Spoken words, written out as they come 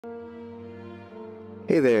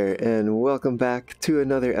Hey there, and welcome back to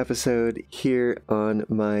another episode here on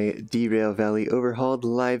my Derail Valley Overhauled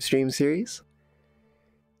live stream series.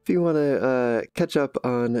 If you want to catch up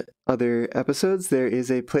on other episodes, there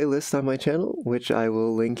is a playlist on my channel, which I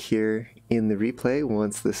will link here in the replay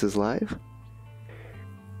once this is live.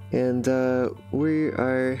 And we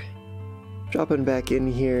are dropping back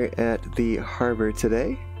in here at the harbor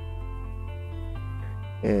today.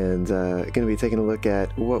 And going to be taking a look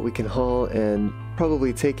at what we can haul and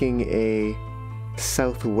probably taking a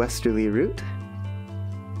southwesterly route.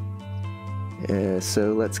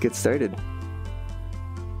 So let's get started.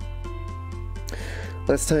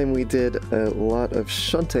 Last time we did a lot of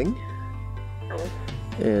shunting,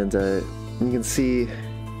 and you can see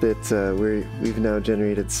that we've now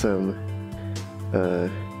generated some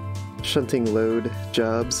shunting load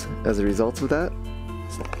jobs as a result of that.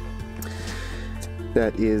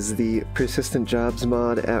 That is the persistent jobs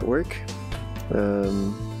mod at work.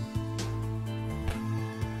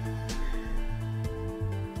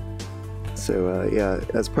 Yeah,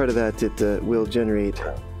 as part of that, it will generate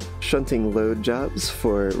shunting load jobs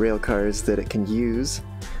for rail cars that it can use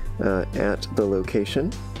at the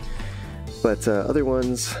location. But other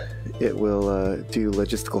ones it will do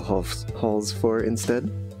logistical hauls for instead.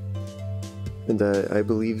 And I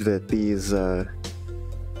believe that these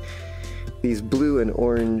blue and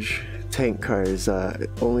orange tank cars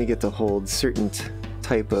only get to hold certain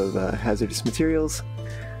type of hazardous materials,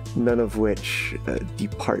 none of which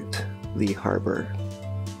depart the harbor.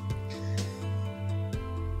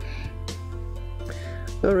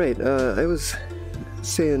 Alright, I was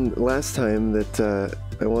saying last time that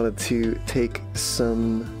I wanted to take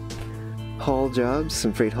some haul jobs,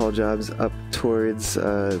 some freight haul jobs up towards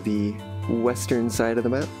the western side of the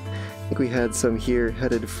map. I think we had some here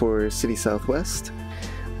headed for City Southwest,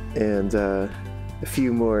 and a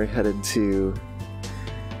few more headed to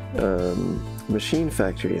Machine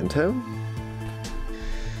Factory in town.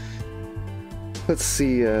 Let's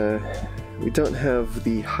see, we don't have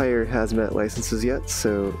the higher hazmat licenses yet,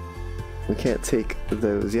 so we can't take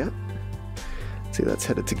those yet. Let's see, that's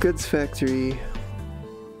headed to Goods Factory.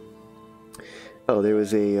 Oh,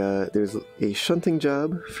 there's a shunting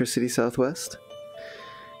job for City Southwest.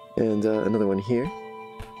 And another one here.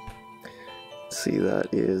 Let's see,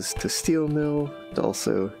 that is to Steel Mill.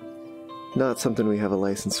 Also not something we have a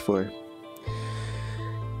license for.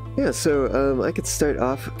 Yeah, so I could start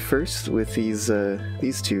off first with these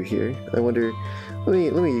two here. I wonder, let me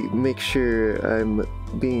make sure I'm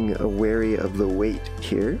being wary of the weight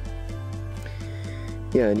here.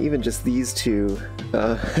 Yeah, and even just these two,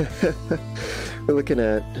 we're looking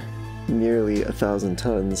at nearly 1,000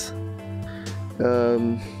 tons.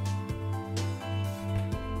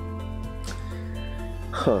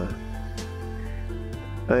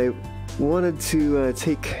 I wanted to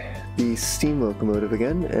take the steam locomotive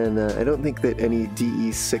again, and I don't think that any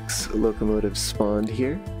DE6 locomotives spawned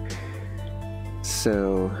here.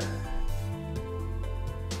 So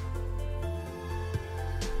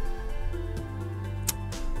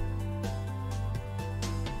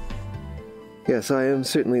yeah, so I am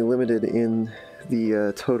certainly limited in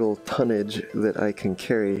the total tonnage that I can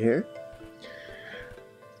carry here.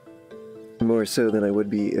 More so than I would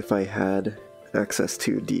be if I had access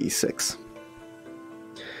to DE6.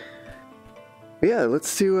 But yeah,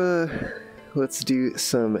 let's do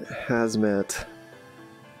some hazmat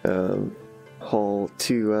haul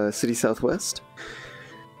to City Southwest.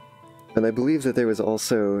 And I believe that there was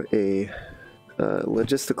also a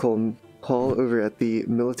logistical haul over at the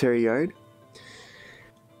military yard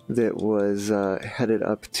that was headed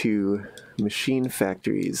up to Machine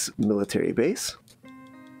Factory's military base.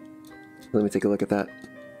 Let me take a look at that.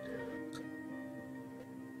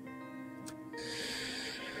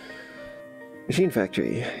 Machine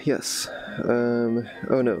Factory, yes. Oh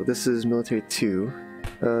no, this is Military 2.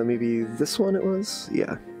 Maybe this one it was?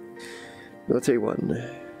 Yeah. Military 1.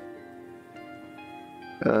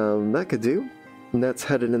 That could do. And that's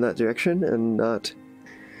headed in that direction, and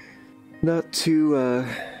not too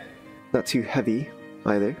heavy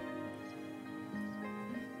either.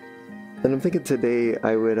 And I'm thinking today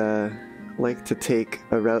I would like to take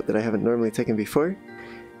a route that I haven't normally taken before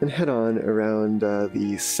and head on around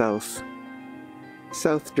the south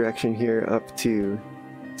direction here up to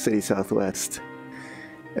City Southwest,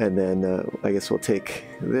 and then I guess we'll take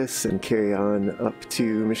this and carry on up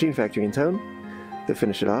to Machine Factory in town to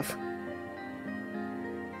finish it off.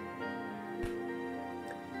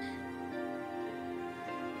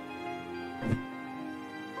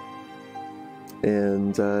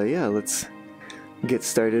 And yeah, let's get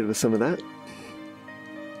started with some of that.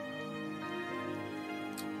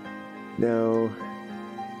 Now,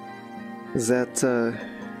 Is that,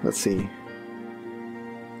 let's see.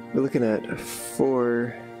 We're looking at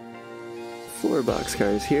four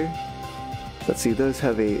boxcars here. Let's see, those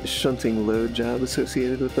have a shunting load job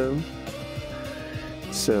associated with them.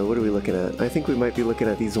 So what are we looking at? I think we might be looking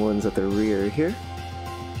at these ones at the rear here.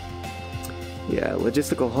 Yeah,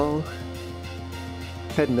 logistical haul.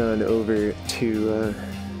 Heading on over to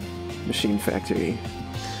Machine Factory.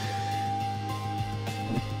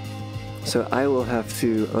 So I will have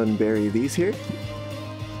to unbury these here.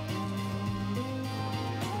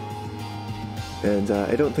 And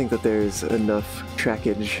I don't think that there's enough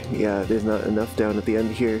trackage. Yeah, there's not enough down at the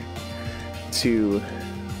end here to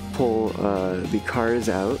pull the cars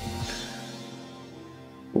out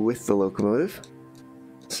with the locomotive.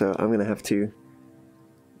 So I'm gonna have to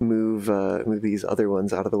move these other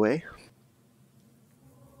ones out of the way.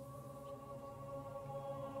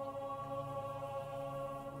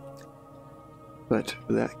 But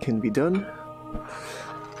that can be done.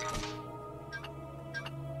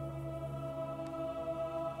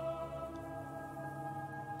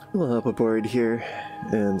 We'll hop aboard here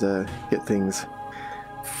and get things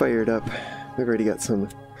fired up. We've already got some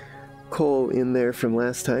coal in there from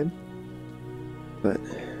last time, but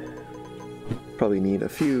probably need a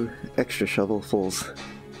few extra shovelfuls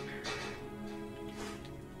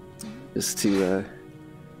just to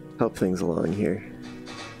help things along here.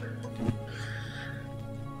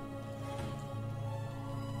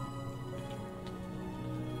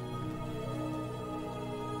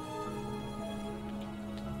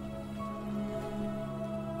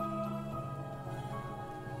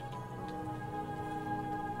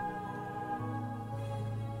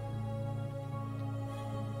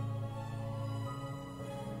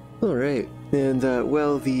 Alright, and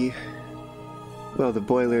while the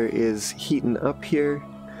boiler is heating up here,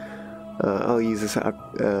 I'll use this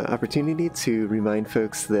opportunity to remind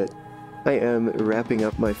folks that I am wrapping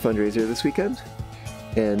up my fundraiser this weekend,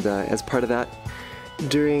 and as part of that,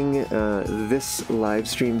 during this live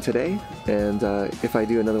stream today, and if I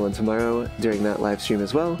do another one tomorrow during that live stream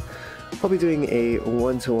as well, I'll be doing a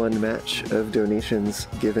one-to-one match of donations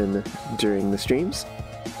given during the streams.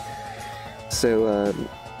 So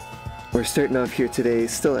we're starting off here today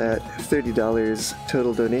still at $30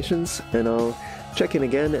 total donations, and I'll check in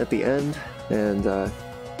again at the end and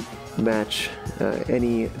match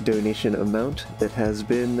any donation amount that has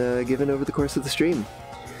been given over the course of the stream.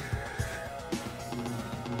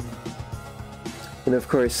 And of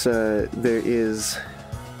course, I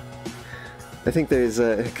think there's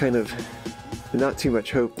kind of not too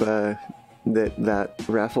much hope that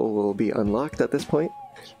raffle will be unlocked at this point,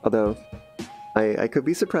 although I could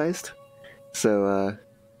be surprised. So,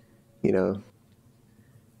 you know,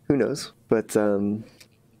 who knows? But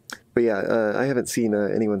yeah, I haven't seen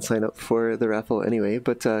anyone sign up for the raffle anyway,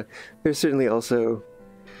 but there's certainly also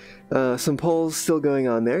some polls still going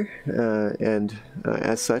on there, and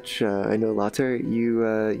as such, I know Latter,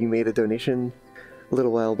 you made a donation a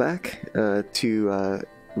little while back to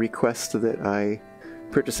request that I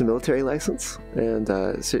purchase a military license, and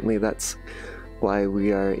certainly that's why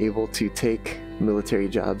we are able to take military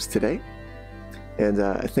jobs today. And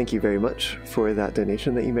thank you very much for that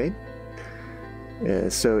donation that you made.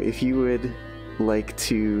 So if you would like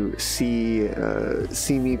to see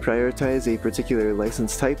me prioritize a particular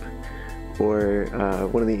license type, or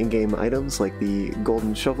one of the in-game items like the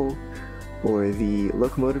golden shovel, or the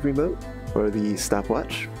locomotive remote, or the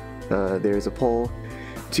stopwatch, there's a poll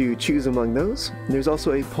to choose among those. There's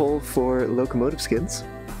also a poll for locomotive skins.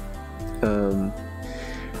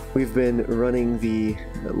 We've been running the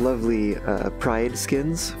lovely Pride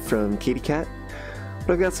skins from Katy Cat,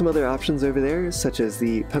 but I've got some other options over there, such as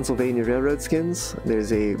the Pennsylvania Railroad skins.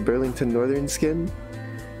 There's a Burlington Northern skin,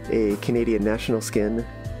 a Canadian National skin.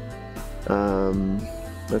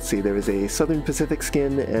 Let's see, there was a Southern Pacific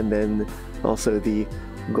skin, and then also the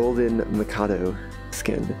Golden Mikado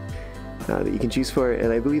skin that you can choose for.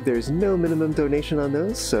 And I believe there's no minimum donation on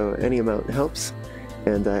those, so any amount helps,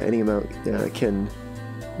 and any amount can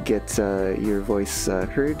get your voice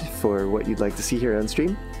heard for what you'd like to see here on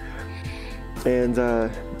stream. And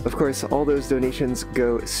of course, all those donations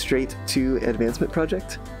go straight to Advancement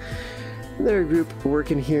Project. They're a group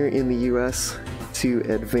working here in the US to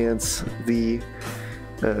advance the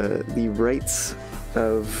rights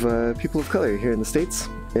of people of color here in the States,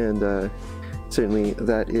 and certainly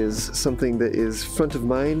that is something that is front of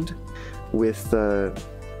mind with the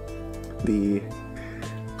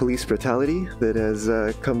police brutality that has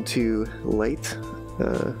come to light,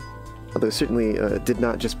 although certainly did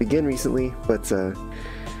not just begin recently, but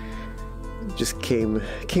just came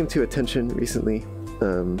to attention recently.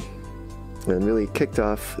 and really kicked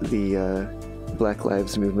off the Black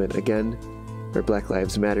Lives movement again, or Black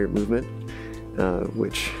Lives Matter movement,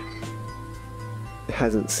 which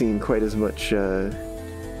hasn't seen quite as much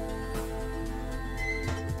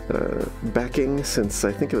backing since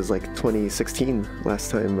I think it was like 2016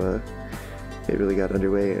 last time it really got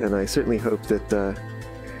underway, and I certainly hope that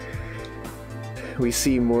we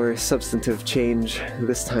see more substantive change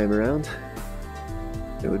this time around.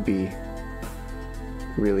 It would be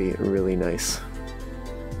really, really nice.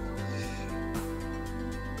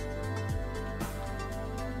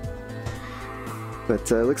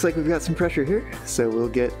 But looks like we've got some pressure here, so we'll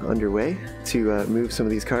get underway to move some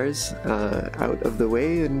of these cars out of the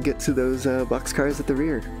way and get to those box cars at the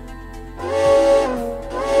rear.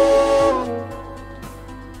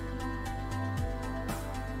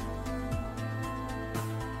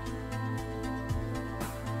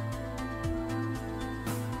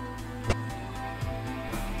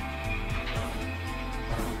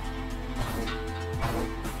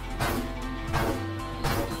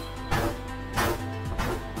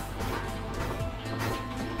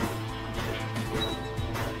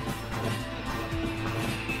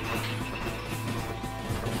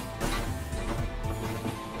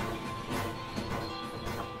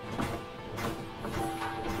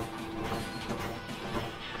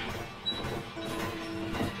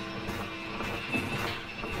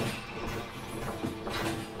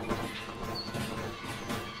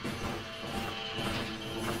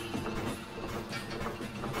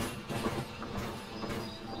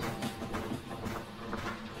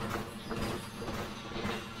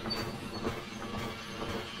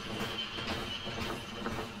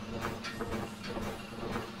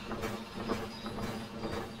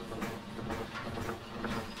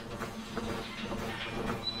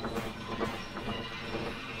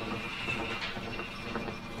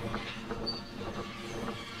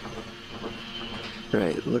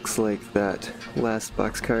 Right, looks like that last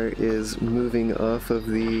boxcar is moving off of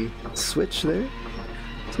the switch there.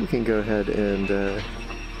 So we can go ahead and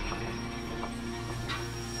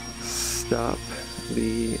stop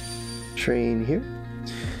the train here.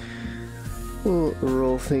 We'll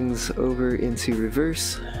roll things over into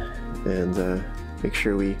reverse and make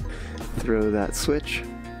sure we throw that switch.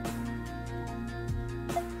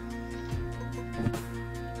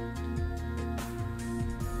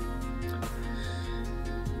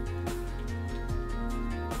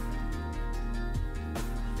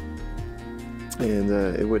 And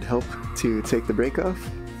it would help to take the brake off.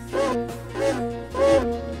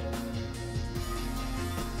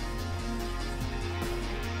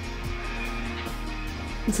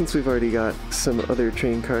 And since we've already got some other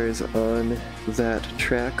train cars on that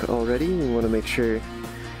track already, we want to make sure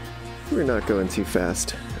we're not going too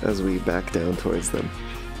fast as we back down towards them.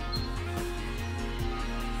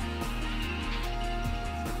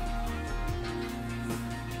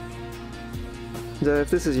 And,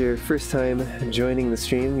 if this is your first time joining the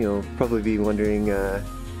stream, you'll probably be wondering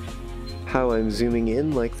how I'm zooming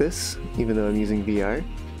in like this, even though I'm using VR.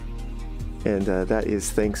 And that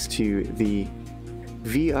is thanks to the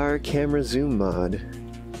VR camera zoom mod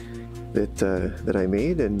that I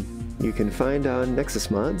made, and you can find on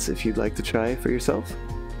Nexus Mods if you'd like to try for yourself.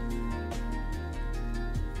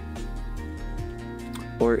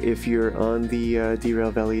 Or if you're on the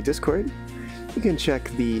Derail Valley Discord, you can check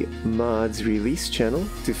the mods release channel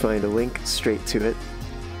to find a link straight to it.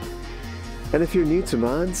 And if you're new to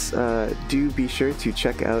mods, do be sure to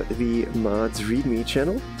check out the mods readme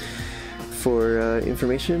channel for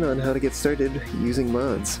information on how to get started using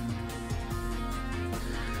mods.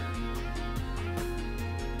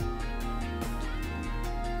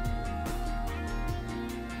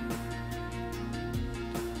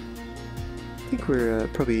 I think we're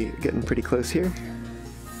probably getting pretty close here.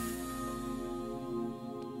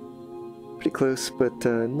 Pretty close, but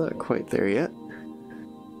not quite there yet.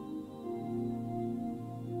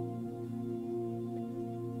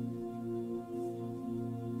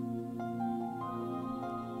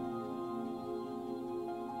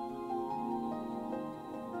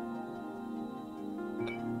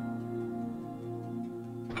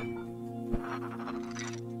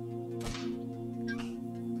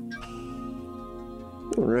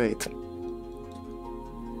 All right.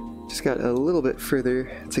 Just got a little bit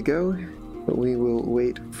further to go, but we will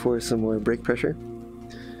wait for some more brake pressure.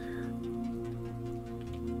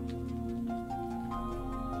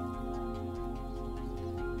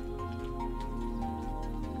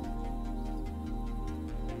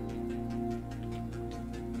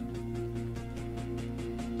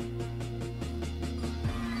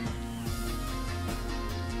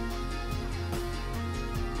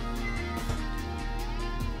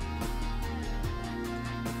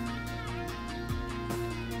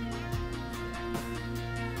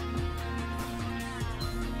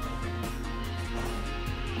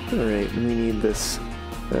 Alright, we need this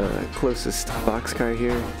closest boxcar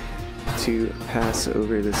here to pass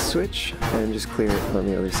over this switch and just clear it on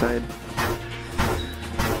the other side.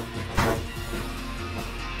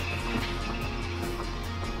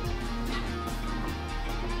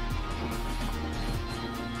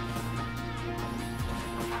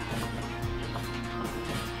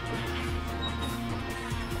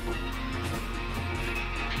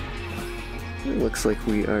 It looks like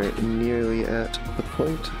we are nearly at the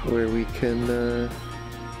point where we can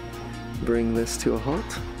bring this to a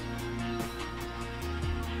halt.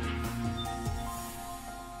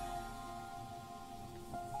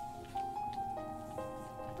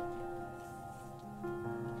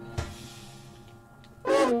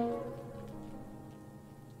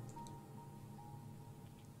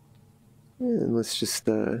 And let's just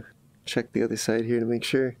check the other side here to make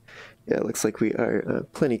sure. Yeah, it looks like we are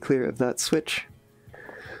plenty clear of that switch.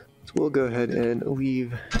 So we'll go ahead and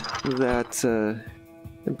leave that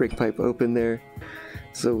brake pipe open there.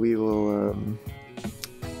 So we will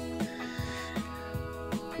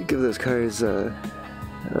give those cars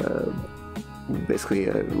basically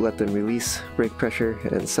let them release brake pressure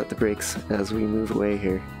and set the brakes as we move away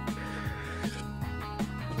here.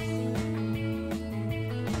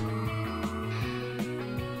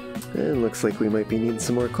 And looks like we might be needing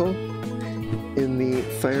some more coal in the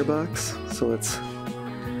firebox, so let's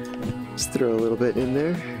just throw a little bit in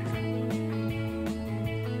there.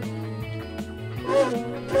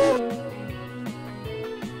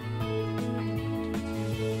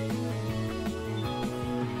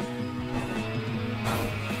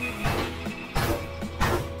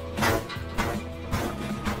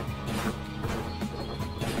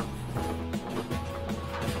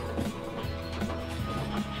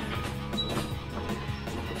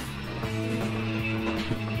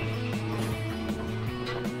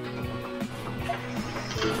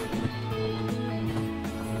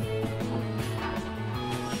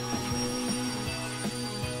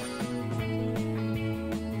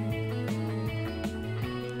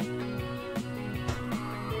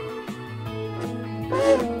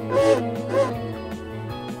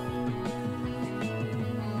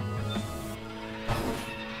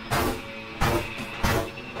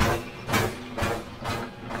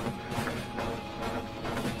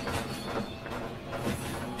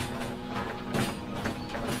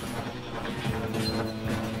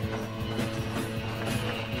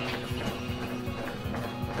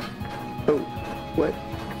 Oh, what?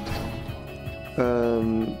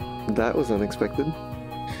 That was unexpected.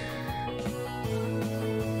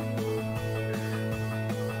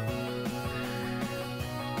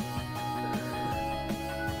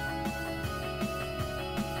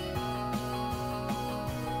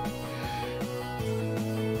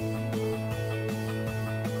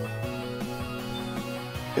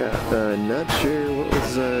 Yeah, not sure what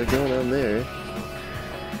was going on there.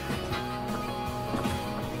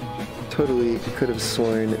 Totally could have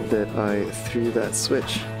sworn that I threw that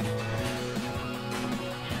switch.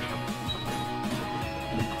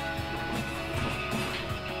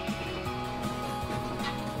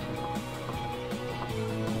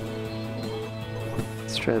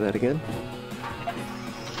 Let's try that again.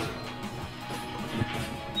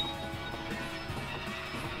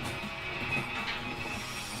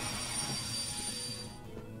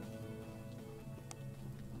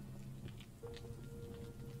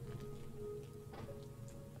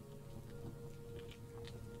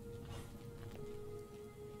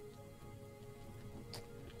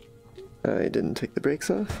 I didn't take the brakes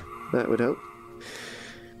off. That would help.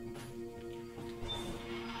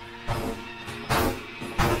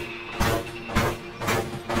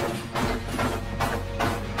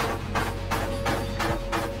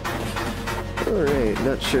 Alright,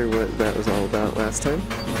 not sure what that was all about last time.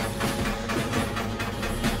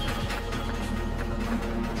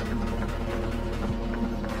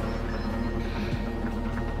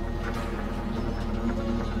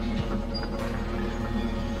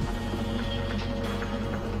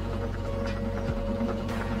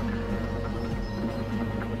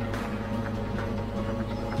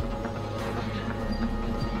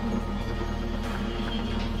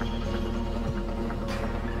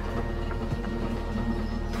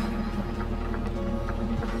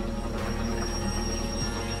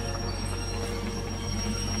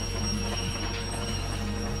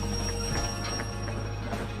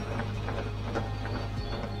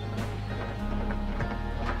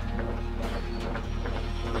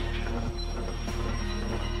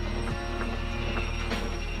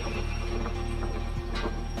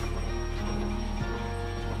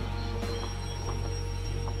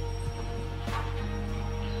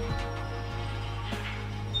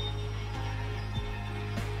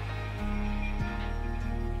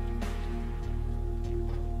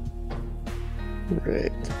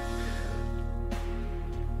 Right.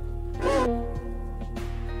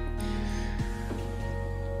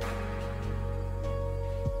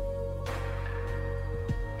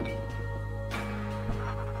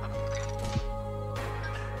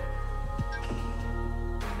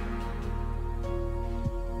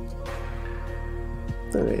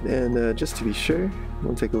 Alright, and just to be sure,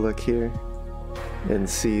 we'll take a look here and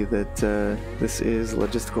see that this is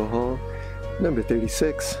Logistical Hall number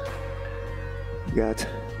 36. We got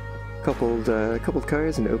coupled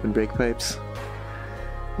cars and open brake pipes.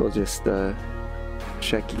 We'll just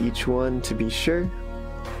check each one to be sure.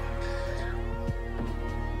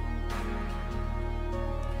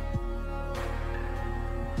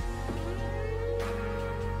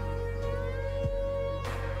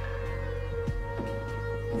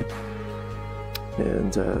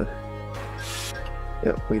 And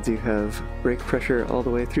yep, we do have brake pressure all the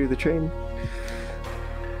way through the train.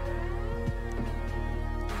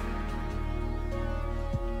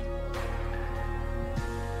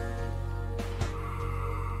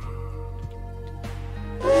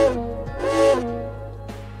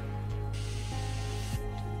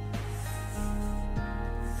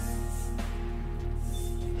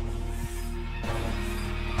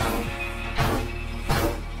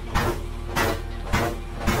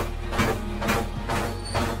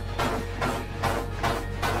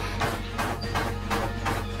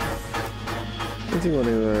 I do want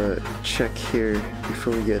to check here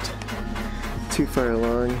before we get too far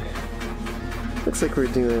along. Looks like we're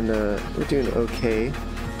doing okay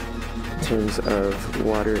in terms of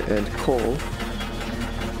water and coal.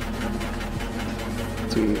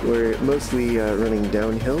 So we're mostly running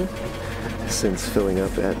downhill since filling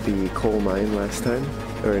up at the coal mine last time,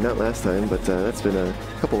 or not last time, but that's been a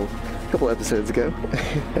couple episodes ago.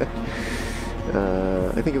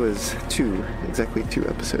 I think it was exactly two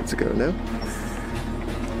episodes ago now.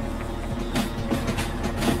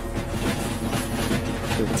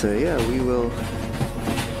 But yeah, we will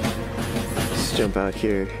just jump out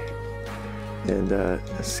here and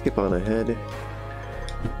skip on ahead.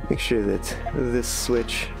 Make sure that this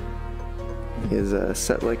switch is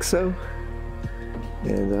set like so.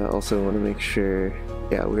 And also want to make sure,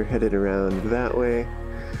 yeah, we're headed around that way,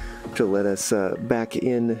 which will let us back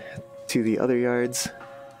in to the other yards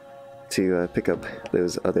to pick up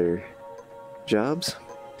those other jobs.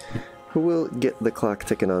 But we'll get the clock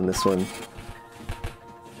ticking on this one.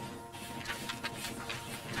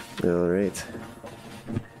 Alright.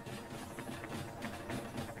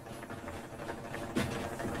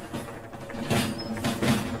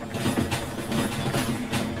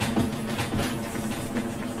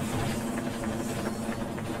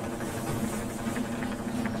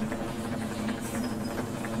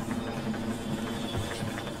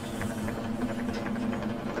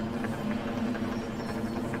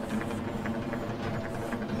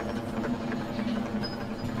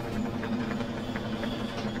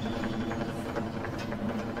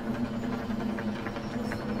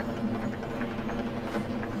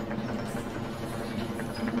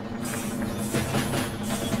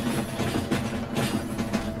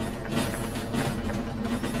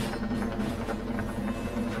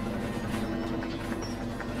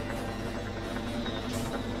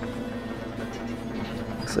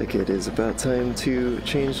 Looks like it is about time to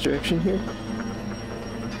change direction here.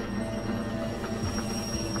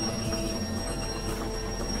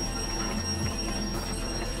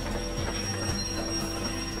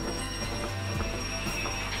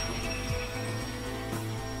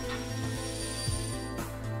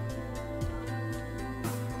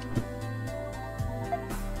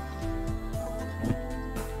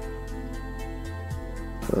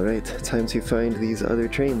 Alright, time to find these other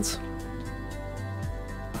trains.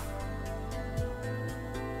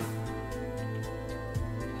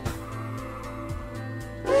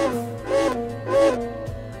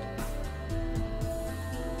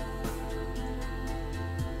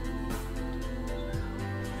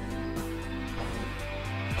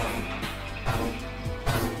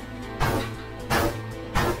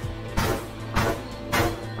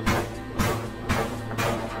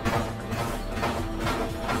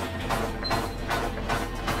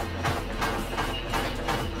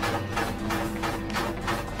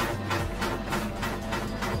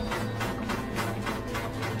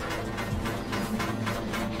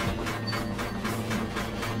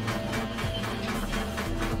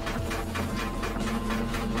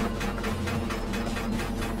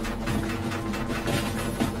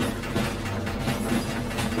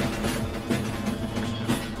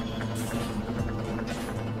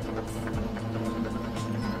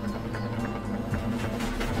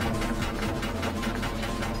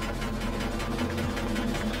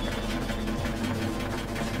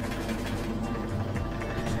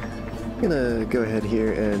 Gonna go ahead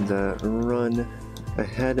here and run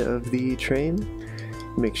ahead of the train.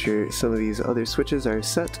 Make sure some of these other switches are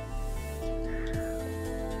set.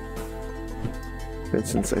 For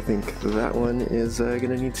instance, I think that one is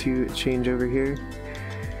gonna need to change over here.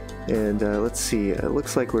 And let's see, it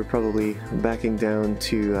looks like we're probably backing down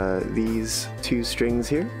to these two strings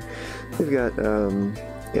here. We've got,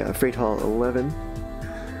 yeah, Freight Hall 11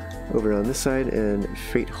 over on this side, and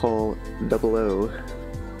Freight Hall 00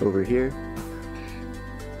 over here.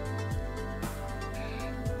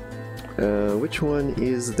 Which one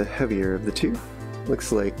is the heavier of the two?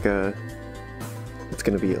 Looks like it's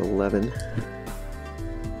going to be 11.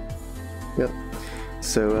 Yep.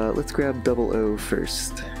 So let's grab 00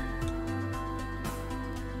 first.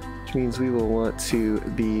 Which means we will want to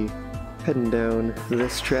be heading down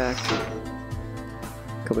this track.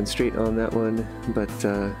 Coming straight on that one, but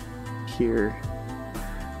here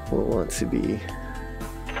we'll want to be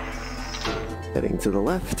heading to the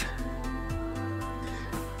left.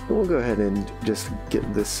 And we'll go ahead and just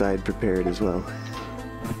get this side prepared as well.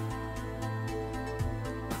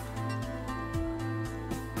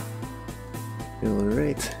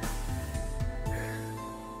 Alright.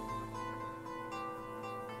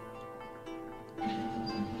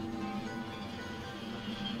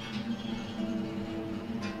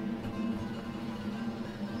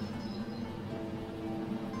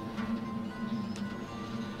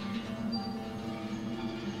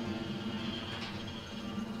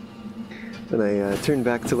 When I turned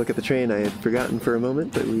back to look at the train, I had forgotten for a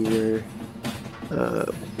moment that we were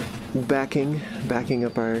backing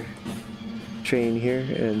up our train here,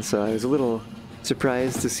 and so I was a little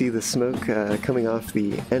surprised to see the smoke coming off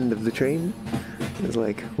the end of the train. I was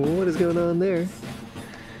like, what is going on there?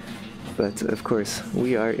 But of course,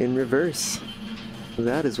 we are in reverse.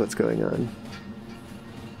 That is what's going on.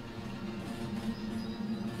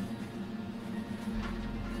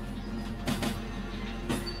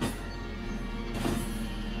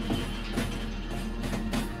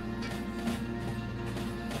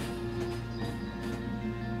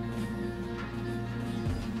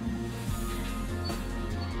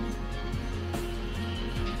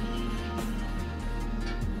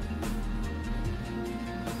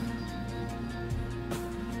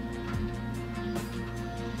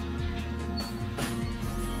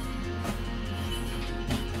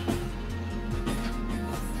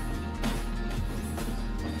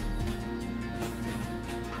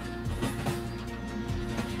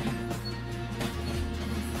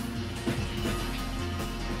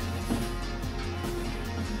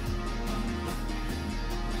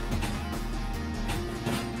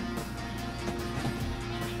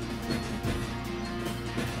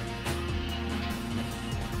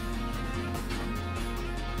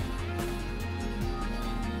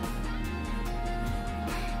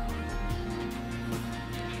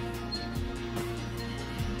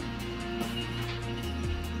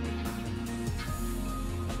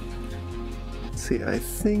 See, I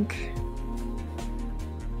think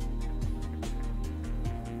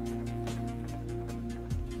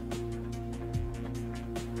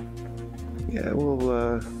yeah,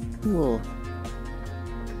 we'll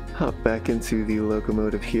hop back into the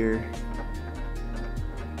locomotive here.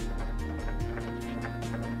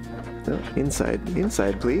 Oh,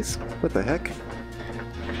 inside please. What the heck?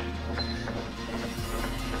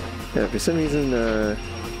 Yeah, for some reason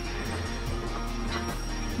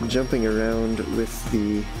jumping around with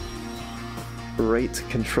the right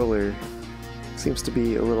controller seems to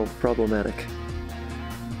be a little problematic.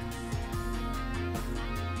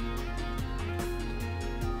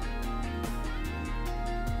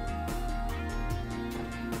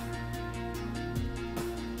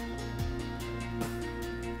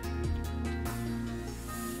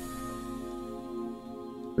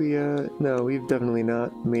 No, we've definitely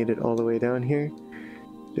not made it all the way down here.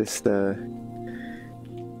 Just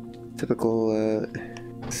typical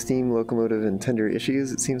steam locomotive and tender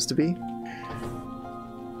issues, it seems to be.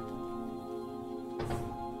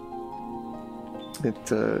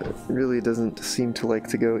 It really doesn't seem to like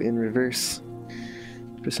to go in reverse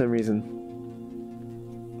for some reason.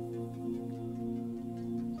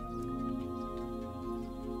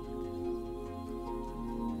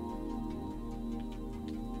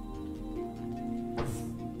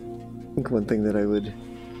 I think one thing that I would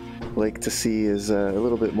like to see is a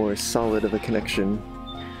little bit more solid of a connection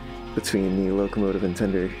between the locomotive and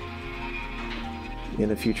tender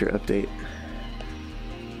in a future update.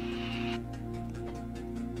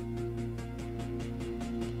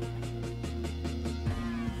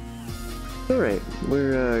 Alright,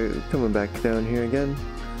 we're coming back down here again.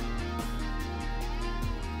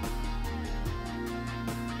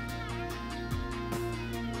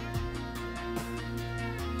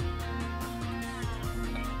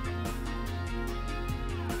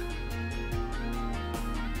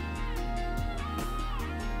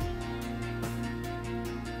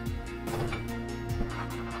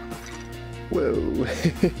 Whoa.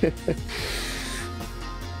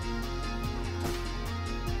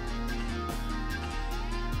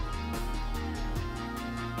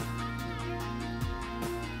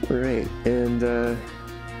 Alright, and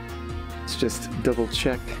let's just double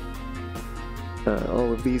check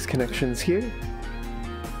all of these connections here.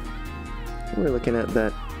 We're looking at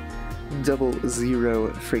that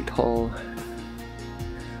 00 freight haul.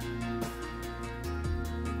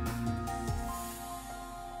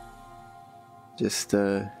 Just,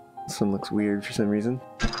 this one looks weird for some reason.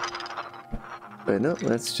 But no,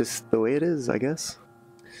 that's just the way it is, I guess.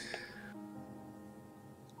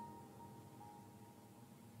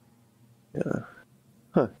 Yeah.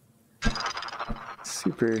 Huh.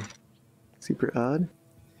 Super odd.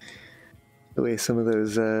 The way some of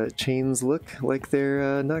those chains look like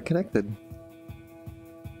they're not connected.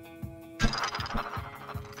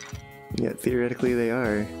 Yet theoretically they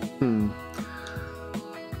are.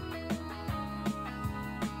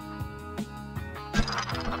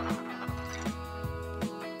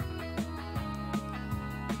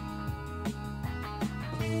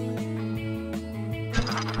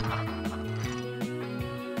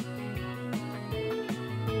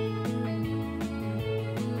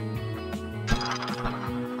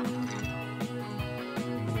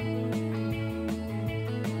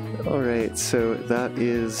 Alright, so that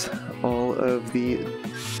is all of the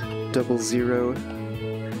 00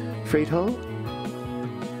 freight haul.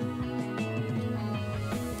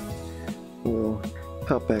 We'll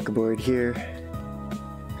hop back aboard here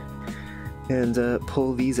and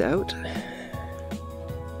pull these out.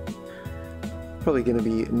 Probably going to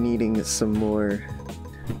be needing some more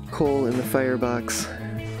coal in the firebox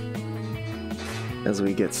as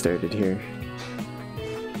we get started here.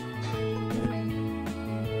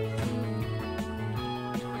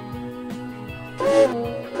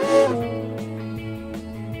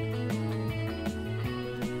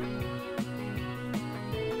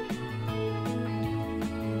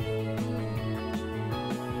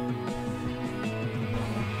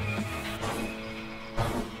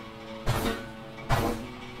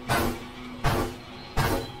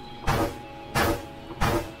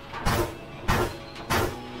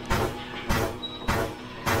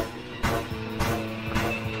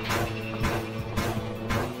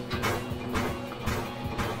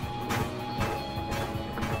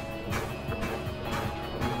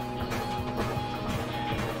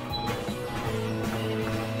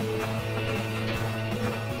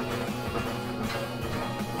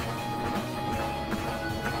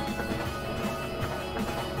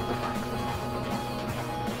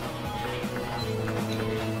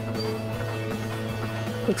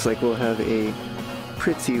 Looks like we'll have a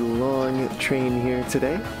pretty long train here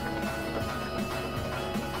today.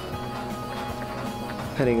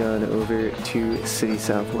 Heading on over to City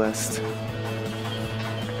Southwest.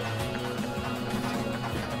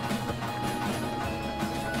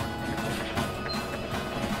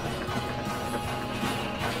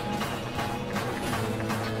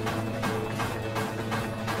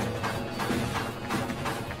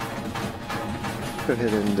 Go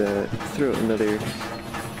ahead and throw another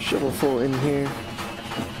shovelful in here,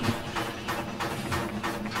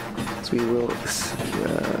 so we will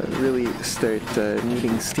really start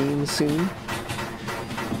needing steam soon.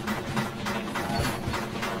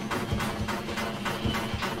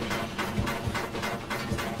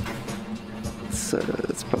 So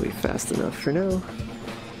that's probably fast enough for now.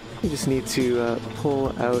 We just need to pull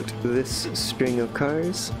out this string of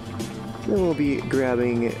cars. Then we'll be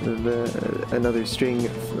grabbing another string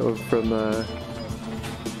from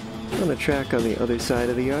on a track on the other side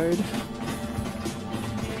of the yard.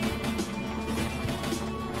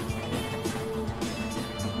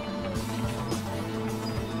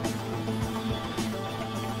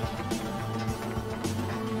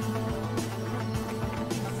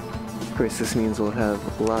 Of course, this means we'll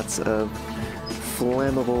have lots of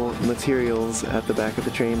flammable materials at the back of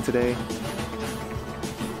the train today.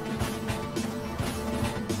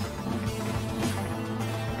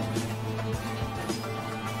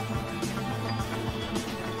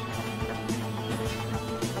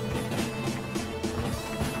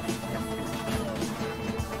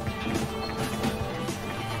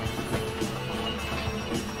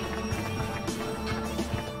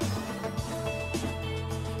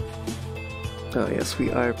 Oh yes, we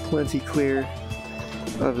are plenty clear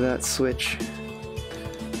of that switch,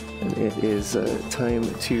 and it is time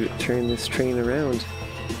to turn this train around.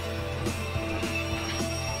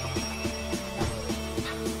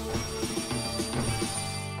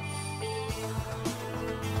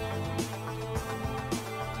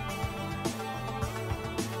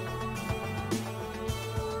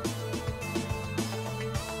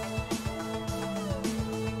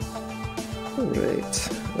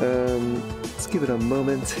 let's give it a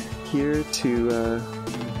moment here to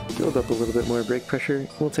build up a little bit more brake pressure.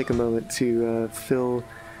 We'll take a moment to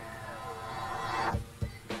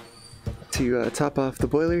top off the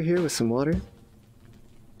boiler here with some water.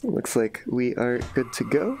 It looks like we are good to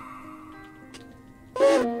go.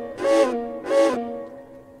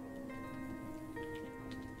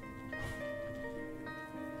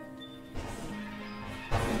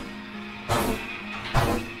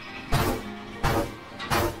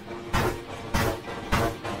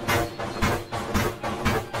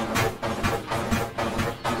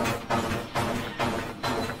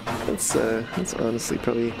 That's honestly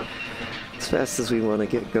probably as fast as we want to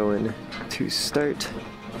get going to start.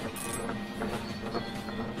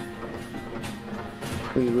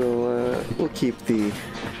 We'll keep the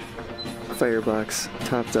firebox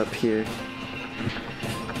topped up here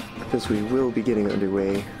because we will be getting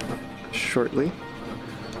underway shortly.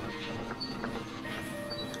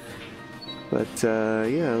 But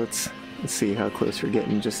yeah, let's see how close we're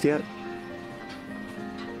getting just yet.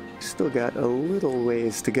 Still got a little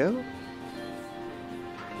ways to go.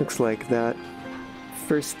 Looks like that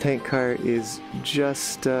first tank car is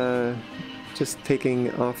just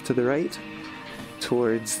taking off to the right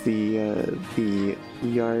towards the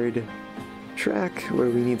yard track where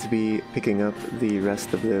we need to be picking up the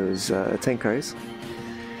rest of those tank cars.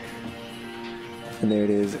 And there it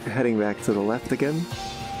is, heading back to the left again.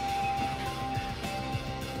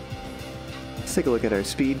 Let's take a look at our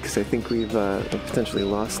speed, because I think we've potentially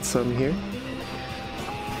lost some here.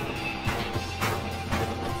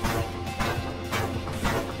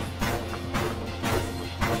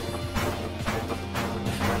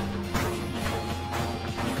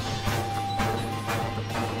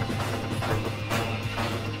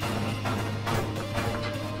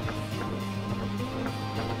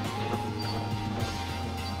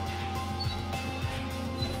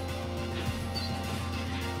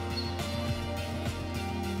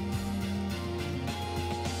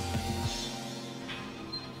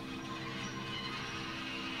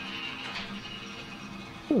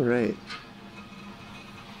 Alright.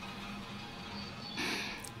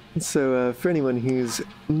 So for anyone who's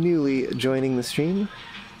newly joining the stream,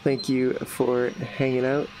 thank you for hanging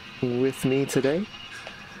out with me today.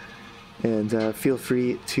 And feel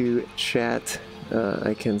free to chat.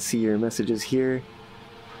 I can see your messages here,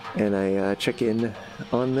 and I check in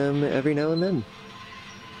on them every now and then.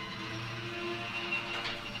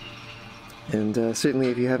 And certainly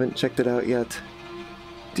if you haven't checked it out yet,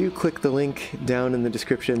 do click the link down in the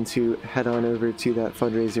description to head on over to that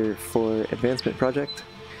fundraiser for Advancement Project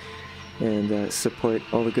and support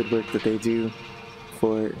all the good work that they do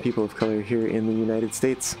for people of color here in the United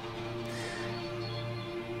States.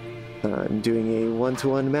 I'm doing a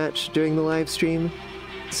one-to-one match during the live stream,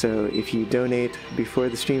 so if you donate before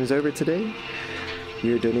the stream's over today,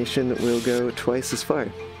 your donation will go twice as far.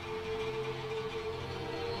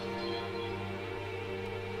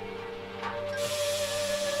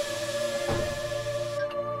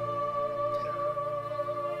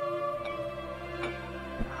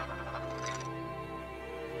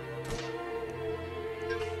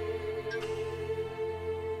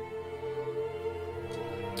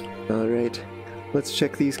 Alright, let's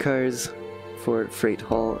check these cars for Freight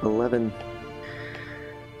Hall 11.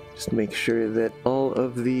 Just make sure that all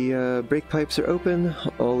of the brake pipes are open,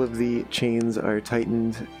 all of the chains are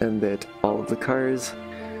tightened, and that all of the cars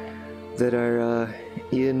that are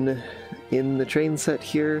in the train set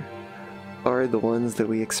here are the ones that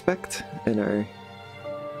we expect and are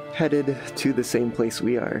headed to the same place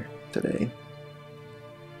we are today.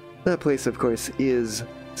 That place, of course, is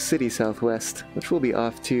City Southwest, which we'll be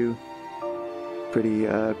off to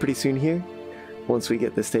pretty soon here, once we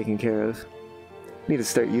get this taken care of. Need to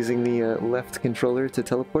start using the left controller to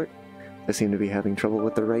teleport. I seem to be having trouble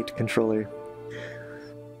with the right controller,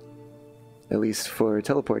 at least for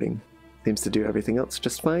teleporting. Seems to do everything else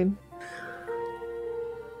just fine.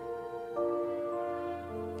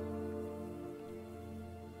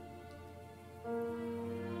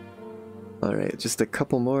 Alright, just a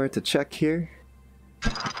couple more to check here.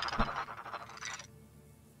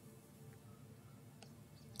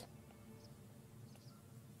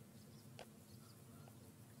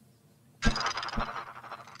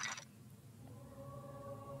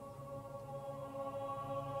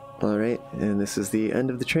 Alright, and this is the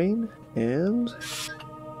end of the train, and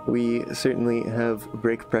we certainly have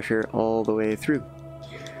brake pressure all the way through.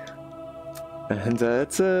 And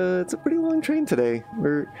it's a pretty long train today.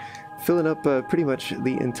 We're filling up pretty much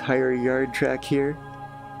the entire yard track here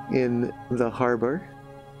in the harbor,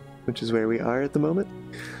 which is where we are at the moment.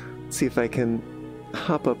 Let's see if I can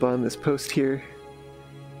hop up on this post here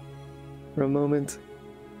for a moment.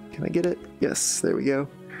 Can I get it? Yes, there we go.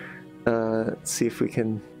 Let's see if we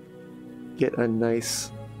can get a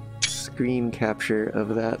nice screen capture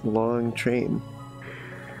of that long train.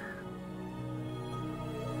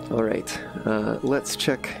 Alright, let's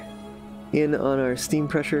check in on our steam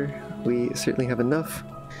pressure. We certainly have enough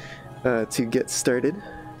to get started.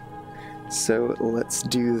 So let's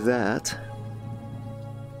do that.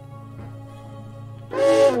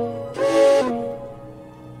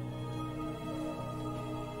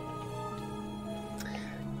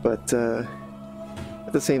 But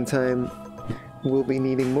at the same time, we'll be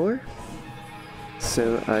needing more.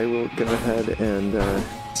 So I will go ahead and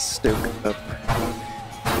stoke up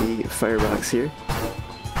the firebox here.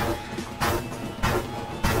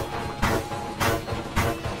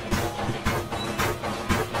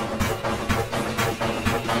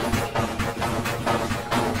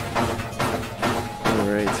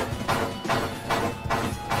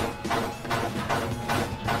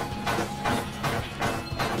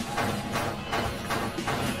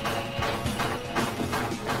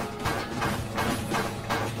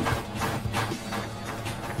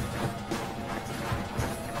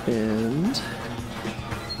 And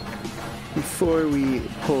before we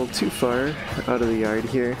pull too far out of the yard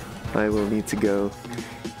here, I will need to go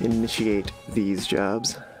initiate these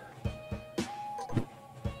jobs.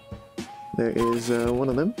 There is one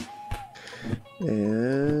of them,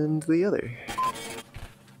 and the other.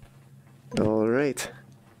 Alright,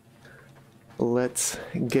 let's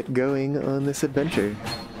get going on this adventure.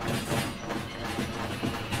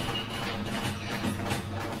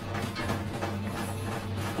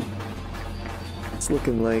 It's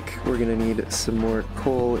looking like we're gonna need some more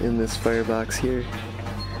coal in this firebox here.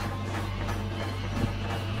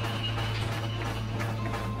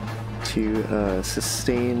 To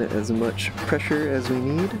sustain as much pressure as we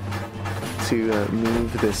need to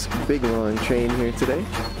move this big long train here today.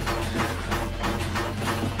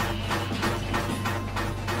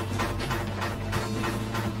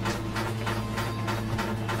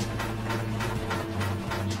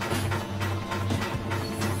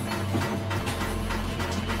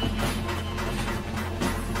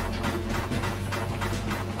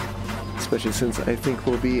 Especially since I think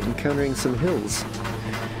we'll be encountering some hills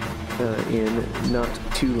in not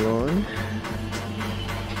too long.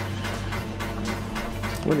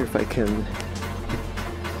 Wonder if I can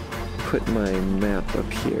put my map up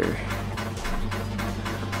here.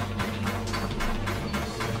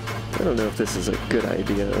 I don't know if this is a good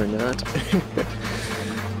idea or not.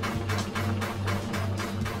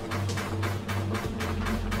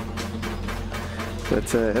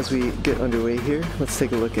 But as we get underway here, let's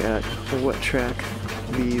take a look at what track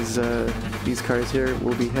these cars here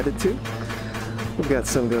will be headed to. We've got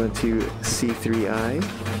some going to C3I,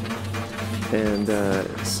 and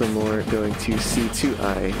some more going to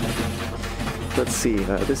C2I. Let's see,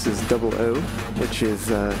 this is 00, which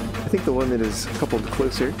is I think the one that is coupled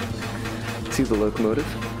closer to the locomotive,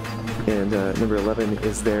 and number 11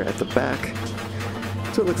 is there at the back.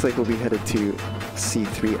 So it looks like we'll be headed to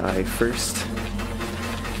C3I first.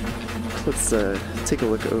 Let's take a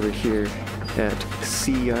look over here at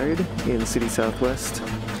C Yard in City Southwest,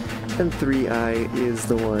 and 3I is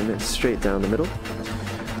the one straight down the middle.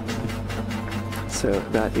 So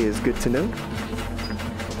that is good to know.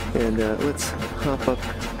 And let's hop up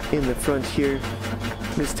in the front here,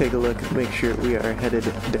 just take a look, make sure we are headed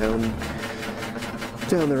down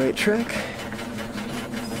the right track.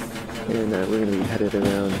 And we're going to be headed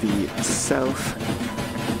around the south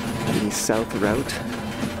route.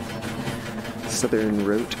 Southern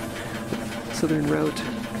route,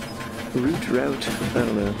 route, I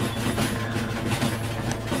don't know.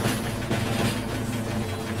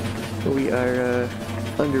 We are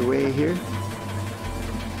underway here,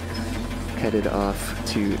 headed off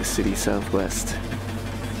to City Southwest.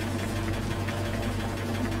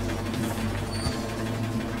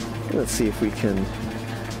 Let's see if we can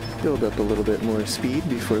build up a little bit more speed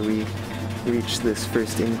before we reach this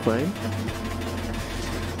first incline.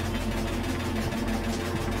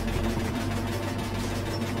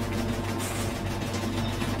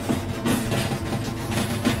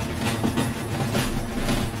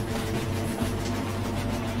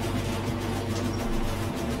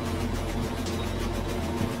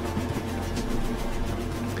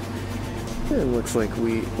 And looks like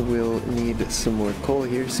we will need some more coal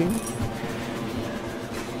here soon.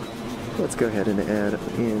 Let's go ahead and add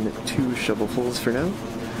in 2 shovelfuls for now.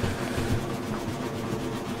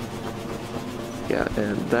 Yeah,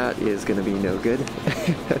 and that is going to be no good.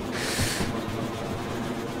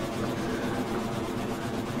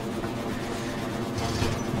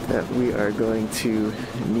 That we are going to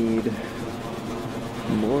need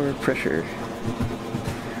more pressure.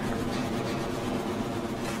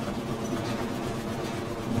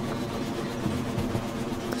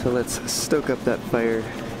 So let's stoke up that fire,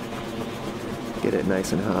 get it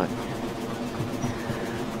nice and hot.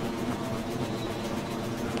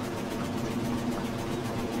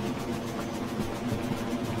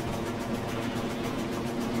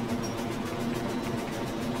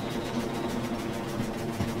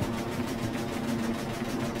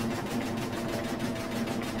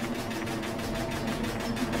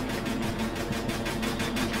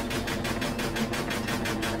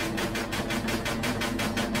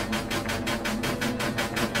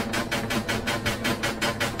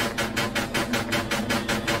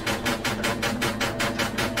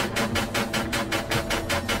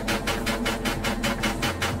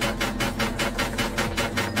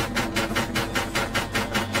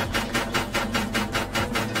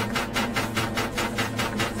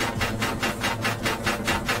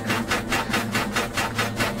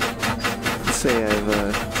 Say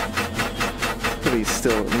I've probably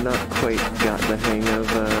still not quite got the hang of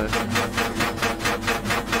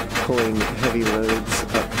pulling heavy loads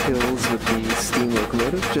up hills with the steam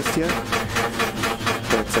locomotive just yet,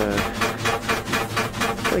 but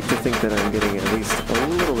I like to think that I'm getting at least a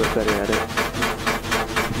little bit better at it.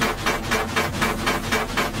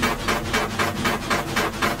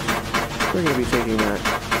 We're going to be taking that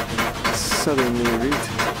southerly route.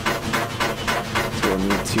 We'll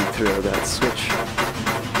need to throw that switch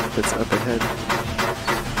that's up ahead.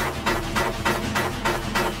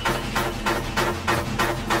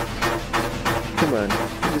 Come on,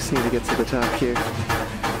 we just need to get to the top here.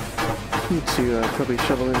 Need to probably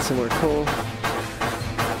shovel in some more coal.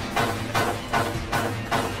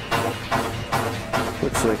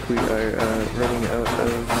 Looks like we are running out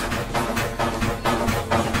of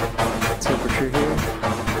temperature here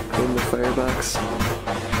in the firebox.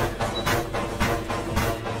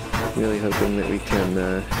 Really hoping that we can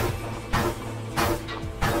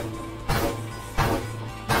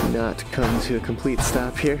not come to a complete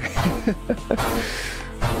stop here.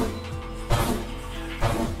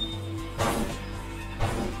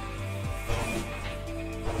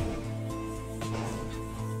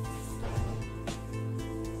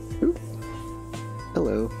 Oop.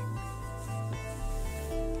 Hello.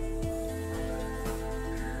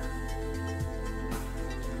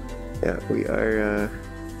 Yeah, we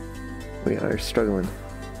are struggling.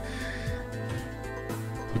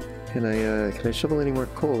 Can I shovel any more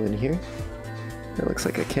coal in here? It looks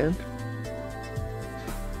like I can.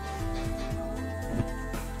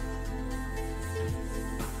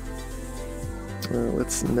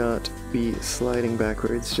 Let's not be sliding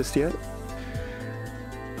backwards just yet.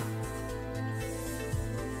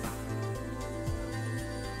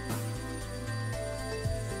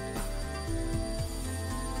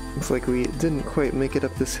 Looks like we didn't quite make it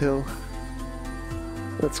up this hill.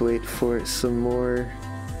 Let's wait for some more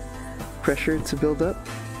pressure to build up.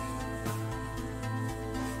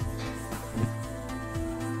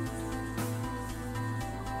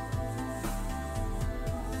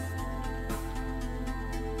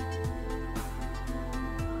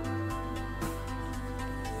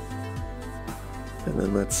 And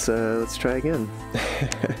then let's try again.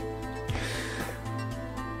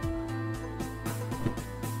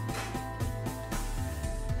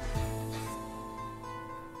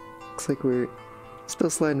 Looks like we're still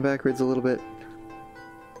sliding backwards a little bit.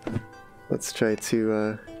 Let's try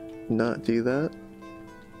to not do that.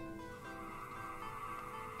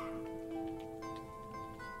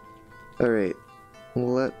 Alright,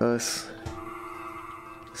 let us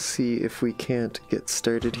see if we can't get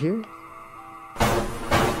started here.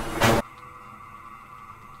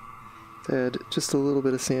 Add just a little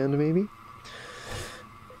bit of sand maybe.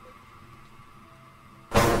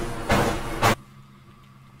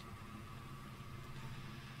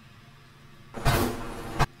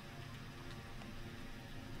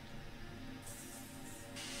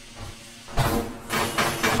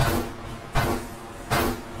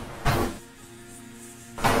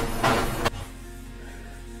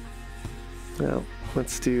 Now,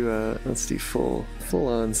 let's do full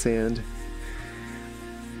on sand.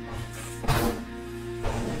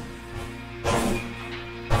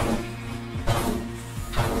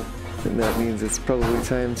 And that means it's probably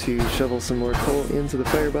time to shovel some more coal into the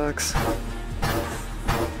firebox.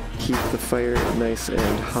 Keep the fire nice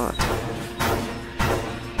and hot.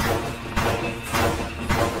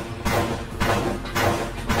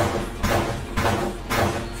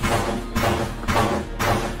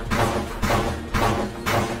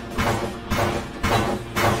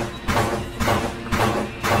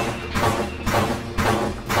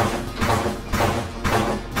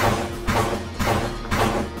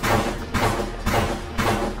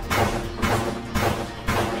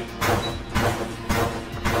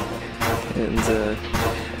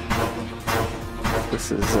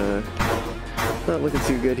 this is not looking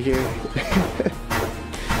too good here.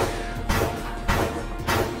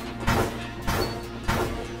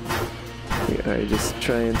 We are just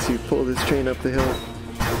trying to pull this train up the hill.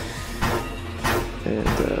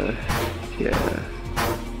 And yeah,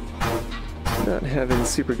 not having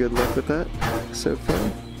super good luck with that so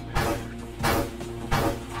far.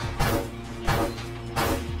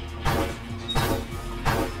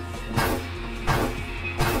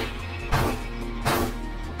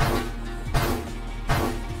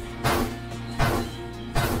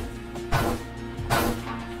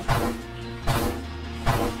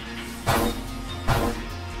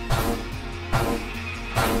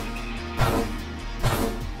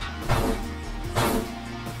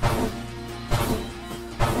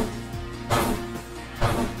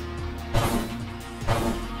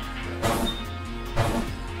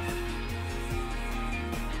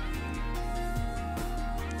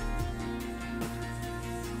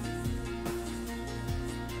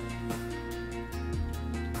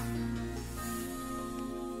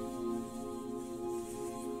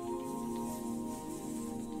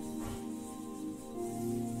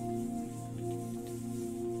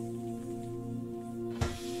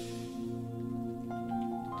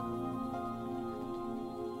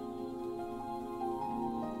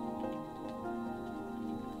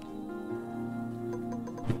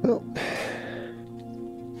 Well,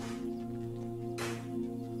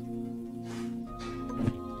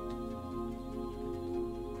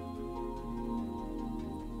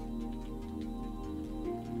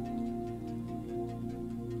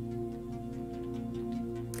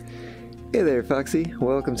 hey there, Foxy.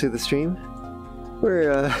 Welcome to the stream.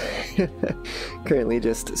 We're currently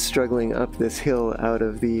just struggling up this hill out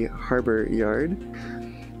of the harbor yard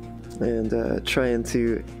and trying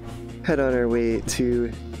to head on our way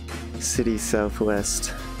to City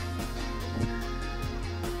Southwest.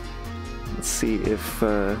 Let's see if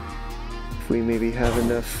we maybe have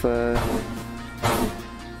enough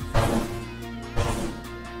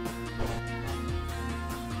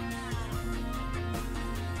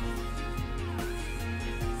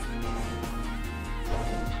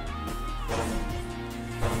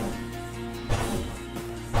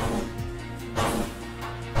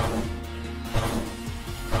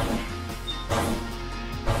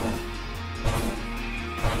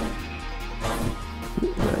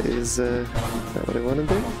is that what I want to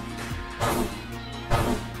do?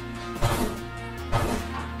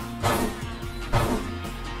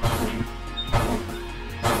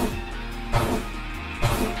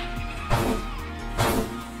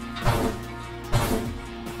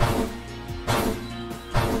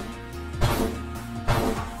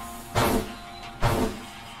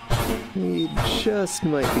 We just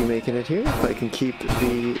might be making it here if I can keep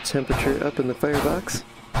the temperature up in the firebox.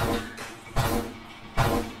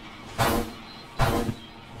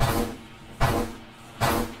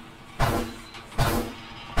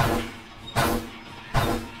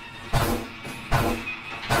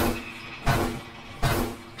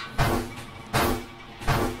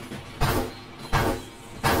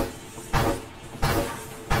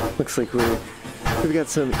 Looks like we've got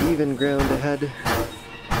some even ground ahead,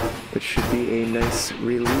 which should be a nice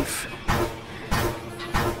relief.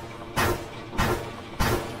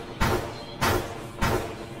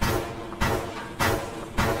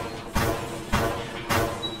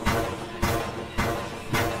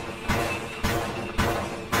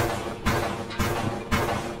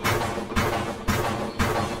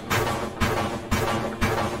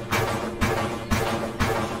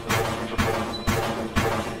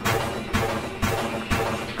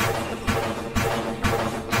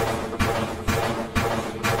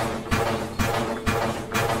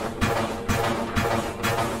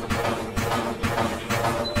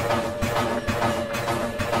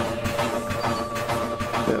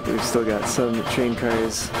 We've still got some train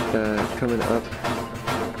cars coming up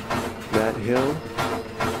that hill,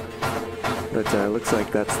 but looks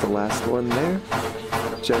like that's the last one there.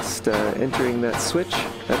 Just entering that switch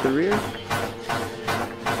at the rear.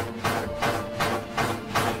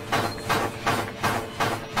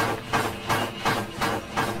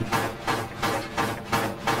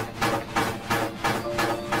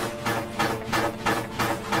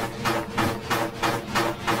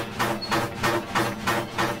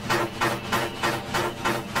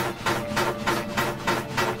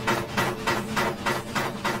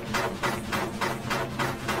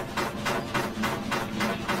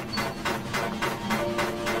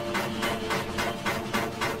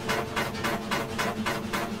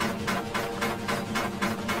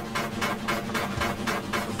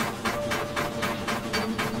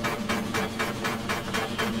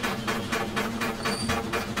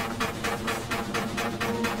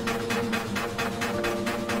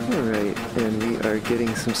 Alright, and we are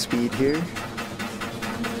getting some speed here.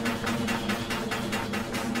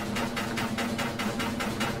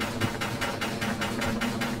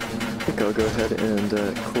 I think I'll go ahead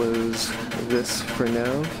and close this for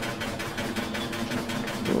now.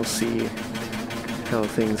 We'll see how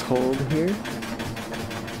things hold here.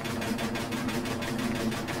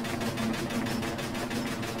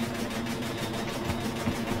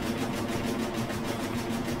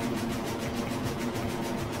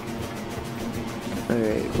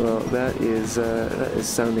 Alright, well that is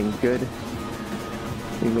sounding good.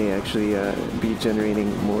 We may actually be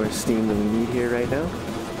generating more steam than we need here right now.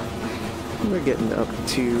 We're getting up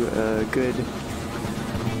to a good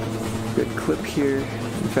clip here.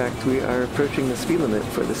 In fact, we are approaching the speed limit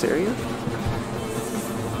for this area.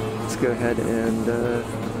 Let's go ahead and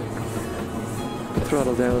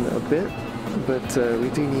throttle down a bit, but we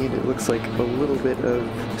do need, it looks like, a little bit of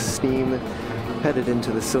steam headed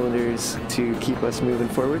into the cylinders to keep us moving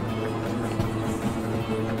forward.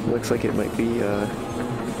 Looks like it might be a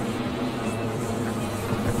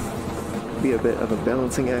bit of a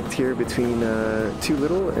balancing act here between too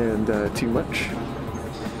little and too much.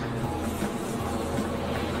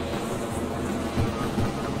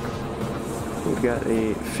 We've got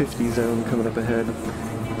a 50 zone coming up ahead,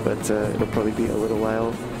 but it'll probably be a little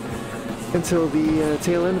while until the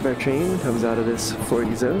tail end of our train comes out of this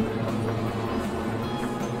 40 zone.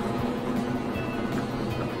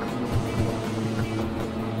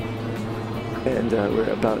 And we're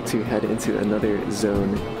about to head into another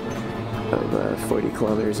zone of 40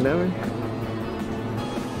 kilometers an hour.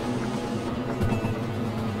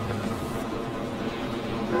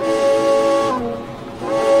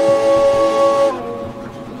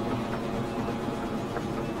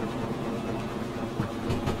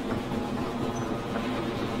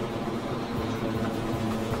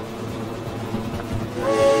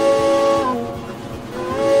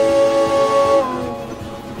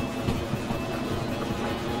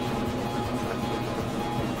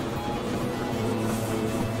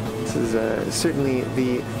 This is certainly a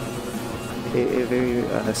very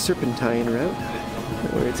serpentine route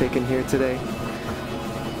that we're taking here today.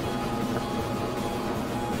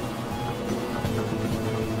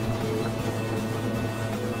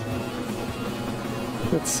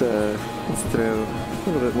 Let's throw a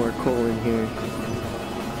little bit more coal in here,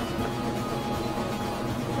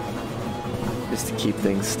 just to keep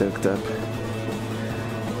things stoked up.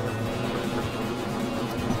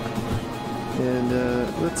 And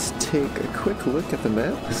let's take a quick look at the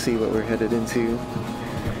map, see what we're headed into.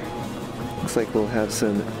 Looks like we'll have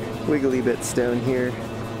some wiggly bits down here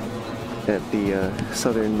at the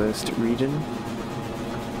southernmost region.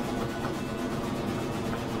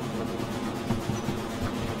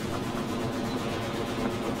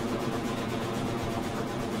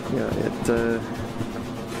 Yeah, it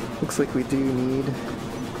looks like we do need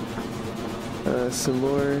some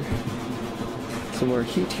more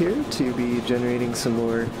heat here to be generating some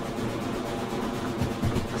more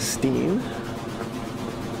steam.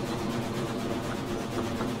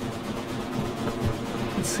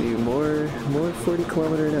 Let's see, more 40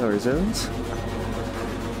 kilometer an hour zones.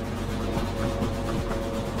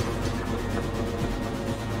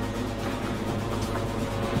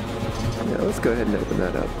 Yeah, let's go ahead and open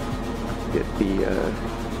that up. Get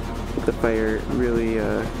the fire really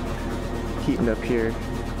heating up here.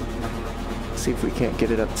 See if we can't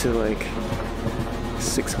get it up to like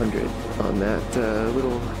 600 on that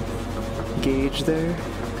little gauge there.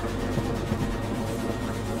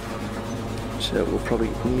 Which we'll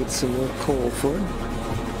probably need some more coal for.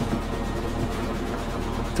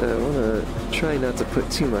 But I want to try not to put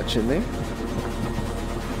too much in there.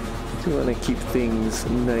 We want to keep things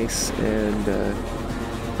nice and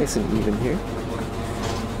even here.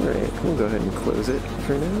 Alright, we'll go ahead and close it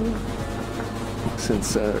for now,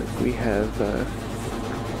 since we have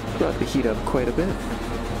brought the heat up quite a bit.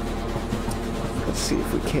 Let's see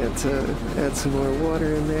if we can't add some more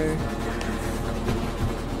water in there.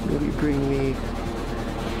 Maybe bring the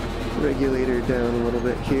regulator down a little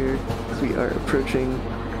bit here, because we are approaching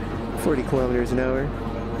 40 kilometers an hour,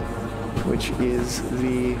 which is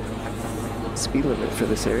the speed limit for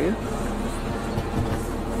this area.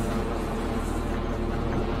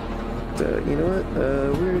 But, you know what?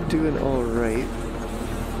 We're doing all right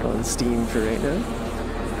on steam for right now.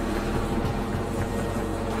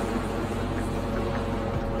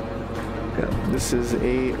 Yeah, this is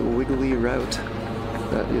a wiggly route,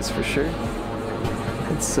 that is for sure.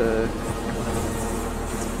 Let's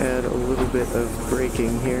add a little bit of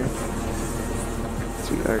braking here,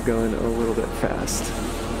 so we are going a little bit fast.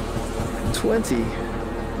 20!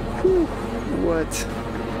 Whew, what?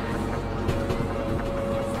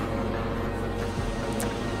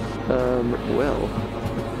 Well.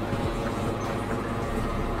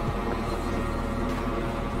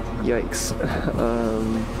 Yikes.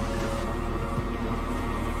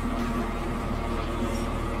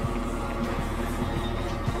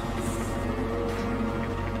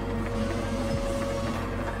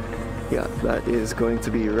 Yeah, that is going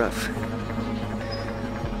to be rough.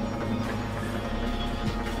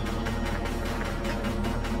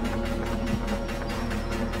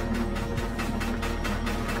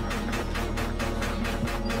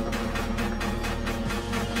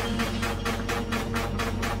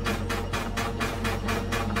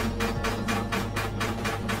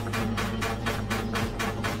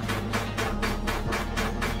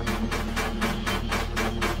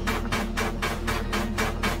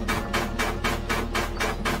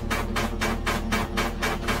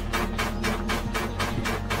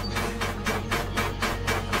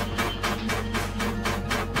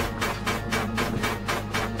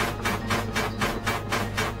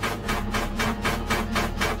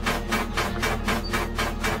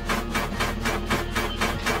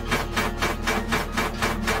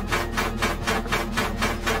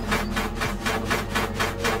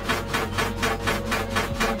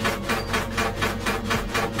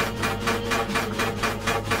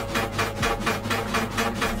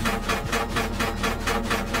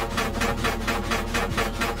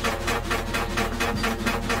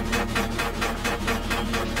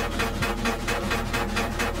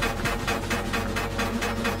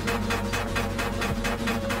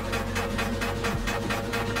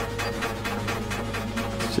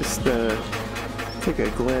 Just take a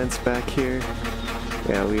glance back here.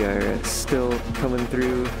 Yeah, we are still coming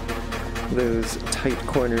through those tight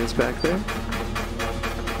corners back there.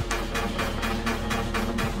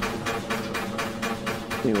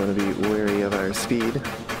 We want to be wary of our speed.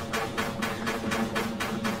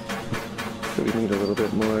 So we need a little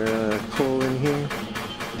bit more coal in here.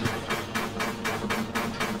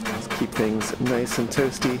 Let's keep things nice and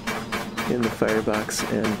toasty in the firebox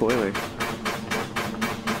and boiler.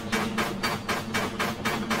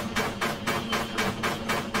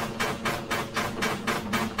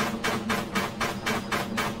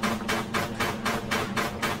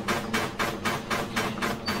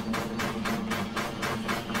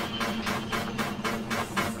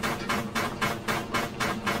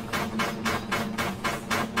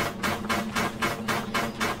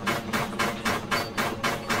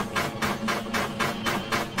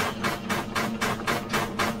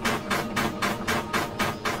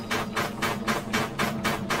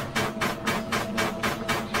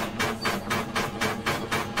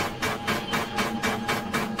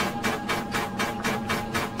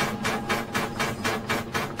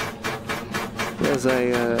 As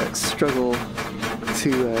I struggle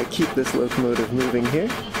to keep this locomotive moving here,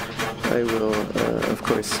 I will, of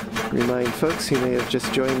course, remind folks who may have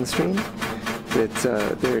just joined the stream that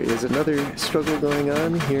there is another struggle going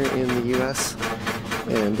on here in the US,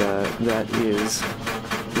 and that is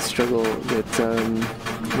the struggle that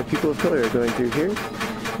the people of color are going through here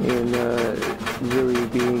in really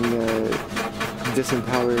being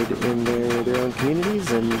disempowered in their own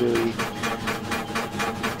communities and really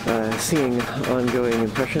seeing ongoing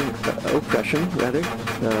oppression,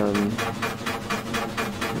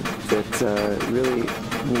 that really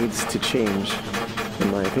needs to change,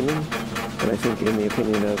 in my opinion, and I think in the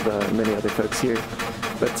opinion of many other folks here.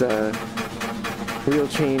 But real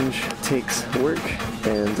change takes work,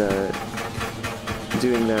 and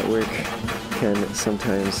doing that work can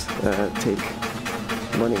sometimes take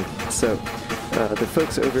money. So the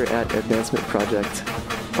folks over at Advancement Project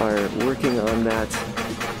are working on that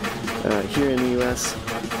here in the US,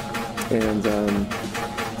 and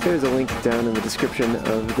there's a link down in the description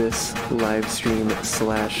of this live stream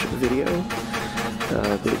 / video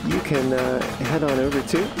that you can head on over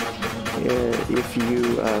to if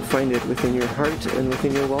you find it within your heart and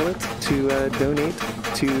within your wallet to donate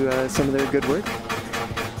to some of their good work.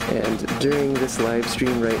 And during this live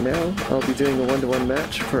stream right now, I'll be doing a one-to-one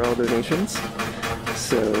match for all donations.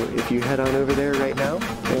 So if you head on over there right now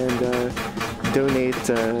and donate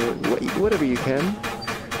whatever you can,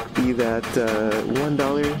 be that $1,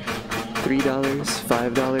 $3,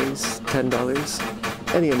 $5,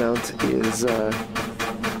 $10, any amount is,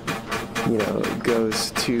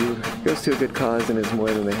 goes to a good cause and is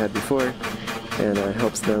more than they had before, and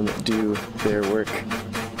helps them do their work.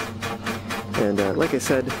 And like I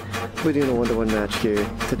said, we're doing a one-to-one match here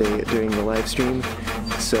today during the live stream,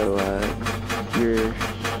 so your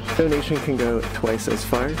donation can go twice as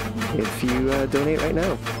far if you donate right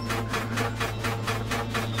now.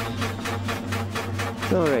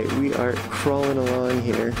 Alright, we are crawling along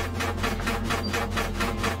here.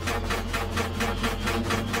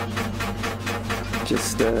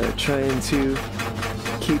 Just trying to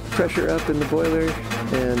keep pressure up in the boiler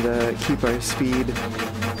and keep our speed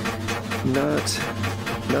not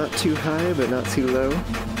too high but not too low.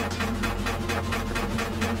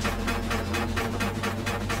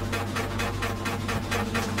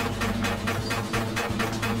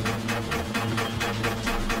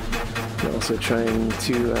 Also trying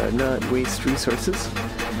to not waste resources.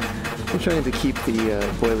 I'm trying to keep the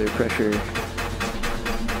boiler pressure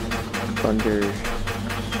under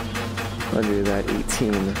that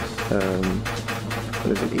 18,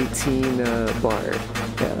 what is it, 18 bar,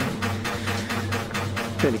 yeah.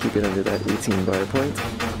 Trying to keep it under that 18 bar point.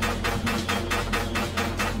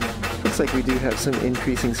 Looks like we do have some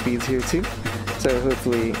increasing speeds here too, so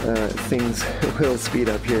hopefully things will speed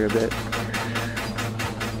up here a bit.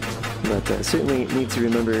 But certainly need to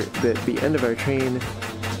remember that the end of our train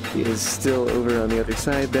is still over on the other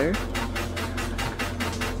side there.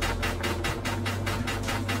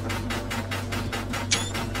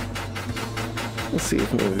 We'll see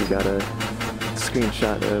if maybe we got a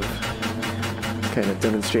screenshot of kind of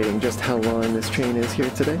demonstrating just how long this train is here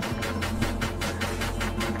today.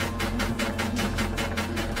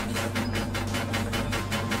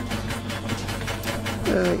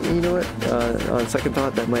 You know what, on second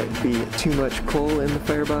thought that might be too much coal in the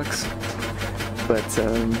firebox, but I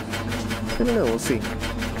don't know, we'll see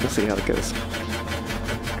how it goes.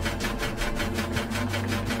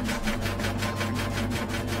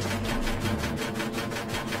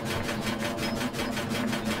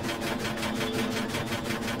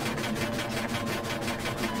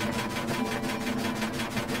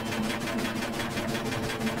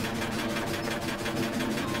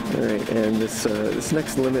 Alright, and this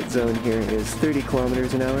next limit zone here is 30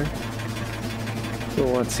 kilometers an hour.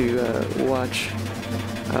 We'll want to watch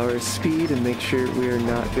our speed and make sure we are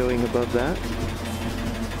not going above that.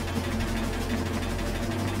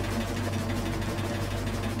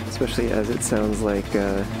 Especially as it sounds like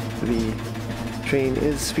the train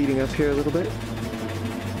is speeding up here a little bit.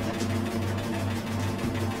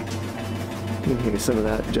 You can hear some of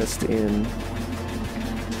that just in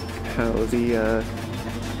how the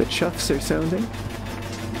chuffs are sounding,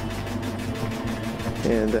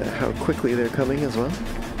 and how quickly they're coming as well.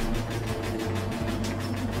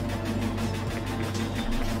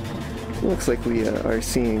 Looks like we are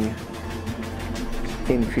seeing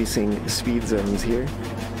increasing speed zones here.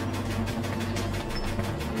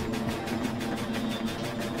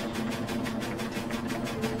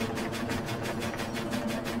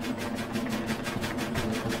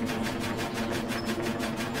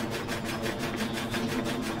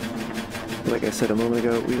 Like I said a moment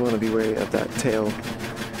ago, we want to be wary of that tail.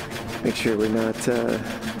 Make sure we're not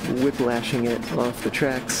whiplashing it off the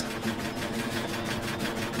tracks.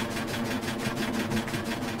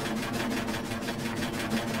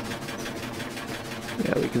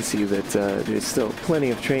 Yeah, we can see that there's still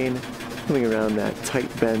plenty of train coming around that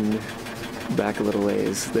tight bend back a little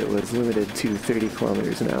ways that was limited to 30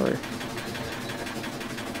 kilometers an hour.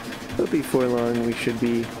 But before long, we should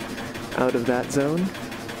be out of that zone.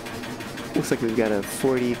 Looks like we've got a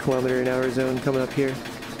 40 kilometer an hour zone coming up here.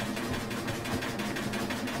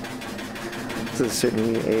 This is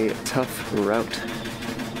certainly a tough route.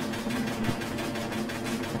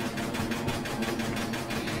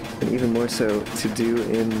 And even more so to do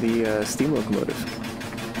in the steam locomotive.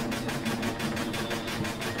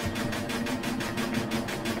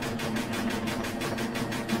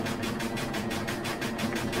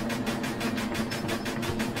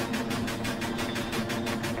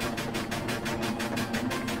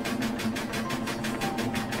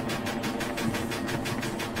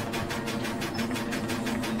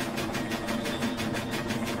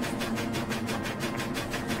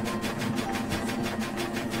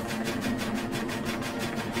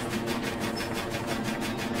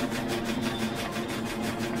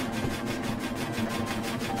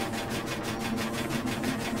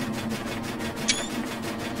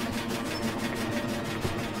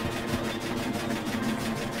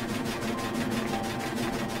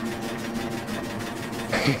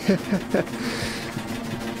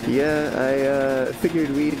 Yeah, I figured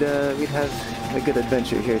we'd have a good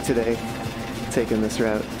adventure here today, taking this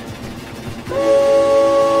route.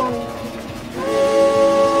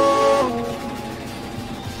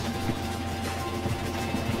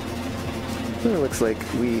 Well, it looks like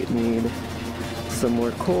we need some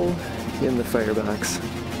more coal in the firebox.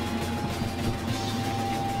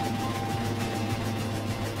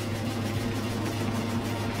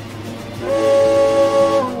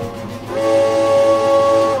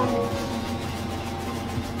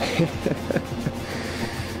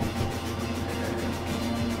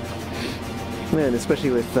 and especially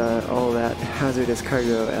with all that hazardous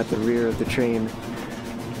cargo at the rear of the train,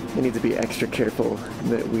 we need to be extra careful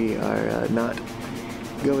that we are not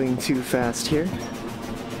going too fast here.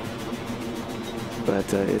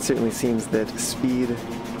 But it certainly seems that speed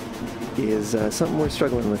is something we're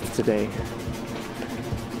struggling with today.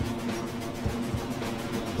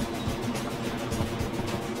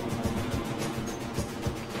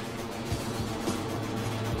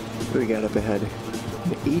 What do we got up ahead?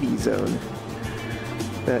 An 80 zone.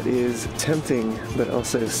 That is tempting, but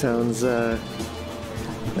also sounds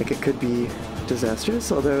like it could be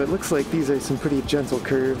disastrous, although it looks like these are some pretty gentle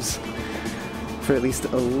curves for at least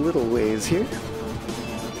a little ways here.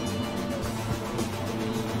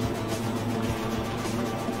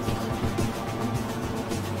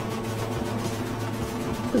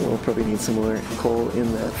 And we'll probably need some more coal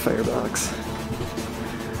in that firebox.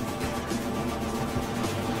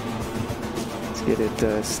 Let's get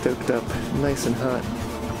it stoked up nice and hot.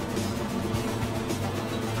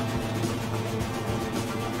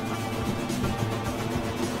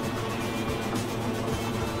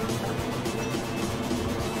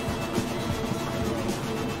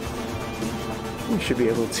 We should be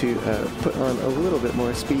able to put on a little bit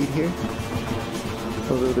more speed here,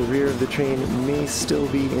 although the rear of the train may still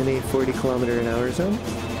be in a 40km/h zone.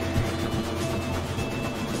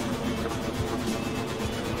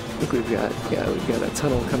 I think we've got a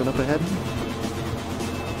tunnel coming up ahead.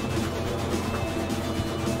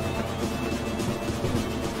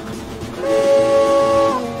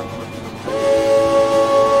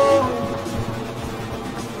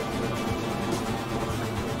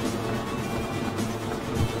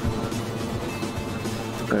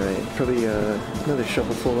 Alright, probably another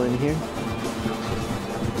shovelful in here.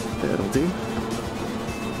 That'll do.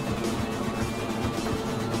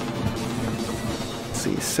 Let's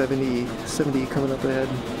see, 70 coming up ahead.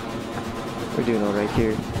 We're doing alright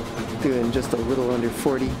here. Doing just a little under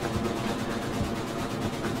 40.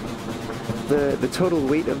 The total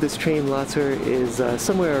weight of this train, Latour, is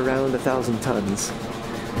somewhere around 1,000 tons.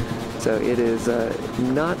 So it is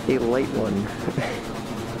not a light one.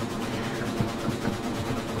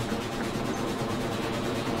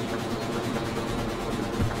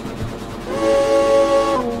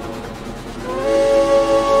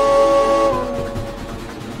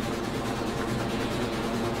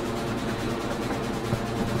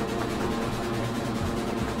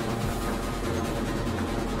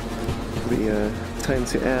 Time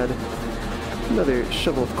to add another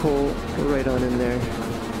shovel of coal right on in there.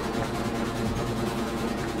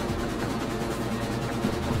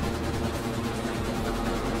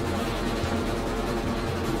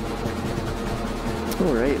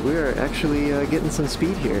 Alright, we are actually getting some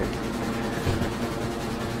speed here.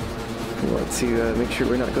 We want to make sure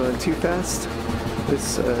we're not going too fast.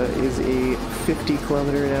 This is a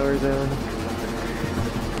 50km/h zone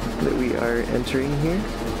that we are entering here.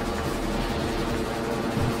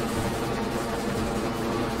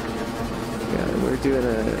 We're doing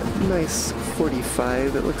a nice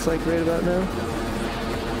 45, it looks like, right about now.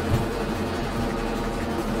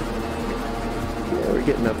 Yeah, we're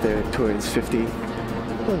getting up there towards 50.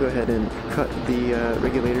 I'll go ahead and cut the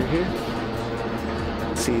regulator here.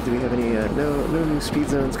 Let's see, do we have any, no new speed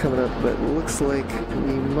zones coming up, but looks like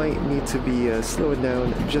we might need to be slowing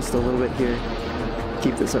down just a little bit here.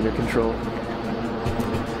 Keep this under control.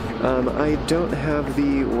 I don't have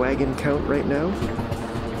the wagon count right now.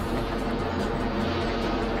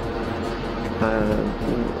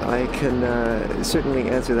 I can certainly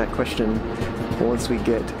answer that question once we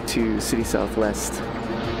get to City Southwest.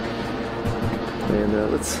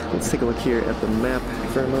 And let's take a look here at the map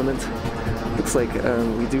for a moment. Looks like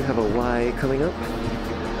we do have a Y coming up,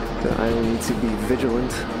 so I will need to be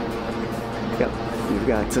vigilant. Yep,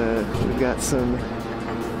 we've got some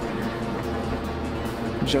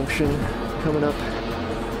junction coming up.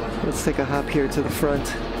 Let's take a hop here to the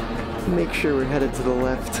front. Make sure we're headed to the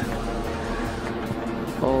left.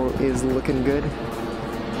 All is looking good.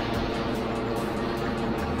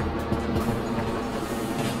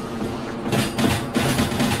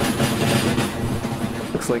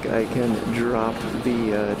 Looks like I can drop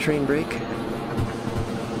the train brake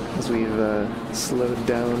as we've slowed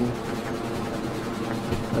down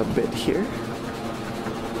a bit here.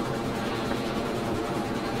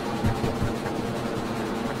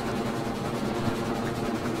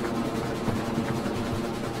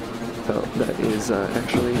 Oh, that is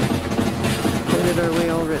actually pointed our way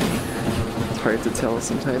already. It's hard to tell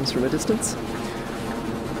sometimes from a distance.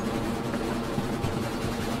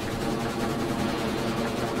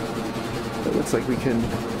 It looks like we can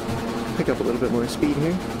pick up a little bit more speed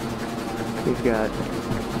here. We've got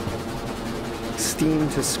steam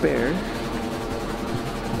to spare.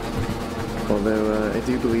 Although I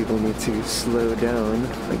do believe we'll need to slow down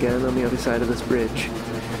again on the other side of this bridge.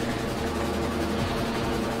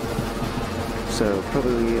 So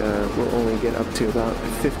probably we'll only get up to about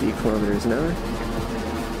 50 kilometers an hour.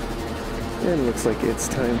 And looks like it's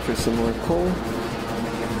time for some more coal.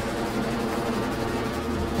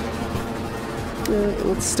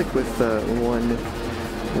 Let's stick with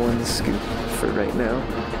one scoop for right now.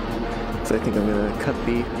 So I think I'm going to cut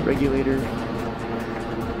the regulator.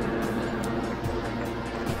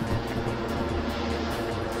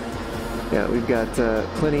 Yeah, we've got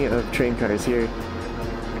plenty of train cars here.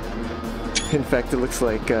 In fact, it looks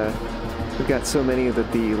like we've got so many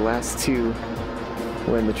that the last two,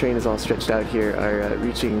 when the train is all stretched out here, are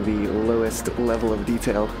reaching the lowest level of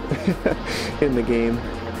detail in the game.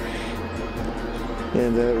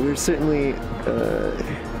 And we're certainly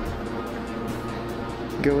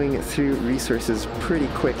going through resources pretty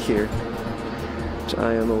quick here, which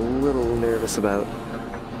I am a little nervous about.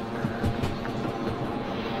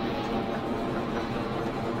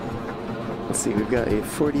 Let's see, we've got a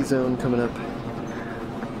 40 zone coming up.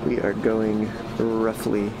 We are going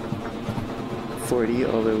roughly 40,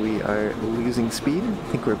 although we are losing speed. I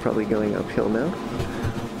think we're probably going uphill now.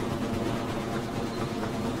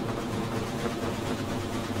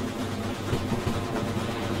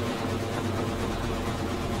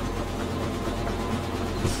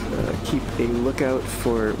 Keep a lookout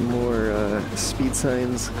for more speed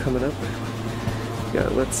signs coming up. Yeah,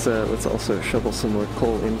 let's also shovel some more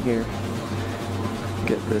coal in here.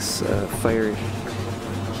 Get this fire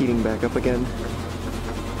heating back up again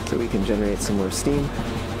so we can generate some more steam.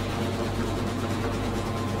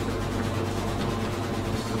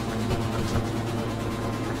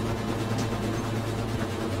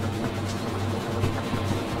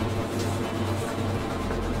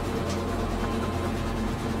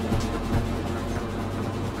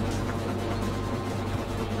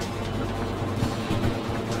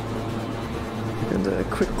 And a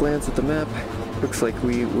quick glance at the map. Looks like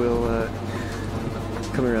we will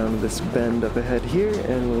come around this bend up ahead here,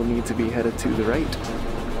 and we'll need to be headed to the right.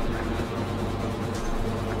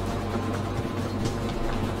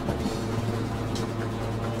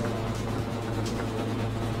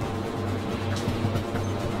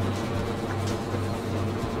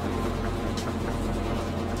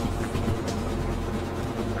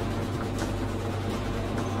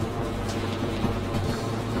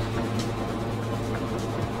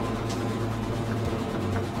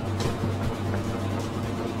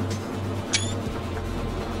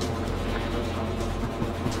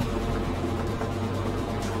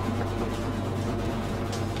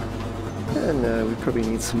 And we probably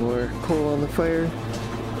need some more coal on the fire.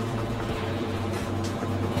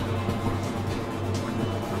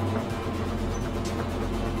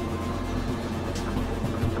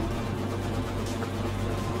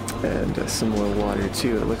 And some more water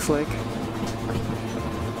too, it looks like.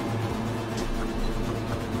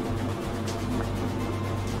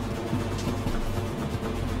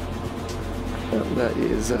 Well, that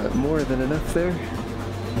is more than enough there.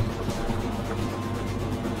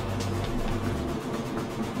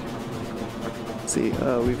 See,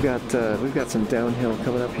 we've got some downhill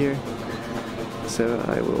coming up here, so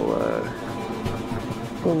I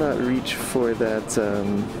will not reach for that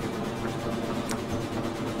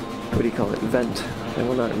what do you call it, vent. I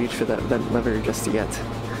will not reach for that vent lever just yet,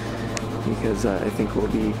 because I think we'll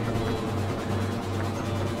be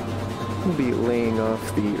laying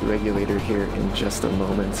off the regulator here in just a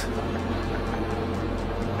moment.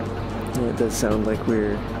 And it does sound like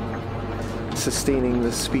we're sustaining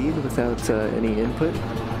the speed without any input.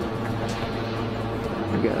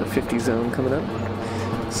 We've got a 50 zone coming up,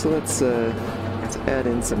 so let's add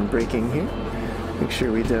in some braking here. Make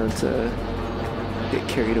sure we don't get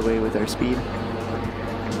carried away with our speed.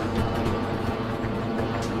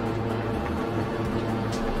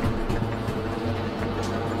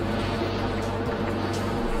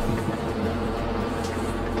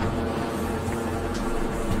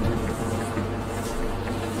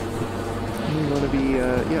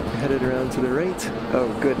 Yep, headed around to the right. Oh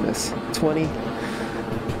goodness, 20.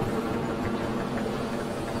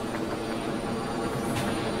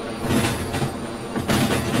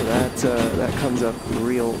 That comes up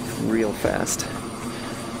real fast.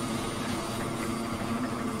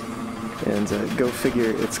 And go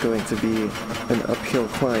figure, it's going to be an uphill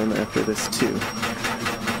climb after this too.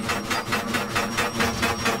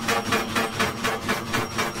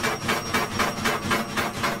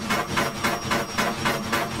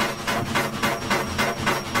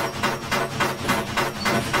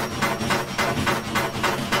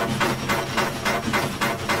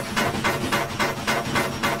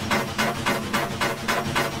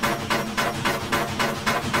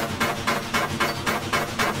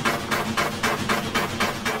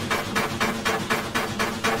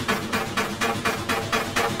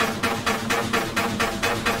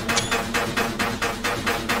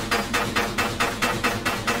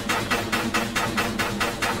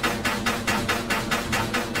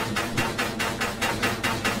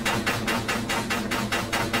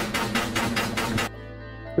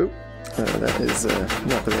 was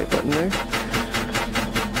not the right button there.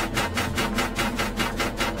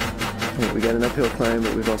 Right, we got an uphill climb,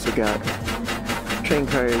 but we've also got train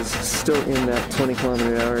cars still in that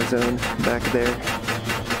 20-kilometer-an-hour zone back there.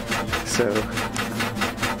 So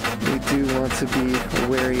we do want to be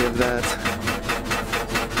wary of that.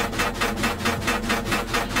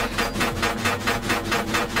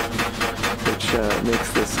 Which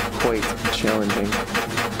makes this quite challenging.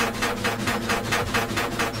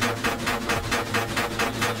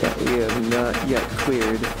 Yeah, we have not yet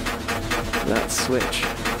cleared that switch.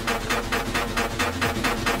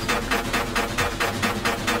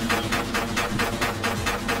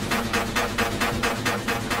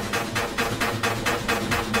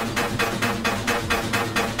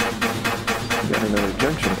 Got another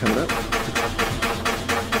junction coming up.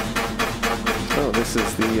 Oh, this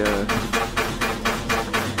is the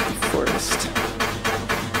forest.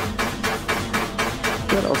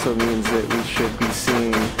 That also means that we should be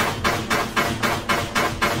seeing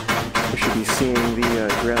the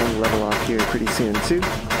ground level off here pretty soon too.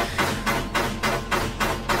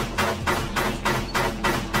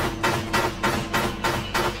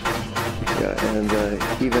 Yeah, and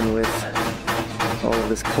even with all of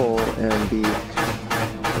this coal and the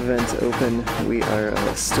vent open, we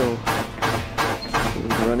are still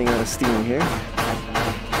running out of steam here.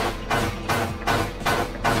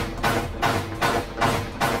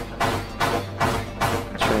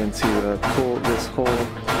 Trying to pull this whole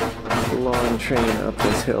long train up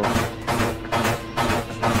this hill.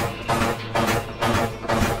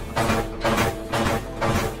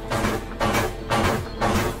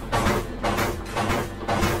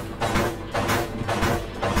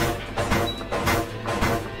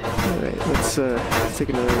 Let's take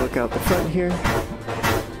another look out the front here.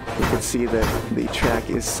 We can see that the track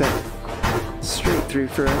is set straight through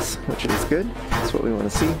for us, which is good. That's what we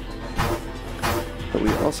want to see. But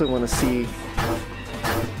we also want to see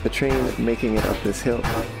the train making it up this hill.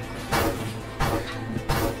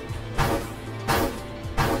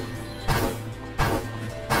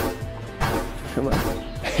 Come on.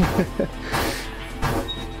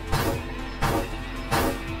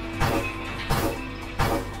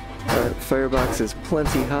 Firebox is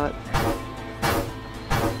plenty hot.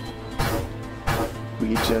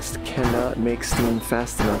 We just cannot make steam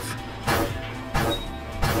fast enough.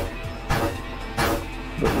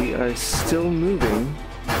 But we are still moving,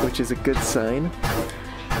 which is a good sign.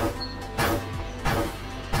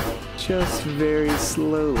 Just very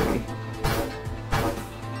slowly.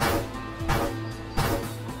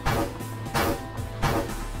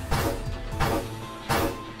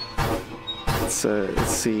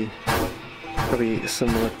 Let's see. Probably some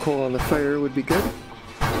more coal on the fire would be good.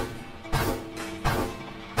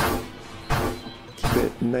 Keep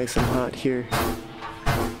it nice and hot here.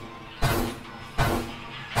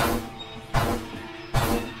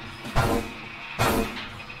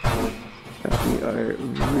 We are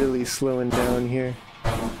really slowing down here.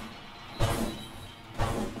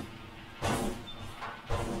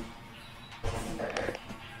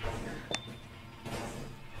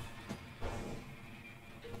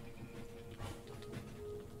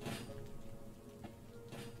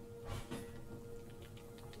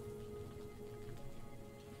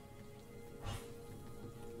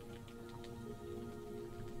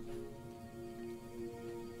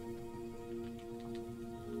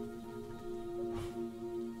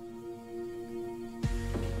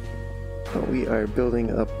 We are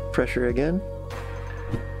building up pressure again.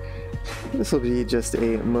 This will be just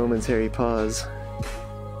a momentary pause.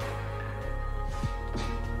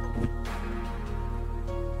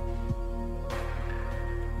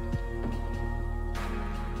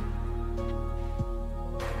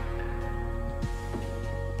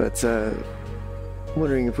 But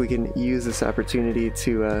wondering if we can use this opportunity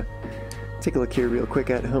to take a look here real quick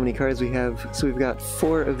at how many cars we have. So we've got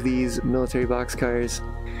 4 of these military boxcars.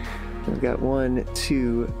 We've got 1,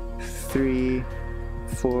 2, 3,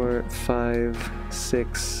 4, 5,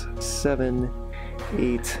 6, 7,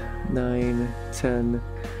 8, 9, 10,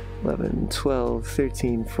 11, 12,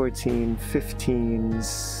 13, 14, 15,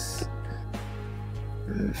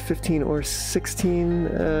 15 or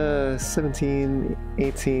 16, 17,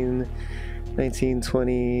 18, 19,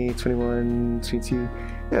 20, 21, 22.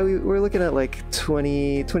 Yeah, we're looking at like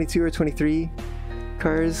 20, 22 or 23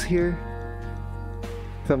 cars here,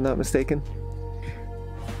 if I'm not mistaken.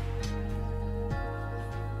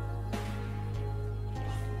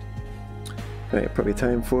 Alright, probably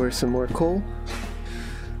time for some more coal.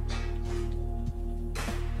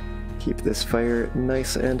 Keep this fire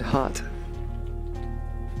nice and hot.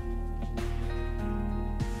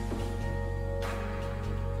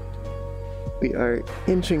 we are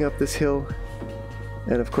inching up this hill,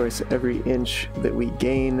 and of course every inch that we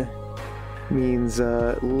gain means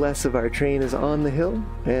less of our train is on the hill,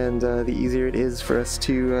 and the easier it is for us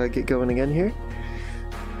to get going again here.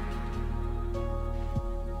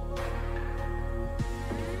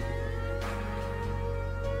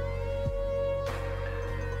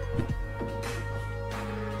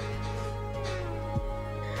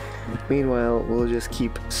 Meanwhile, we'll just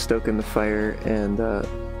keep stoking the fire and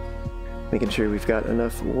making sure we've got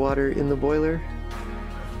enough water in the boiler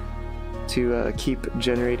to keep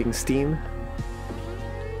generating steam.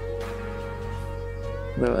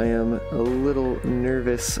 Though I am a little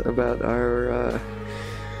nervous about our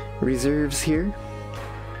reserves here.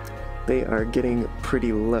 They are getting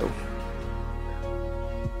pretty low.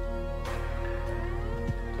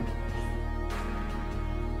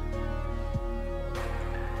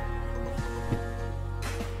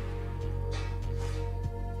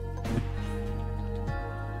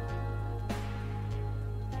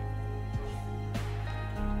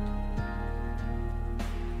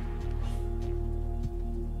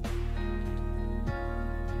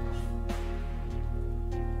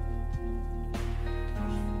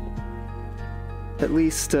 At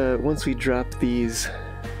least once we drop these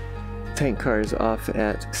tank cars off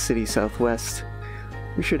at City Southwest,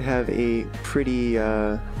 we should have a pretty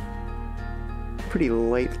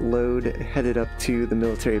light load headed up to the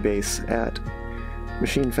military base at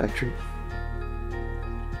Machine Factory.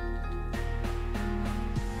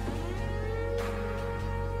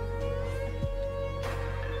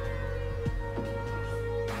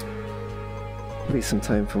 Maybe some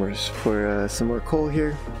time for some more coal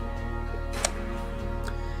here.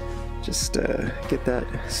 Just get that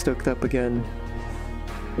stoked up again.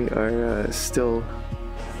 We are still...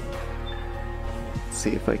 Let's see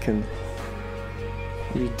if I can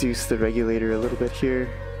reduce the regulator a little bit here.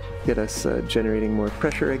 Get us generating more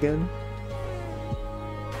pressure again.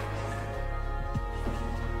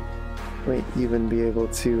 Might even be able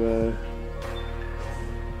to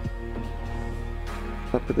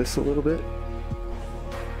up this a little bit,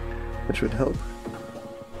 which would help.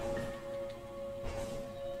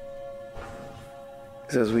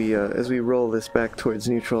 As we roll this back towards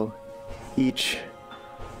neutral, each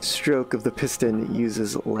stroke of the piston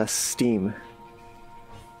uses less steam.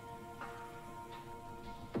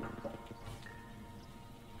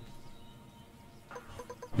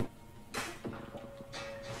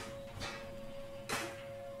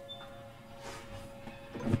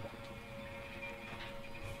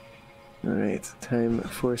 Alright, time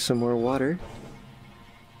for some more water.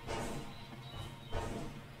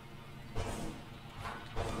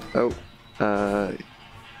 Oh,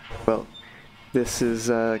 well, this is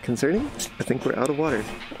concerning. I think we're out of water.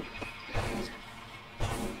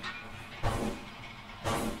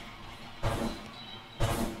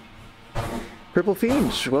 Purple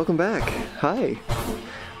Fiend, welcome back. Hi.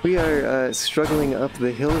 We are struggling up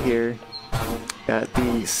the hill here at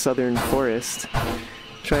the Southern Forest,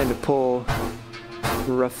 trying to pull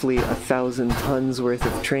roughly 1,000 tons worth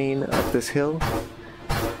of train up this hill.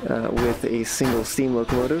 With a single steam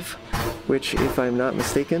locomotive, which, if I'm not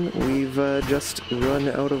mistaken, we've just run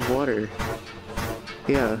out of water.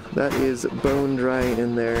 Yeah, that is bone dry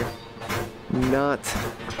in there. Not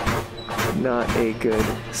a good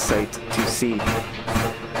sight to see.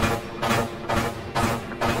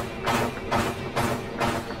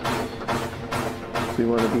 We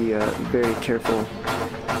want to be very careful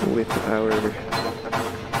with our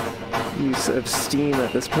use of steam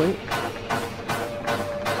at this point.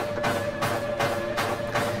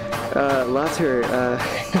 Later,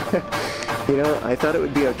 you know, I thought it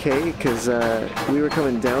would be okay because we were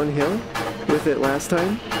coming downhill with it last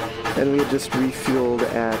time, and we had just refueled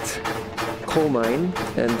at Coal Mine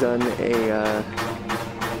and done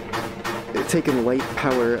taken light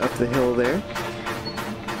power up the hill there.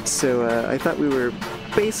 So I thought we were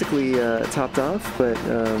basically topped off, but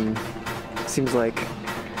seems like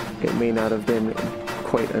it may not have been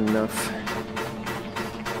quite enough.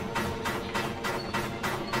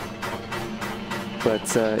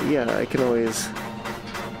 But yeah, I can always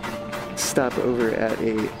stop over at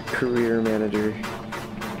a career manager,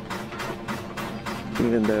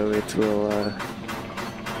 even though it will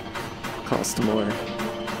cost more.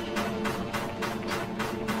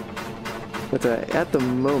 But at the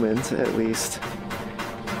moment, at least,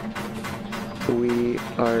 we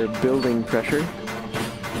are building pressure,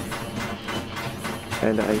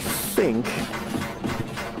 and I think,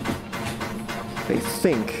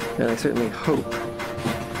 and I certainly hope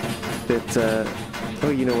that, oh,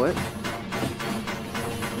 you know what?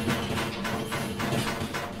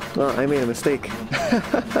 Well, I made a mistake.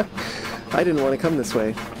 I didn't want to come this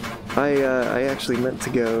way. I actually meant to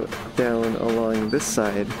go down along this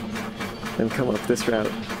side and come up this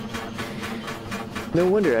route. No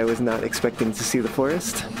wonder I was not expecting to see the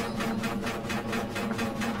forest.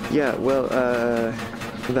 Yeah, well,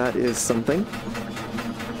 that is something.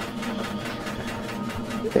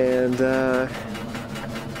 And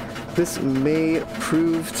this may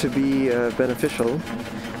prove to be beneficial,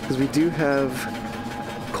 because we do have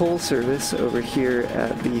coal service over here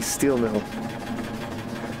at the steel mill.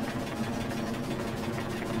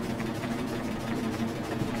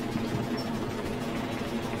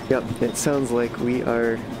 Yep, it sounds like we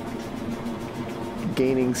are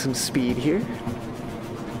gaining some speed here.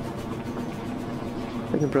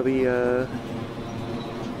 I can probably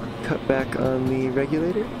cut back on the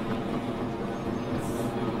regulator.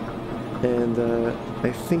 And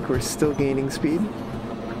I think we're still gaining speed.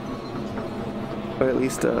 Or at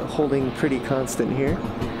least holding pretty constant here.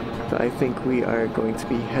 But I think we are going to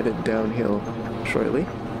be headed downhill shortly.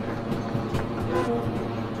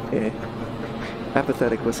 Yeah.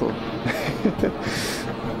 Apathetic whistle.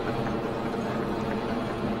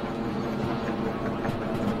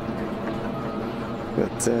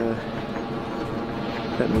 But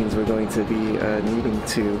that means we're going to be needing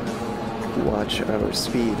to watch our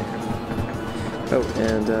speed. Oh,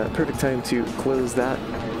 and perfect time to close that.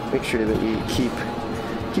 Make sure that we keep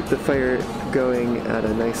the fire going at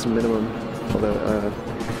a nice minimum. Although,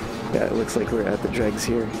 yeah, it looks like we're at the dregs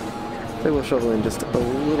here. I will shovel in just a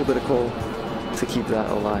little bit of coal to keep that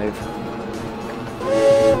alive.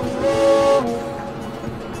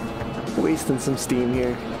 Wasting some steam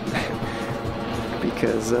here.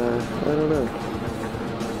 Because, I don't know.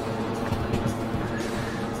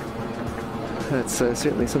 That's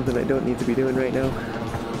certainly something I don't need to be doing right now.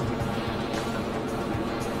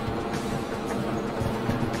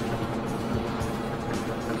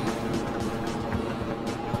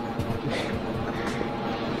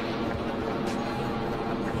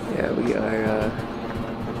 Yeah,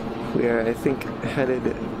 we are, I think,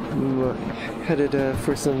 headed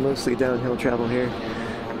for some mostly downhill travel here,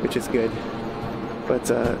 which is good. But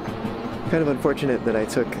kind of unfortunate that I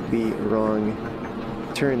took the wrong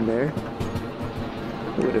turn there.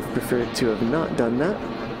 I would have preferred to have not done that.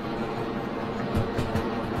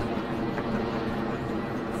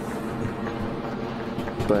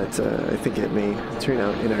 But I think it may turn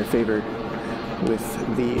out in our favor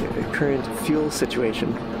with the current fuel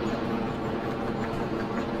situation.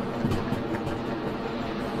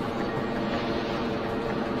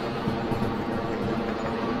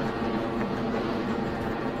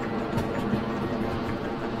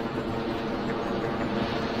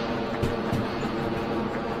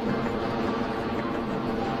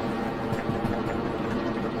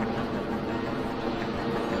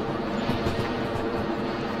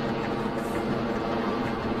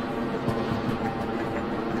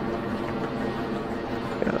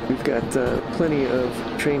 We've got plenty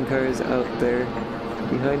of train cars out there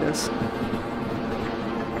behind us.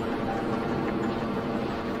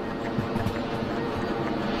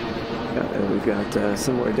 And we've got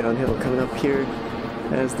some more downhill coming up here,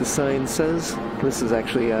 as the sign says. This is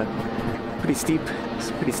actually pretty steep. It's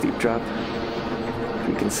a pretty steep drop, as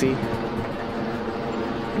you can see.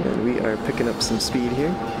 And we are picking up some speed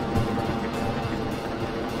here.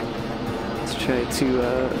 Let's try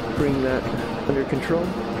to bring that under control.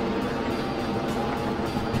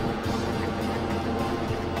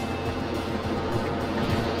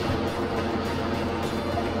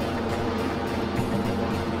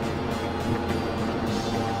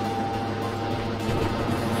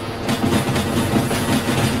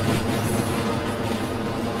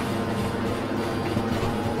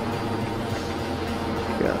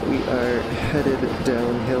 We are headed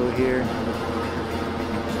downhill here,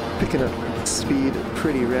 picking up speed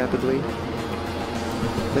pretty rapidly.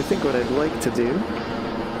 I think what I'd like to do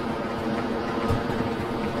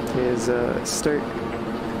is start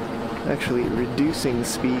actually reducing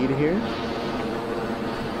speed here.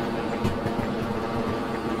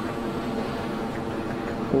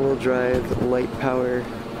 We'll drive light power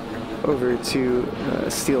over to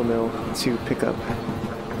a steel mill to pick up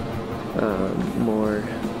more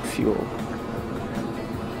fuel.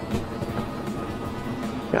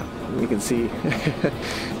 Yeah, you can see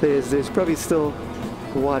there's probably still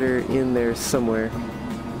water in there somewhere,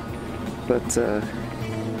 but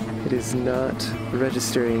it is not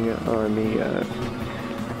registering on the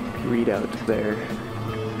readout there.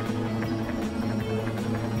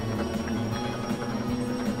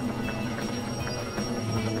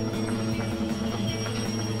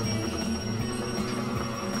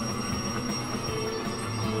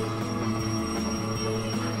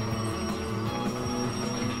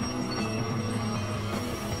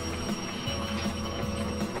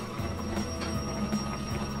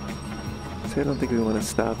 So I don't think we want to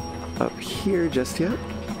stop up here just yet.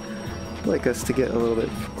 I'd like us to get a little bit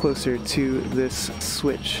closer to this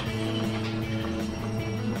switch.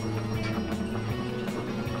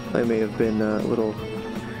 I may have been a little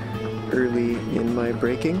early in my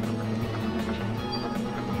braking.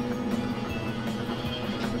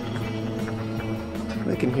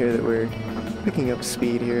 I can hear that we're picking up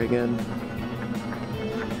speed here again.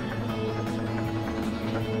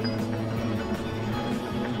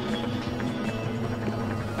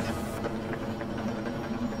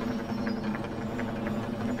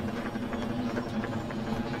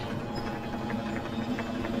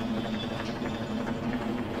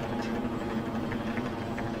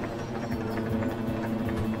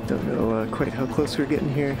 Don't know quite how close we're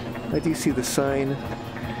getting here. I do see the sign,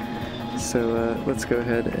 so let's go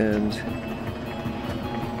ahead and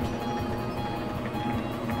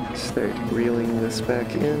start reeling this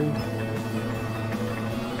back in.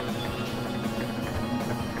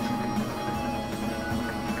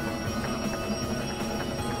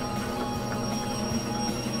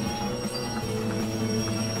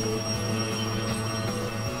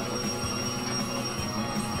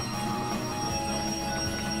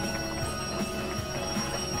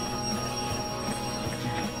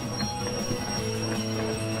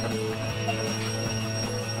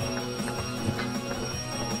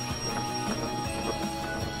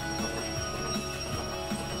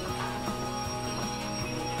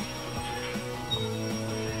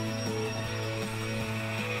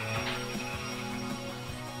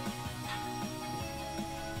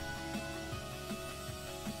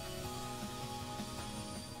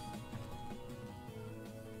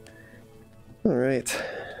 Alright,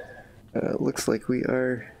 looks like we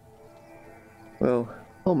are, well,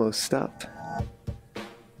 almost stopped.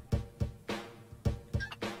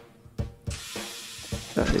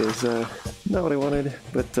 That is not what I wanted,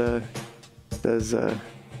 but does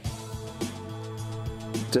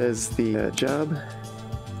the job.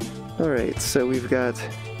 Alright, so we've got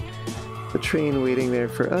the train waiting there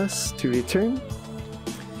for us to return,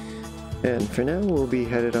 and for now we'll be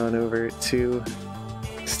headed on over to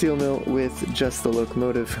steel mill with just the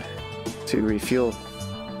locomotive to refuel.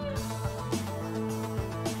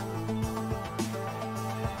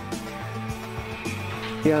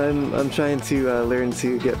 Yeah, I'm trying to learn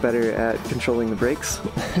to get better at controlling the brakes,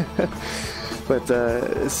 but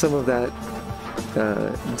some of that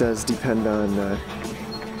does depend on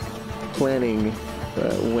planning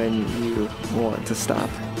when you want to stop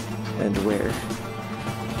and where.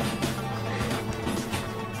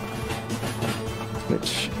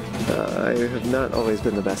 Which I have not always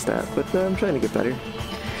been the best at, but I'm trying to get better.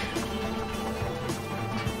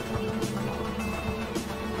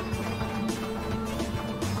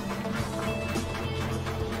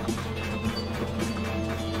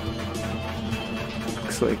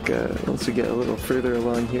 Looks like once we get a little further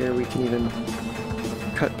along here, we can even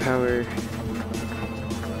cut power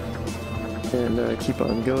and keep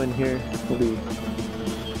on going here. We'll be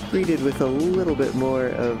greeted with a little bit more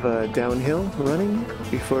of downhill running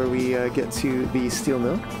before we get to the steel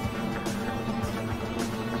mill.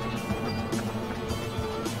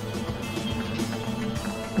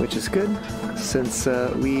 Which is good, since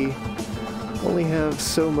we only have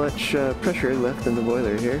so much pressure left in the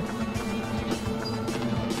boiler here.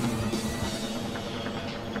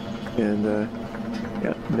 And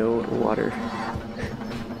yeah, no water.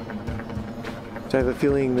 So I have a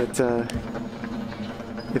feeling that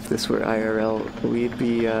if this were IRL, we'd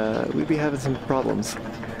be having some problems,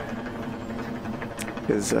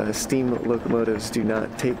 because steam locomotives do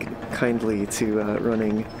not take kindly to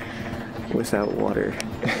running without water.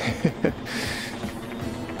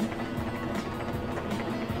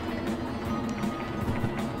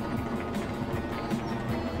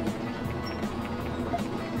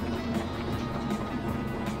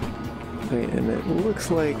 Right, and it looks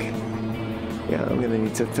like, yeah, I'm gonna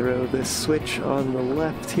need to throw this switch on the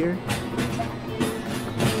left here.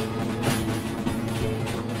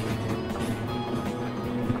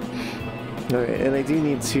 Alright, and I do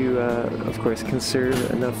need to, of course,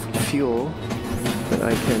 conserve enough fuel that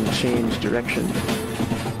I can change direction.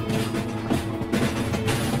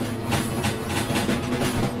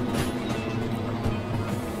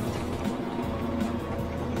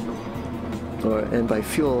 And by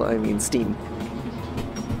fuel, I mean steam.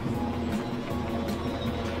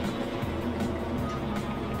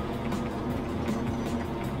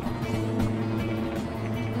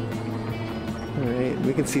 Alright,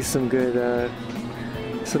 we can see some good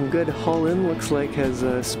haul-in looks like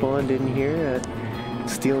has spawned in here at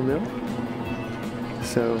Steel Mill.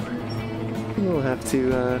 So we'll have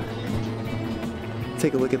to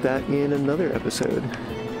take a look at that in another episode.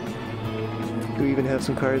 Do we even have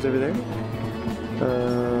some cars over there?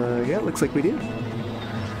 Yeah, it looks like we do.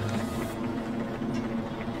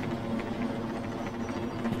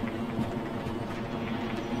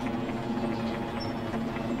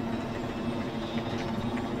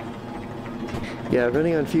 Yeah,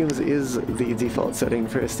 running on fumes is the default setting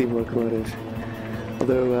for a steam locomotive.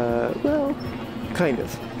 Although, well, kind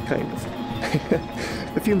of.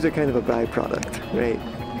 The fumes are kind of a byproduct, right?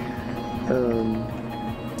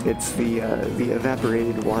 It's the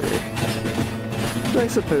evaporated water. I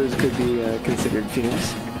suppose could be considered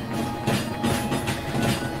fumes.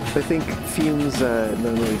 I think fumes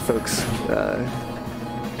normally folks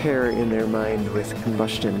pair in their mind with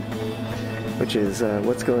combustion, which is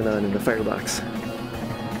what's going on in the firebox,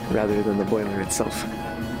 rather than the boiler itself.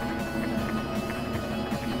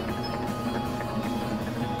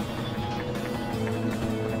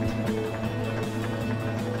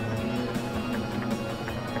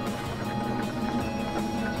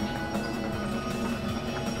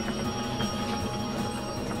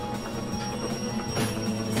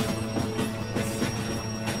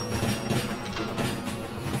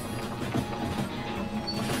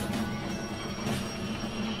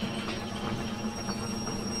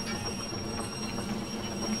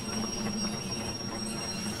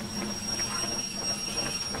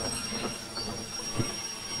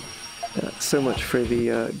 So much for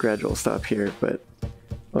the gradual stop here, but I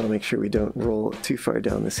want to make sure we don't roll too far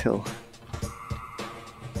down this hill,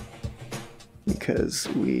 because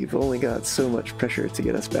we've only got so much pressure to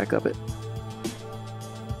get us back up it.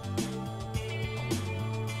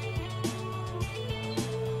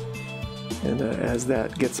 And as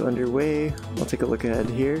that gets underway, I'll take a look ahead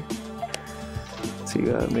here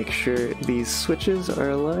to make sure these switches are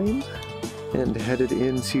aligned and headed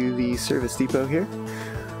into the service depot here,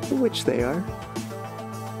 which they are.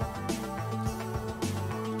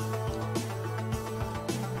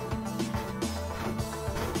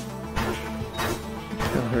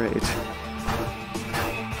 Alright.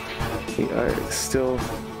 We are still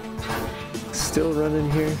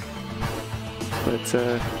running here, but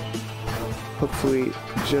hopefully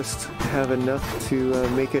just have enough to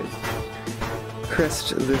make it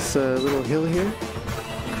crest this little hill here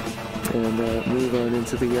and move on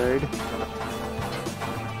into the yard.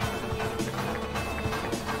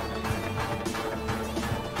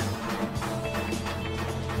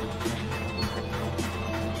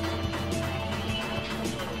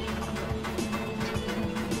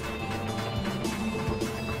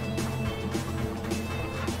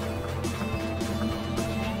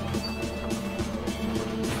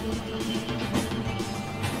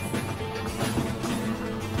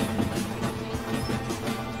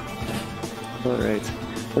 Alright,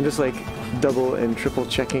 I'm just like double and triple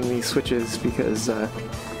checking these switches because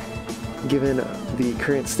given the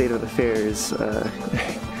current state of affairs,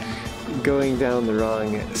 going down the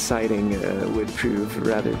wrong siding would prove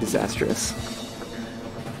rather disastrous.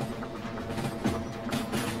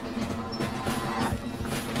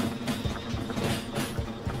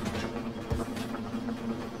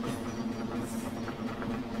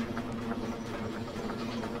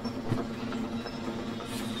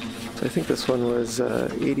 I think this one was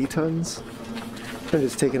 80 tons. I'm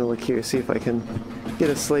just taking a look here, see if I can get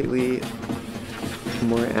a slightly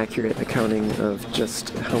more accurate accounting of just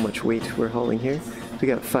how much weight we're hauling here. We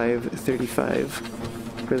got 535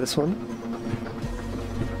 for this one.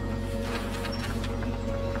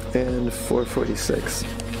 And 446.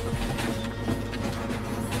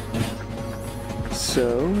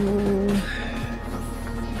 So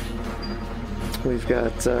we've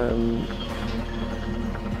got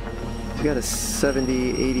we got a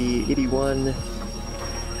 70, 80, 81.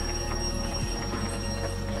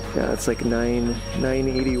 Yeah, it's like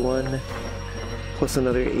 981 plus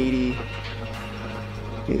another 80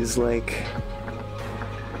 is like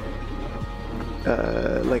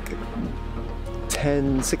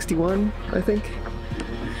 1061, I think.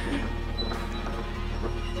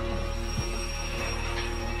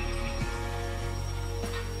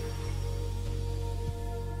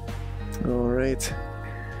 All right.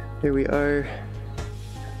 Here we are.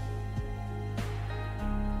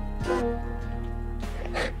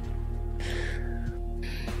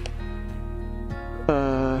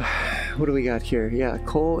 What do we got here? Yeah,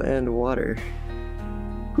 coal and water.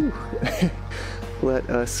 Whew. Let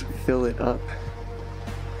us fill it up.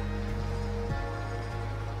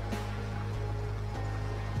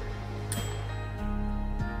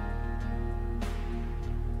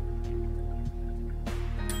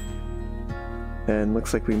 And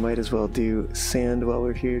looks like we might as well do sand while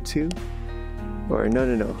we're here too. Or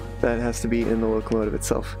no, that has to be in the locomotive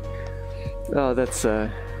itself. Oh, that's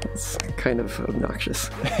kind of obnoxious.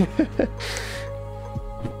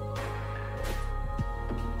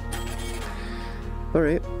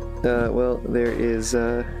 Alright, well, there is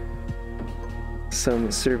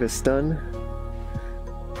some service done.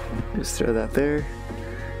 Just throw that there.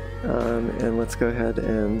 And let's go ahead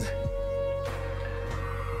and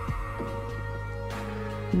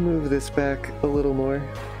move this back a little more.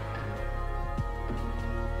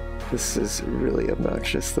 This is really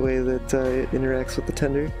obnoxious, the way that it interacts with the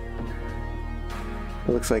tender.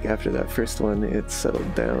 It looks like after that first one, it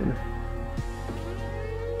settled down.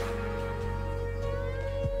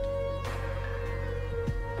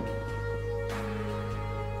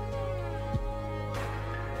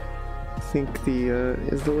 I think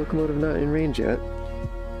is the locomotive not in range yet?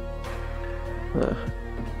 Huh.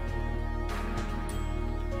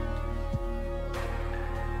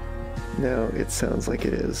 Now it sounds like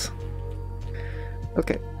it is.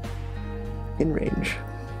 Okay. In range.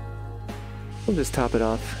 We'll just top it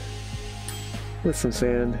off with some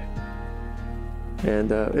sand. And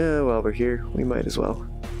yeah, while we're here, we might as well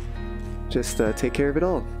just take care of it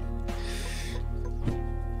all.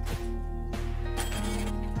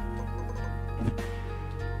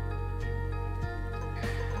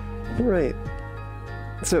 Alright,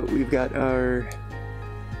 so we've got our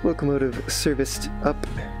locomotive serviced up.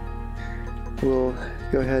 We'll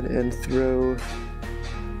go ahead and throw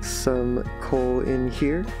some coal in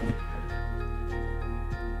here.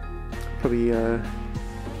 Probably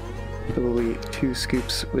 2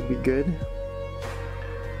 scoops would be good.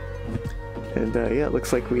 And yeah, it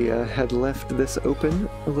looks like we had left this open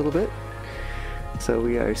a little bit. So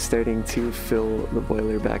we are starting to fill the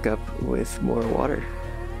boiler back up with more water.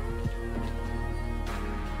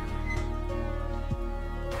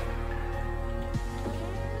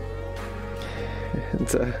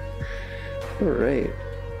 And alright.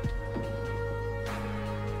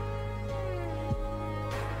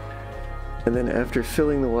 And then after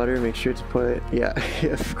filling the water, make sure to put, yeah,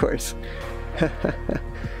 of course.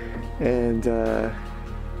 And yeah,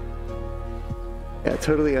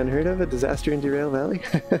 totally unheard of, a disaster in Derail Valley.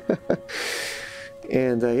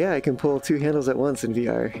 And yeah, I can pull 2 handles at once in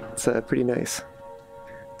VR. It's pretty nice.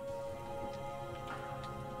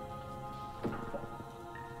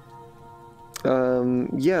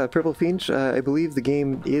 Yeah, Purple Finch, I believe the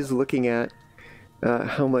game is looking at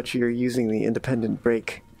how much you're using the independent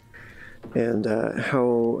brake and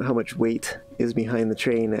how much weight is behind the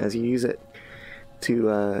train as you use it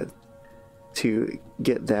to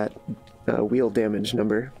get that wheel damage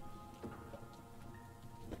number.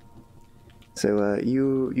 So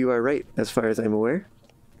you are right as far as I'm aware.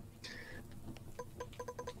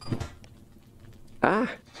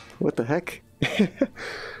 Ah, what the heck?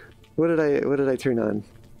 What did I turn on?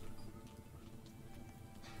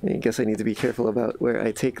 I guess I need to be careful about where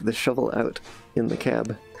I take the shovel out in the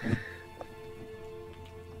cab.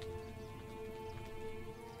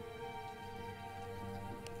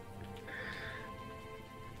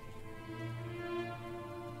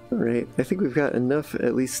 Alright, I think we've got enough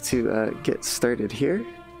at least to get started here.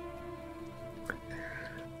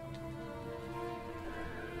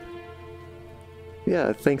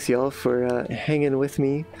 Yeah, thanks y'all for hanging with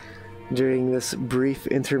me during this brief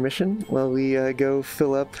intermission while we go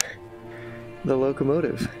fill up the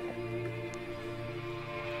locomotive.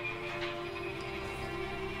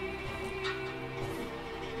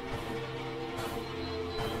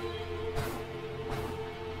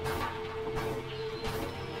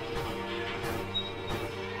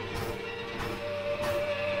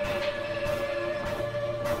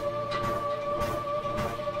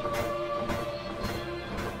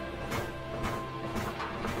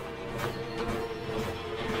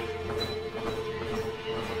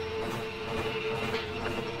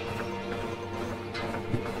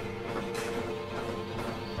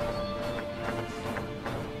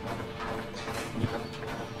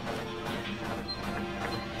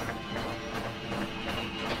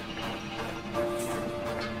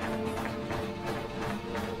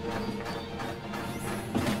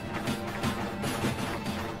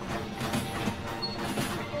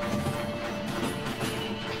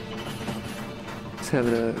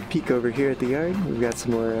 Having a peek over here at the yard. We've got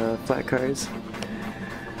some more flat cars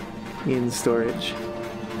in storage.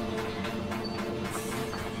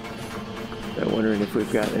 I'm wondering if we've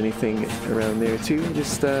got anything around there too.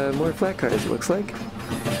 Just more flat cars, it looks like.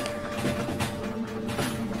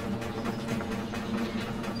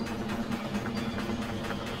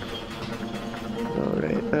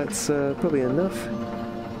 Alright, that's probably enough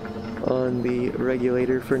on the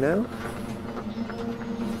regulator for now.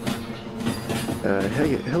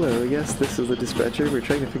 Hey, hello, yes, this is the dispatcher. We're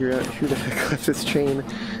trying to figure out who the heck left this train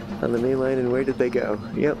on the main line and where did they go.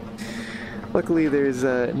 Yep. Luckily, there's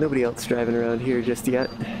nobody else driving around here just yet.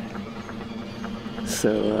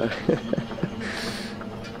 So,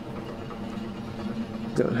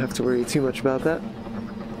 don't have to worry too much about that.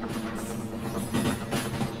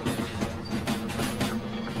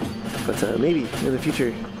 But maybe in the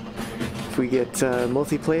future, if we get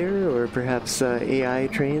multiplayer or perhaps AI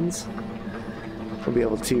trains, we'll be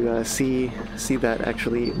able to see that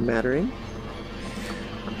actually mattering.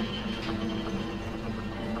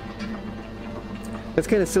 It's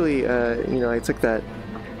kind of silly, you know, I took that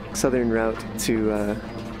southern route to,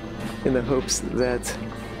 in the hopes that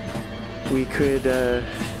we could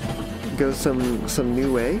go some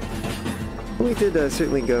new way. We did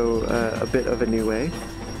certainly go a bit of a new way,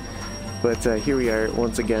 but here we are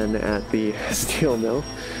once again at the steel mill,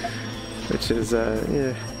 which is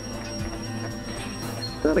yeah,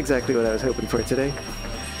 not exactly what I was hoping for today.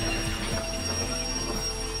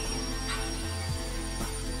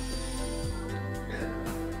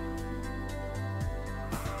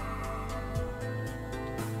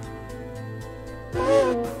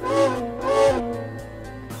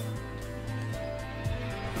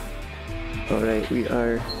 Alright, we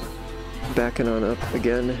are backing on up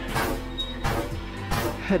again.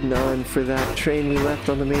 Heading on for that train we left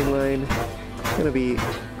on the main line. Gonna be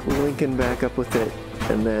linking back up with it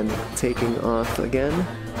and then taking off again.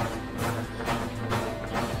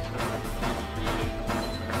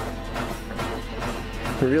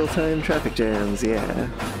 Real-time traffic jams, yeah.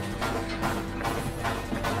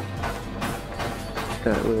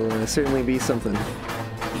 That will certainly be something.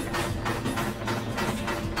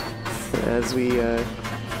 As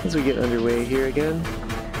we get underway here again,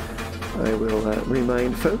 I will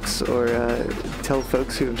remind folks or tell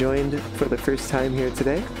folks who have joined for the first time here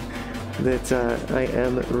today that I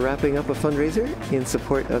am wrapping up a fundraiser in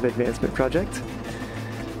support of Advancement Project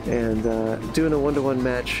and doing a one-to-one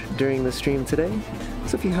match during the stream today.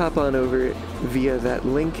 So if you hop on over via that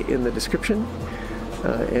link in the description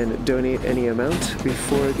and donate any amount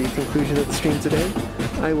before the conclusion of the stream today,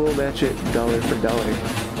 I will match it dollar for dollar.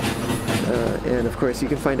 And of course, you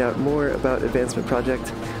can find out more about Advancement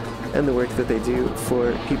Project and the work that they do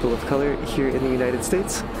for people of color here in the United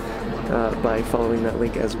States by following that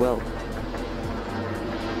link as well.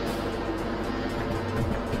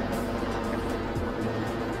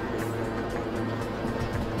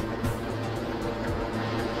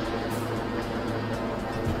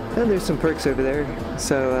 And there's some perks over there,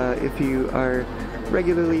 so if you are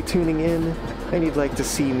regularly tuning in and you'd like to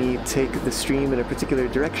see me take the stream in a particular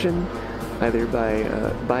direction, either by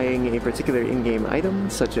buying a particular in-game item,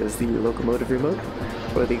 such as the locomotive remote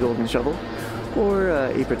or the golden shovel, or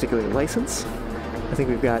a particular license. I think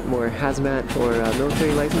we've got more hazmat or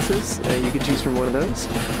military licenses. You could choose from one of those.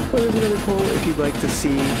 Or there's another poll if you'd like to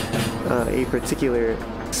see a particular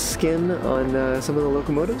skin on some of the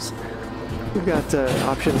locomotives. We've got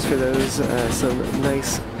options for those, some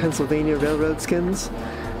nice Pennsylvania Railroad skins,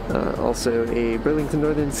 also a Burlington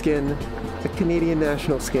Northern skin, a Canadian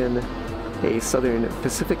National skin, a Southern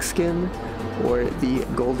Pacific skin, or the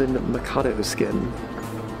Golden Mikado skin.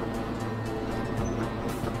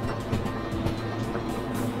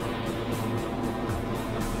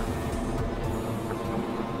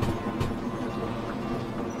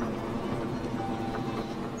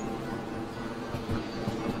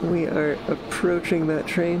 We are approaching that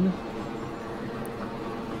train,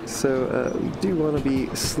 so we do want to be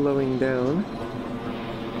slowing down.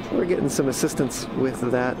 We're getting some assistance with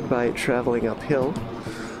that by traveling uphill.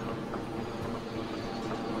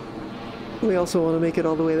 We also want to make it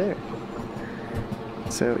all the way there.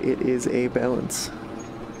 So it is a balance.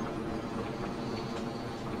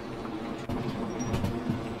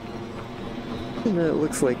 And it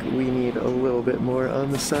looks like we need a little bit more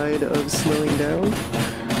on the side of slowing down.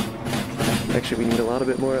 Actually, we need a lot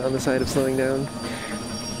bit more on the side of slowing down.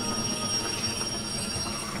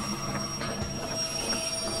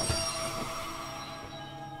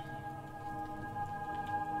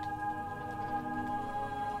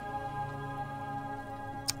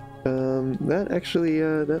 That actually,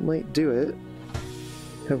 that might do it.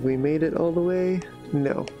 Have we made it all the way?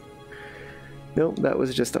 No. Nope, that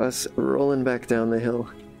was just us rolling back down the hill,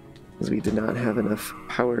 because we did not have enough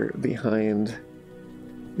power behind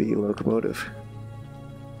the locomotive.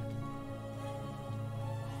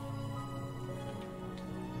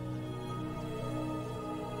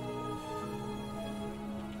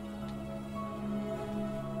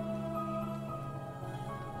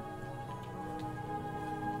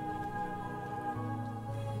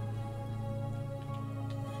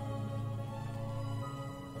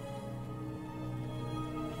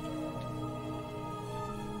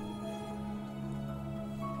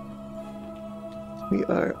 We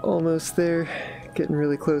are almost there, getting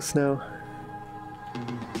really close now.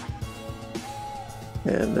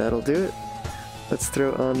 And that'll do it. Let's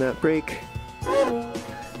throw on that brake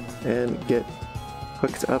and get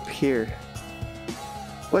hooked up here.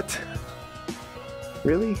 What?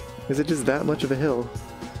 Really? Is it just that much of a hill?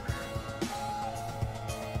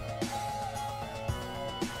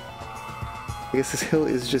 I guess this hill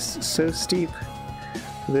is just so steep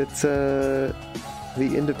that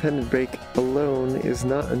the independent brake alone is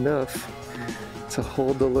not enough to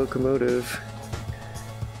hold the locomotive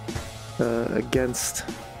against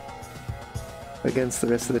the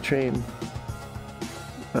rest of the train.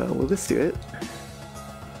 Will this do it?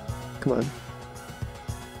 Come on.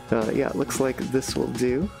 Yeah, it looks like this will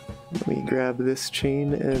do. Let me grab this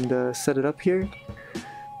chain and set it up here.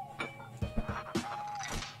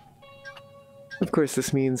 Of course,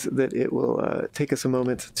 this means that it will take us a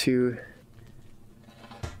moment to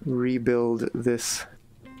rebuild this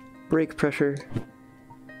brake pressure.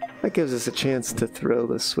 That gives us a chance to throw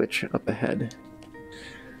the switch up ahead.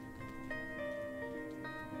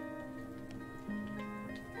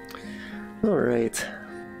 Alright.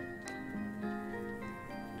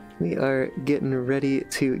 We are getting ready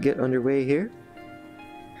to get underway here.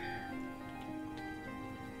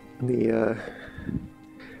 The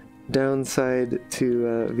downside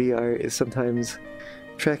to VR is sometimes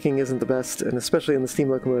tracking isn't the best, and especially in the steam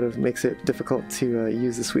locomotive makes it difficult to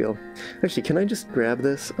use this wheel. Actually, can I just grab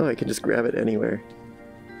this? Oh, I can just grab it anywhere.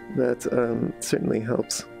 That certainly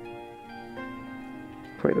helps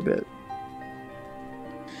quite a bit.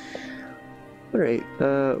 Alright,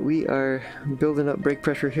 we are building up brake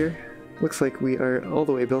pressure here. Looks like we are all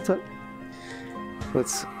the way built up.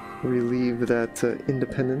 Let's relieve that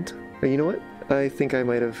independent. Oh, you know what? I think I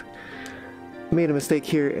might have made a mistake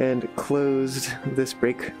here and closed this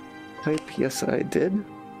brake pipe. Yes, I did.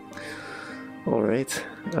 Alright.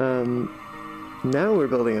 Now we're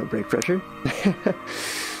building up brake pressure.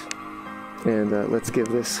 And let's give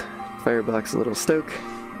this firebox a little stoke,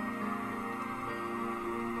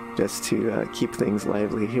 just to keep things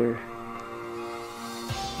lively here.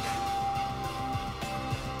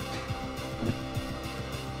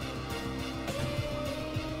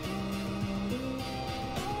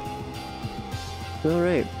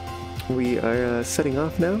 Alright, we are setting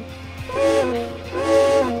off now.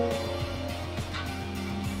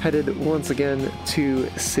 Headed once again to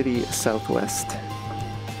City Southwest.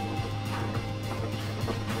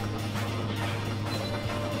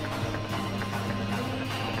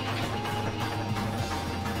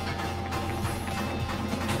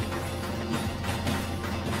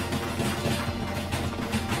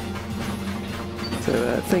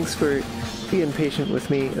 So thanks for being patient with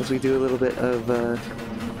me as we do a little bit of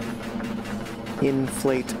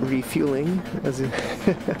in-flight refueling, as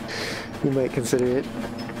you might consider it,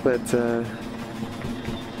 but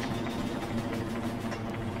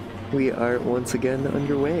we are once again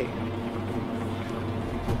underway.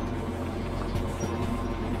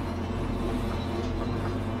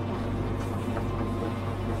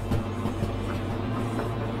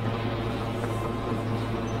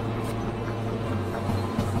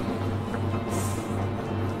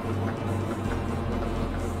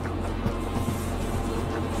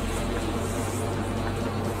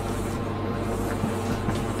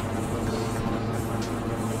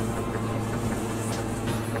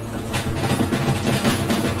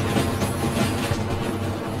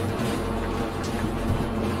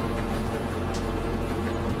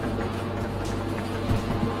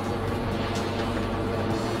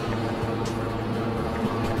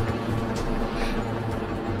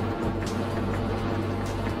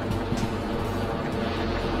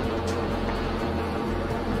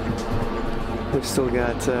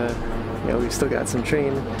 We've still got some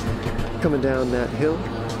train coming down that hill.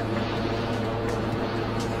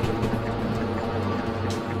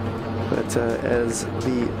 But as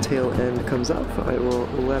the tail end comes up, I will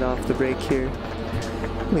let off the brake here.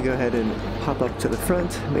 Let me go ahead and pop up to the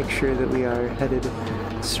front, make sure that we are headed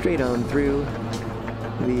straight on through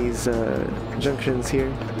these junctions here,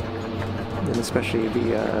 and especially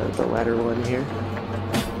the latter one here.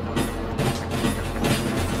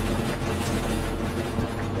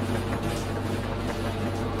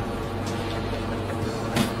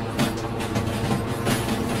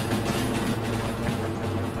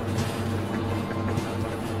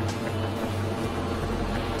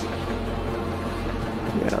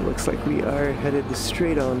 Yeah, it looks like we are headed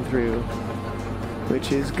straight on through,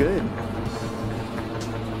 which is good.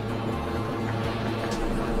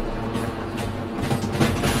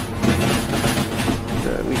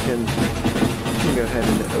 We can go ahead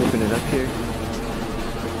and open it up here.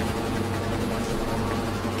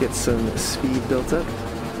 get some speed built up.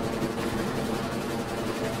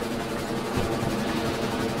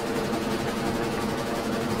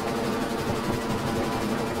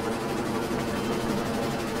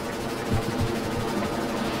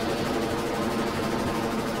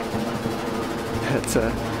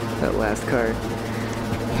 That last car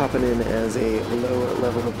popping in as a low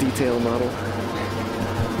level of detail model.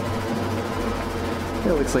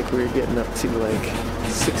 It looks like we're getting up to like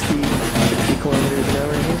 60 kilometers an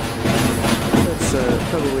hour here. That's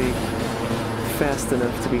probably fast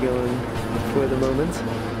enough to be going for the moment.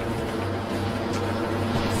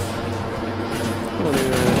 I want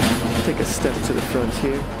to take a step to the front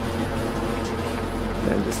here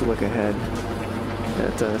and just look ahead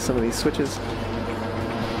at some of these switches.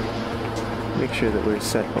 Make sure that we're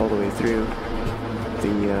set all the way through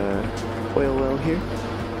the oil well here,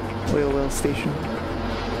 oil well station.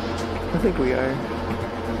 I think we are,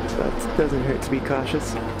 but it doesn't hurt to be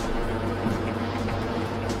cautious.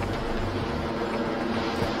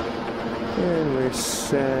 And we're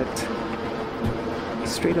set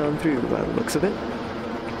straight on through by the looks of it.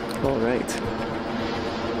 All right.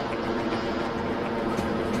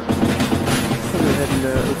 I'll go ahead and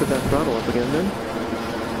open that throttle up again then.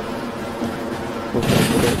 We'll put a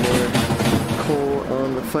little bit more coal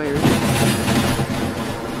on the fire.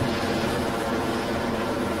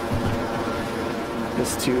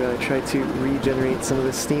 Just to try to regenerate some of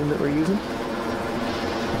the steam that we're using.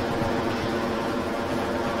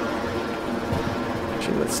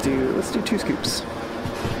 Actually, let's do 2 scoops.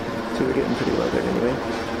 So we're getting pretty low there anyway.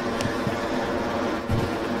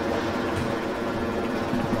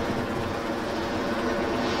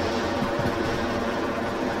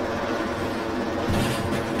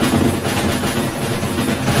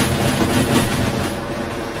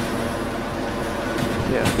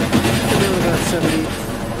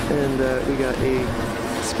 And we got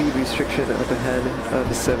a speed restriction up ahead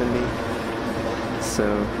of 70, so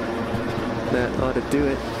that ought to do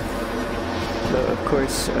it. Though of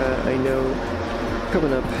course I know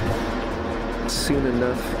coming up soon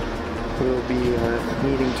enough we'll be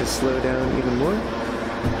needing to slow down even more.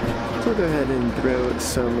 So we'll go ahead and throw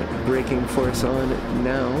some braking force on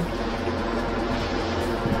now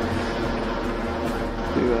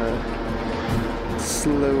to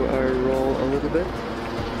slow our roll a little bit.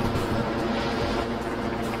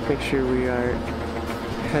 Make sure we are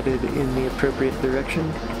headed in the appropriate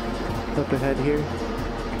direction up ahead here.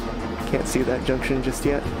 Can't see that junction just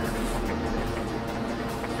yet.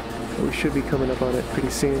 We should be coming up on it pretty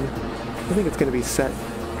soon. I think it's going to be set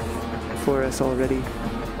for us already,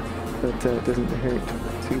 but it doesn't hurt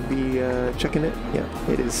to be checking it. Yeah,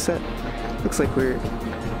 it is set. Looks like we're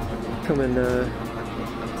coming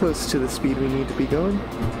close to the speed we need to be going.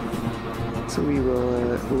 So we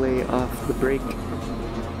will lay off the brake.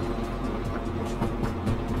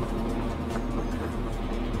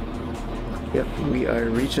 Yep, we are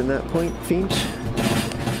reaching that point, Finch.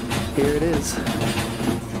 Here it is.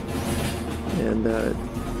 And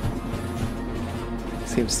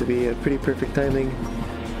seems to be a pretty perfect timing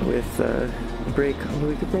with brake. Although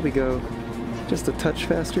we could probably go just a touch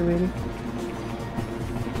faster maybe.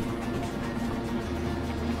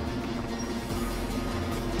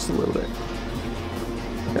 Just a little bit.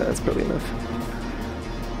 Yeah, that's probably enough.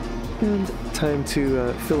 And time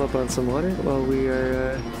to fill up on some water while we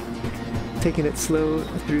are taking it slow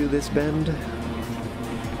through this bend.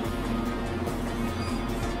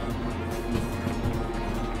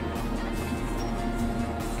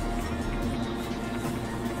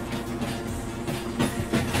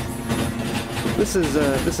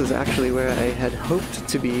 This is actually where I had hoped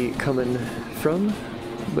to be coming from,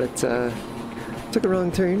 but took a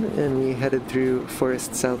wrong turn and we headed through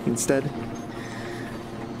Forest South instead.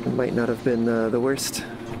 It might not have been the worst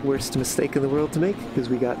mistake in the world to make, because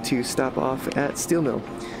we got to stop off at Steel Mill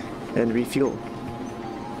and refuel.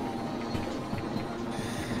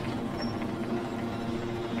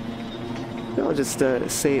 I'll just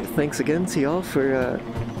say thanks again to y'all for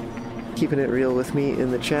keeping it real with me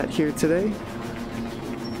in the chat here today.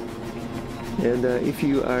 And if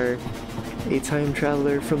you are a time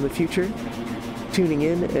traveler from the future, tuning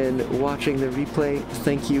in and watching the replay,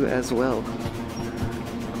 thank you as well.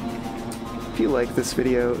 If you like this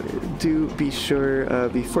video, do be sure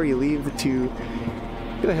before you leave to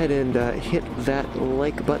go ahead and hit that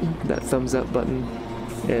like button, that thumbs up button,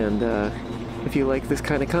 and if you like this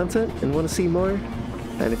kind of content and want to see more,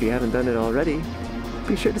 and if you haven't done it already,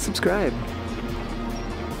 be sure to subscribe.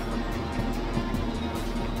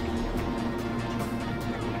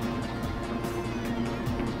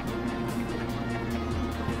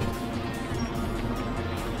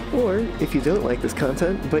 Or, if you don't like this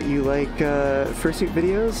content, but you like fursuit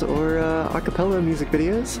videos or acapella music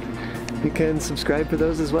videos, you can subscribe for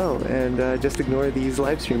those as well, and just ignore these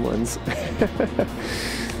live stream ones.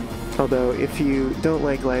 Although, if you don't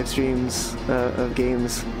like live streams of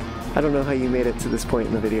games, I don't know how you made it to this point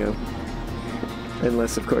in the video.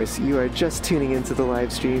 Unless, of course, you are just tuning into the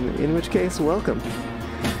live stream, in which case, welcome.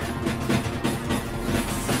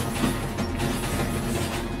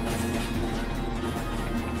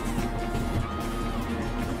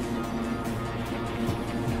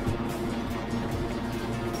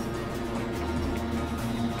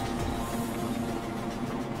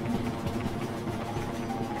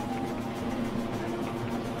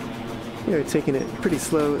 We're taking it pretty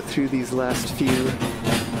slow through these last few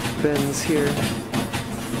bends here,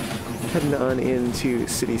 heading on into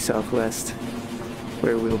City Southwest,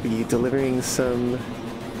 where we'll be delivering some,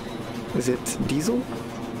 is it diesel?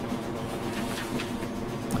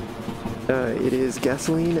 It is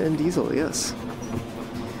gasoline and diesel, yes.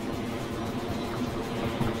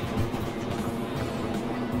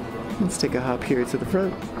 Let's take a hop here to the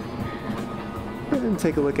front and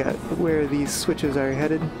take a look at where these switches are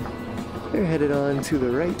headed. They're headed on to the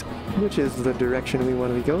right, which is the direction we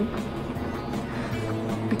want to be going,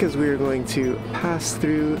 because we are going to pass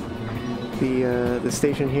through the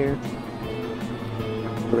station here,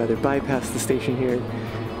 or rather bypass the station here,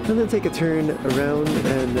 and then take a turn around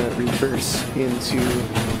and reverse into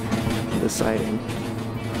the siding.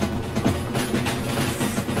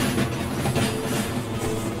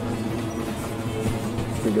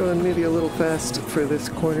 We're going maybe a little fast for this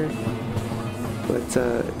corner,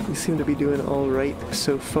 but we seem to be doing all right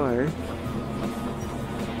so far.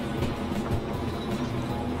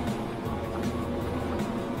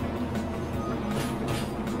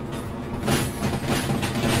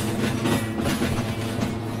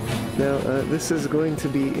 Now, this is going to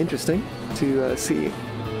be interesting to see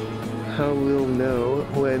how we'll know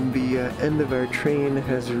when the end of our train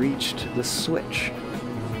has reached the switch.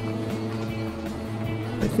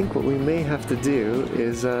 I think what we may have to do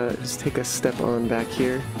is just take a step on back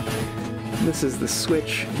here. This is the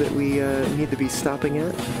switch that we need to be stopping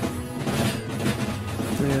at.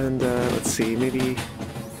 And let's see, maybe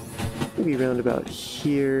round about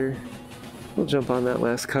here. We'll jump on that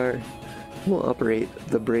last car. We'll operate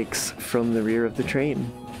the brakes from the rear of the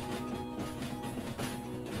train.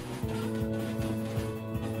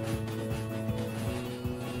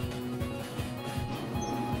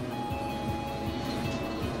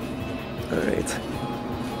 Alright.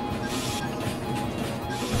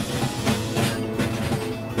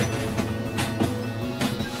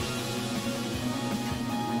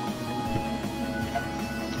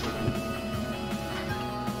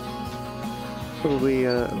 Probably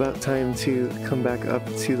about time to come back up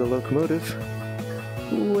to the locomotive,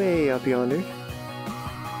 way up yonder,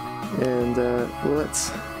 and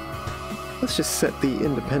let's just set the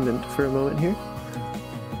independent for a moment here,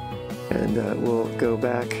 and we'll go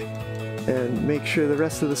back and make sure the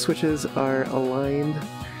rest of the switches are aligned.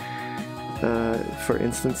 For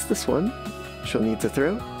instance, this one she'll need to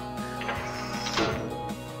throw.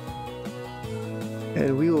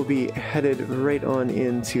 And we will be headed right on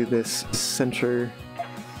into this center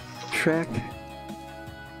track.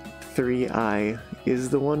 3I is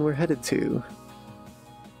the one we're headed to.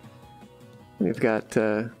 We've got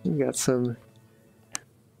some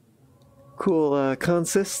cool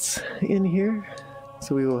consists in here,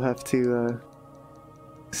 so we will have to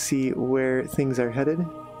see where things are headed.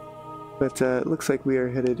 But it looks like we are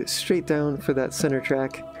headed straight down for that center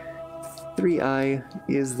track. 3I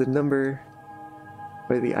is the number,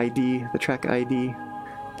 or the ID, the track ID,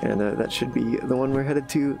 and that should be the one we're headed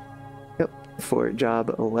to, yep, for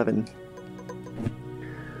job 11.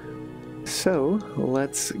 So,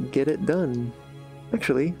 let's get it done.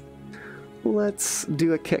 Actually, let's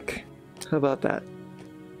do a kick. How about that?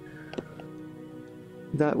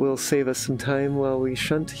 That will save us some time while we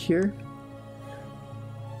shunt here.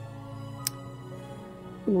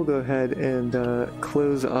 We'll go ahead and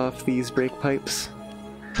close off these brake pipes.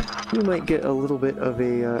 We might get a little bit of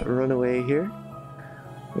a runaway here.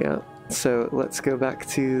 Yeah, so let's go back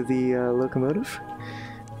to the locomotive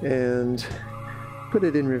and put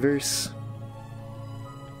it in reverse.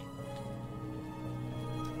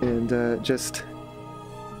 And just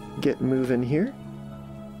get moving here.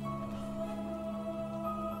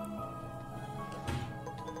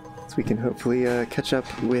 So we can hopefully catch up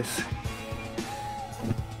with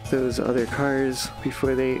those other cars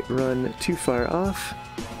before they run too far off.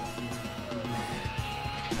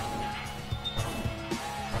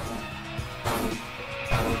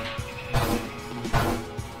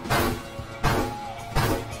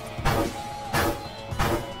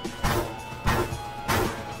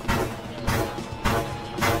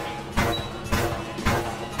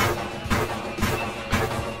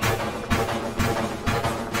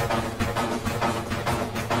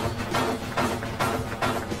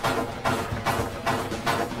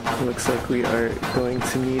 looks like we are going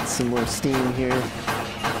to need some more steam here.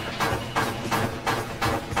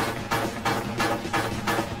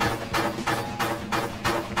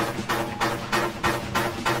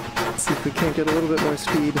 Let's see if we can't get a little bit more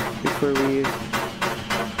speed before we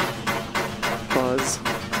pause.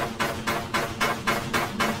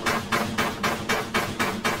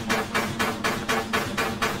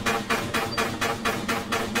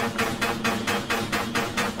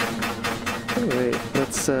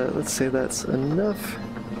 Let's say that's enough.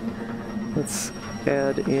 Let's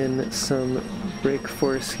add in some brake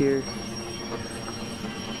force here.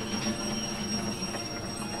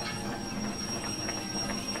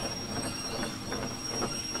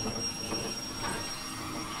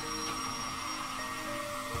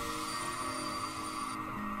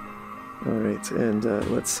 Alright, and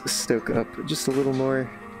let's stoke up just a little more.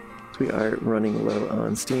 We are running low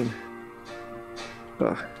on steam.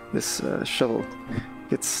 Oh, this shovel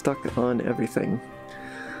gets stuck on everything.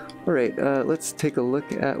 Alright, let's take a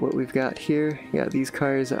look at what we've got here. Yeah, these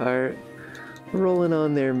cars are rolling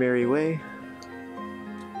on their merry way.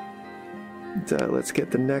 And, let's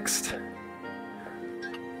get the next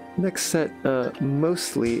set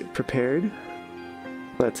mostly prepared.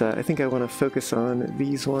 But I think I want to focus on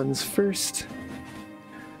these ones first.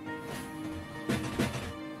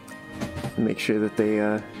 Make sure that they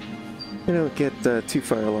don't get too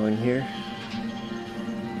far along here.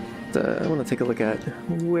 I want to take a look at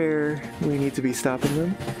where we need to be stopping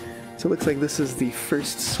them. So it looks like this is the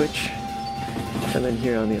first switch, and then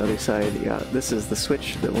here on the other side, yeah, this is the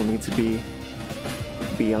switch that will need to be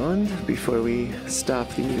beyond before we stop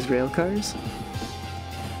these rail cars.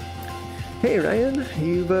 Hey Ryan,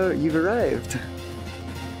 you've arrived.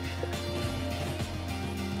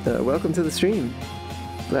 Welcome to the stream.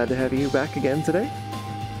 Glad to have you back again today.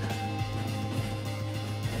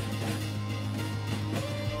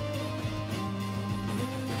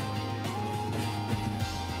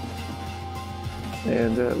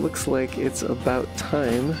 And it looks like it's about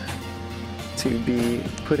time to be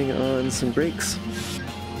putting on some brakes.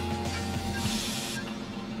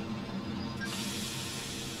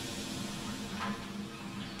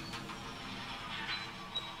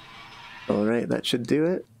 Alright, that should do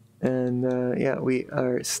it. And yeah, we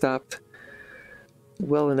are stopped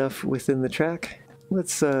well enough within the track.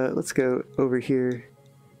 Let's go over here.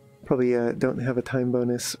 Probably don't have a time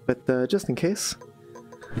bonus, but just in case,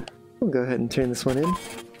 we'll go ahead and turn this one in.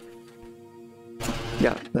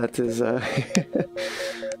 Yeah, that is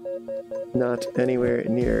not anywhere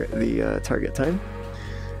near the target time,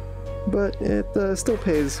 but it still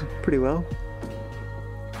pays pretty well.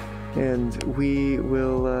 And we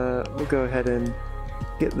will we'll go ahead and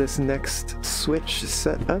get this next switch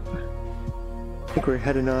set up. I think we're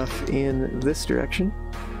heading off in this direction.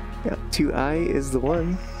 Yeah, 2I is the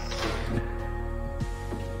one.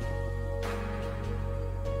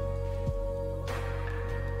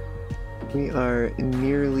 We are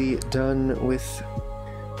nearly done with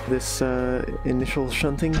this initial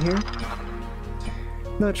shunting here.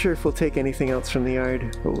 Not sure if we'll take anything else from the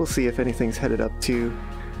yard, but we'll see if anything's headed up to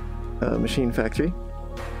Machine Factory,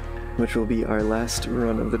 which will be our last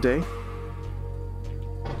run of the day.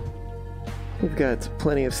 We've got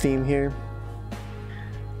plenty of steam here.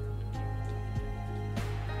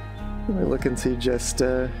 We're looking to just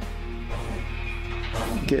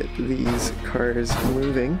get these cars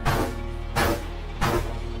moving.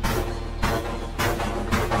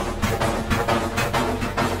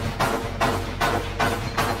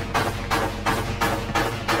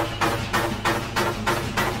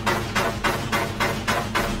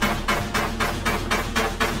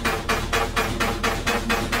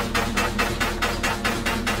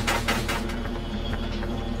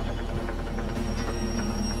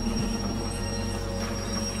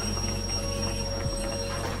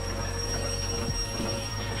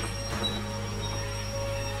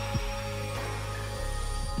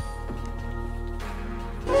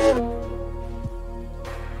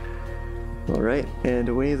 Alright, and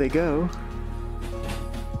away they go.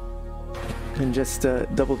 And just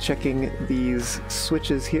double checking these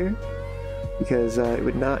switches here, because it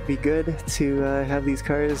would not be good to have these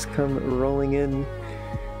cars come rolling in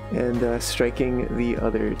and striking the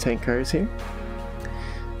other tank cars here.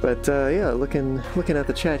 But yeah, looking at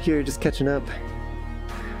the chat here, just catching up.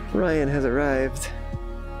 Ryan has arrived,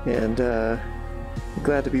 and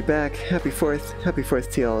glad to be back. Happy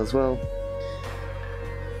 4th to y'all as well.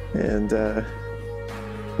 And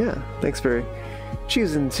yeah, thanks for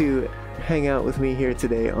choosing to hang out with me here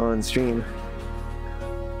today on stream.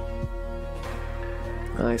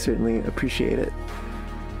 I certainly appreciate it.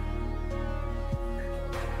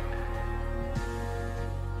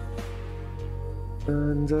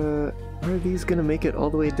 And are these gonna make it all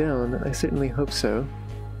the way down? I certainly hope so.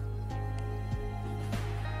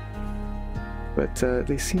 But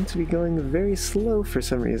they seem to be going very slow for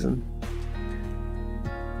some reason.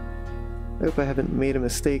 I hope I haven't made a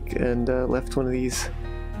mistake and left one of these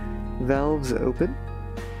valves open.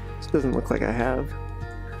 This doesn't look like I have.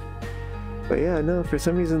 But yeah, no, for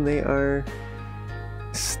some reason they are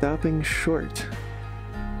stopping short.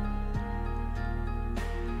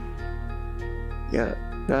 Yeah,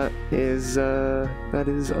 that is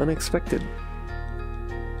unexpected.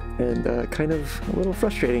 And kind of a little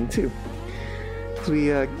frustrating too. We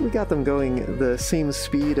got them going the same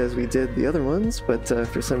speed as we did the other ones, but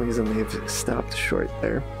for some reason they've stopped short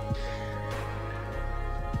there.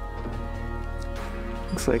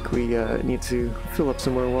 Looks like we need to fill up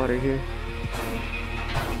some more water here.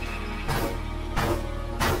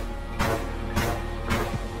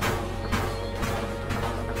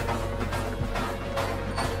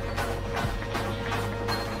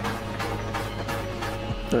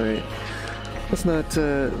 Alright.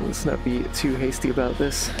 Let's not be too hasty about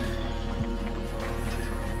this.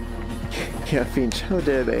 Yeah, Finch, how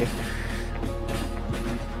dare they?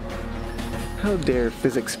 How dare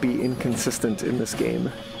physics be inconsistent in this game?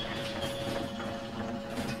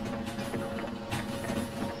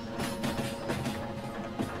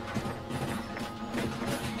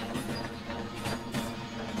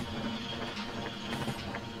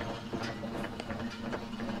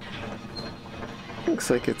 Looks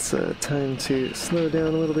like it's time to slow down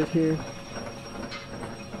a little bit here.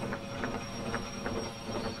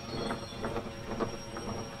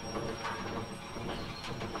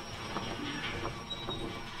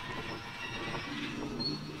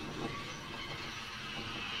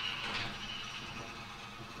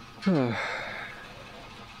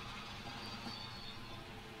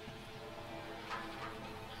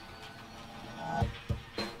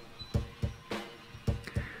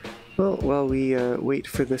 Well, while we wait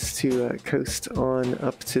for this to coast on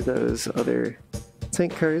up to those other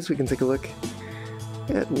tank cars, we can take a look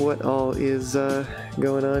at what all is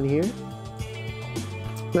going on here.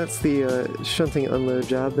 That's the shunting unload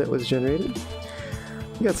job that was generated.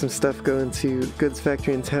 We got some stuff going to goods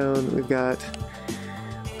factory in town. We've got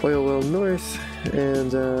oil well north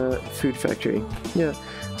and food factory. Yeah,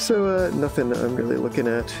 so nothing I'm really looking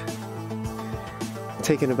at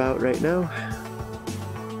taking about right now.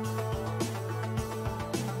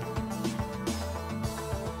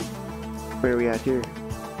 Where are we at here?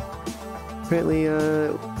 Apparently,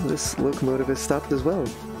 this locomotive has stopped as well.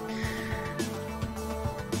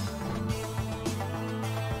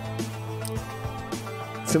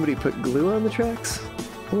 Somebody put glue on the tracks?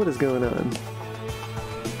 What is going on?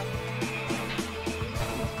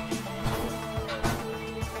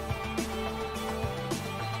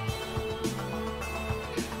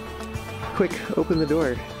 Quick, open the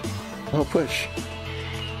door. I'll push.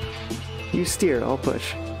 You steer, I'll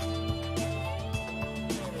push.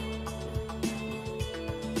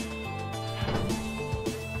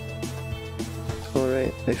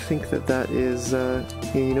 Alright, I think that is,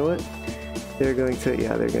 you know what? They're going to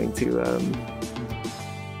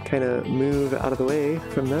kind of move out of the way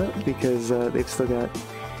from that because they've still got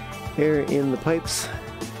air in the pipes.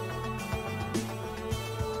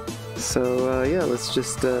 So yeah, let's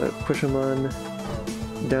just push them on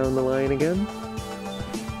down the line again.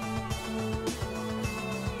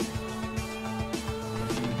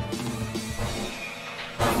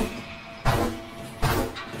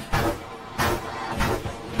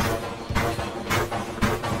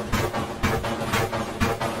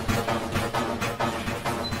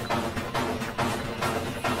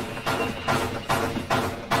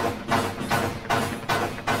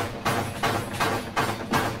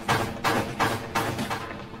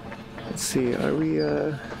 Let's see, are we,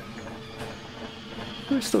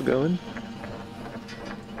 we're still going.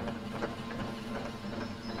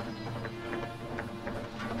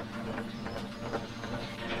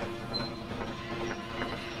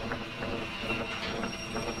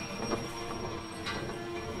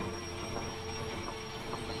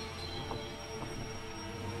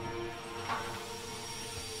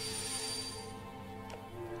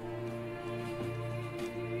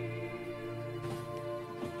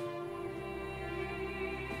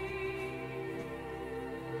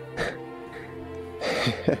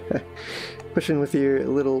 Pushing with your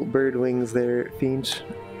little bird wings there, Finch.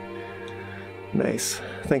 Nice.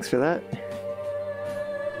 Thanks for that.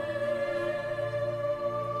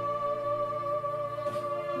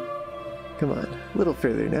 Come on, a little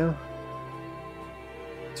further now.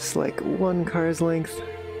 Just like one car's length.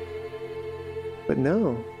 But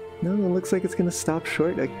no. No, it looks like it's gonna stop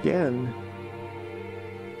short again.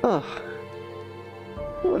 Oh,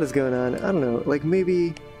 what is going on? I don't know. Like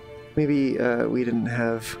maybe we didn't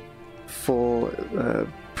have full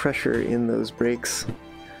pressure in those brakes.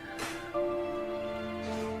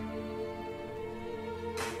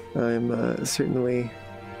 I'm certainly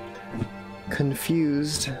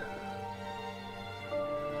confused,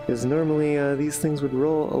 because normally these things would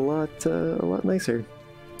roll a lot nicer.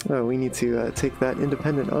 Oh, we need to take that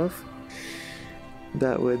independent off.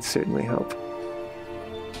 That would certainly help.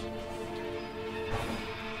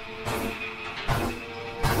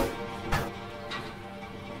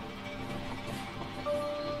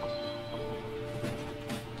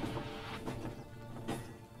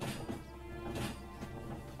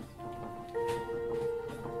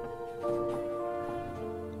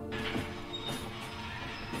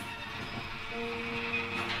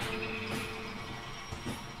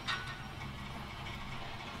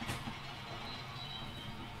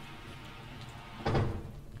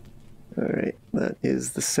 Alright, that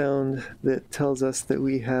is the sound that tells us that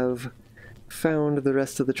we have found the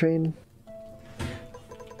rest of the train.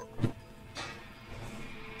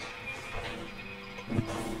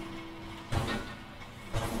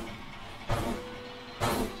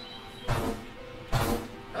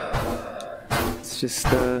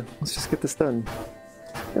 Let's just get this done.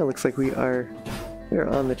 Yeah, looks like we're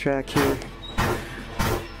on the track here.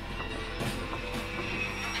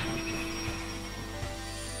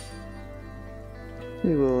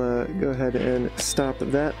 We will go ahead and stop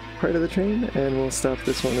that part of the train, and we'll stop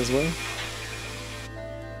this one as well.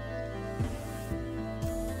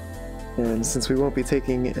 And since we won't be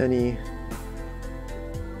taking any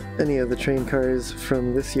of the train cars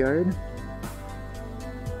from this yard,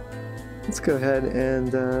 let's go ahead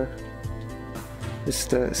and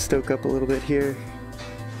just stoke up a little bit here.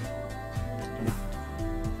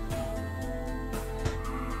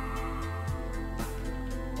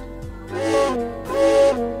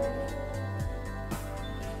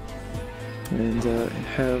 And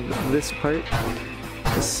have this part,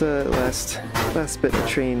 this last bit of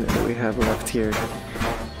train that we have left here,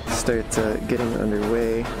 start getting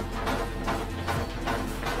underway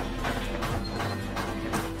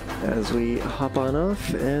as we hop on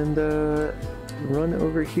off and run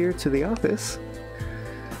over here to the office,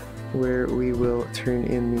 where we will turn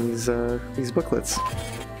in these booklets.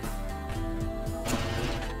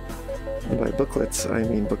 And by booklets, I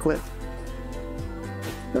mean booklet.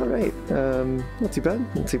 Alright, not too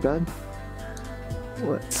bad, not too bad.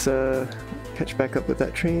 Let's catch back up with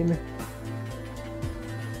that train.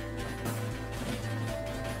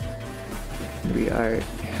 We are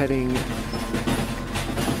heading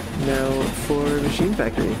now for Machine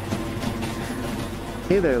Factory.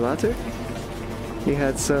 Hey there, Lotter. We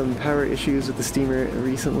had some power issues with the steamer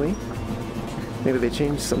recently. Maybe they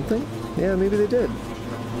changed something? Yeah, maybe they did.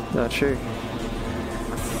 Not sure.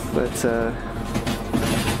 But,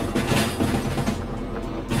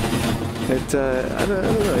 I don't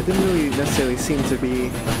know, it didn't really necessarily seem to be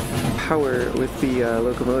power with the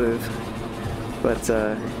locomotive, but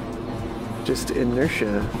just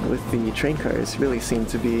inertia with the train cars really seemed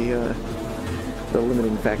to be the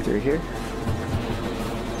limiting factor here.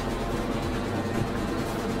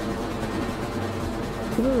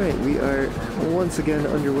 Alright, we are once again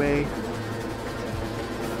underway,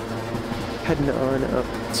 heading on up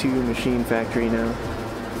to Machine Factory now.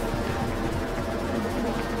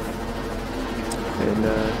 And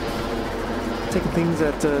taking things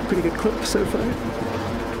at a pretty good clip so far,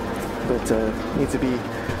 but need to be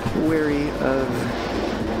wary of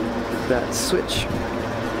that switch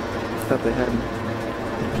up ahead,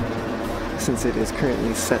 since it is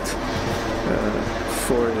currently set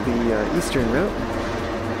for the eastern route.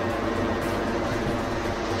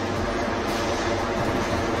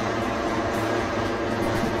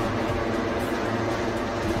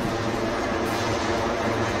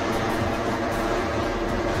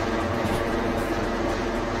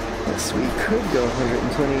 We could go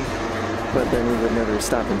 120, but then we would never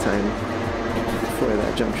stop in time for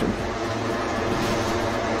that junction.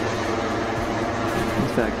 In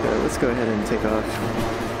fact, let's go ahead and take off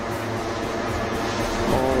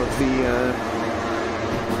all of the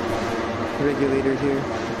regulator here.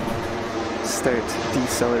 Start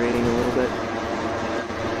decelerating a little bit.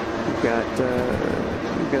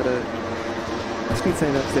 We've got a speed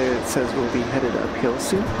sign up there that says we'll be headed uphill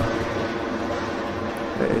soon.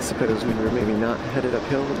 I suppose we were maybe not headed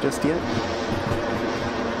uphill just yet,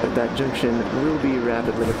 but that junction will be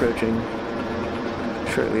rapidly approaching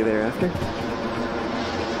shortly thereafter.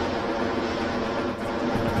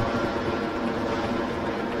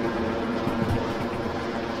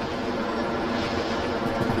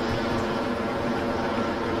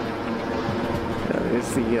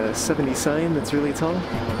 the 70 sign that's really tall.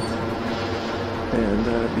 And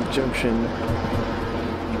the junction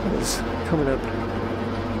is coming up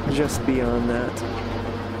just beyond that.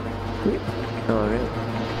 Alright.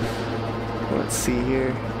 Let's see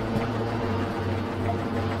here.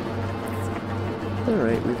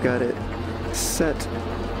 Alright, we've got it set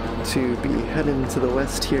to be heading to the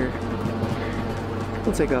west here.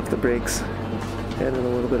 We'll take off the brakes, add in a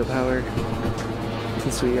little bit of power,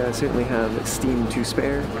 since we certainly have steam to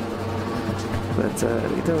spare. But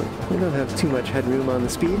we don't have too much headroom on the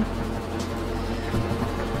speed.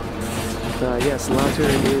 Yes, Lauter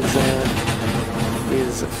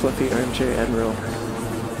is Fluffy Armchair Admiral.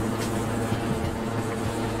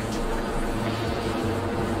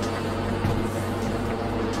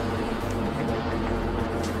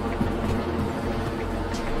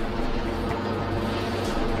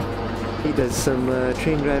 He does some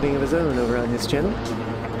train driving of his own over on his channel.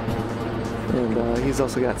 And he's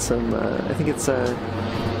also got some, I think it's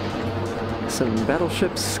some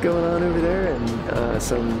battleships going on over there, and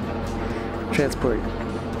some transport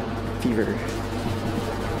fever.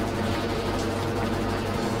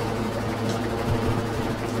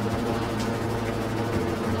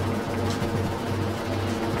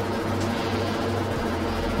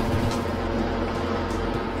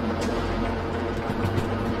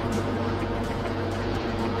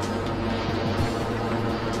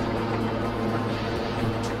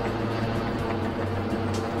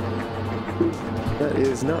 That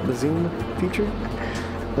is not the zoom feature,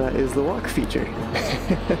 that is the walk feature.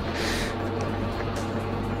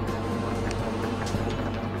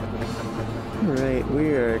 Alright,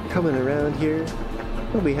 we are coming around here.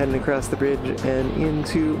 We'll be heading across the bridge and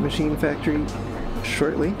into Machine Factory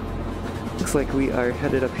shortly. Looks like we are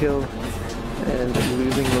headed uphill and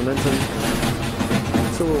losing momentum,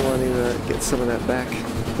 so we'll want to get some of that back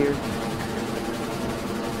here,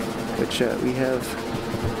 which we have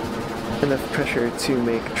enough pressure to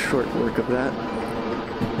make short work of that,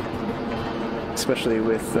 especially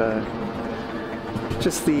with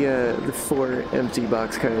just the 4 empty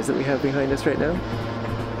boxcars that we have behind us right now.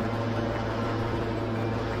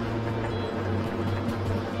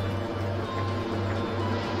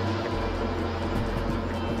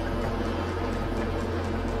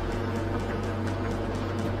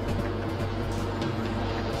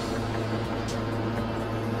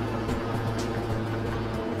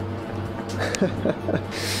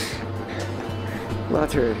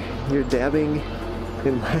 Lauter, you're dabbing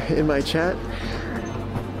in my chat?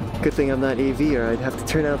 Good thing I'm not AV, or I'd have to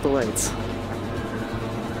turn out the lights.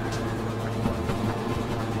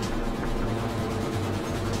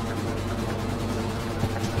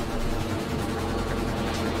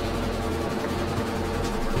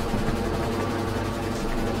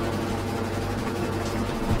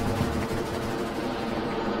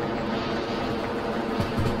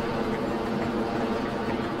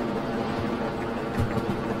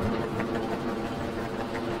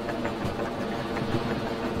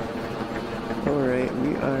 Alright,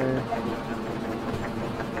 we are...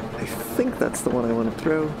 I think that's the one I want to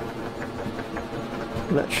throw.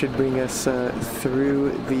 And that should bring us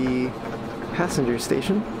through the passenger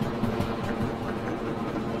station.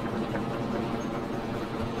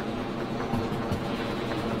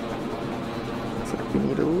 So we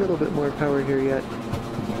need a little bit more power here yet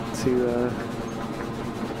to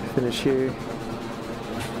finish here.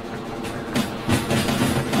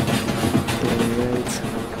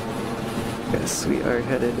 Yes, we are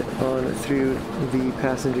headed on through the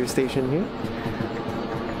passenger station here.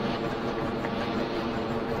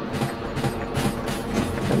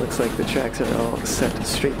 It looks like the tracks are all set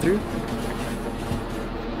straight through.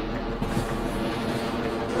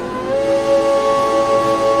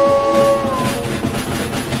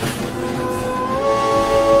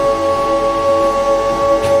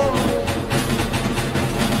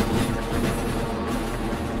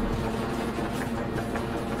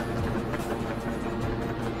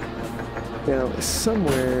 Now,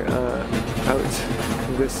 somewhere out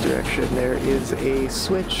this direction there is a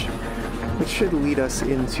switch which should lead us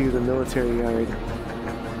into the military yard.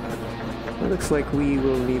 It looks like we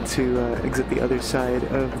will need to exit the other side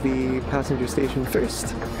of the passenger station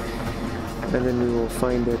first, and then we will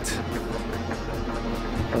find it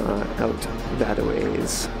out that a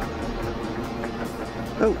ways.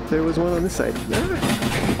 Oh, there was one on this side.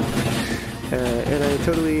 And I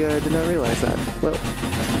totally did not realize that. Well,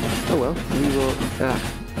 oh well, we will...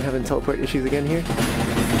 I'm having teleport issues again here.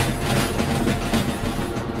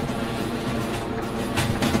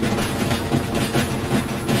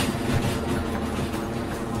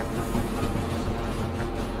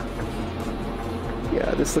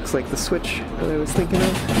 Yeah, this this looks like the switch that I was thinking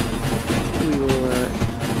of. We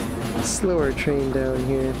will slow our train down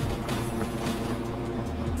here.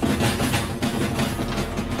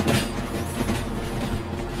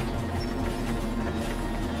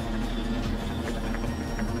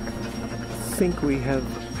 I think we have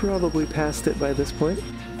probably passed it by this point.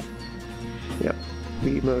 Yep,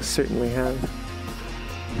 we most certainly have.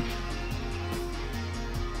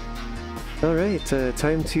 Alright,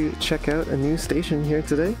 time to check out a new station here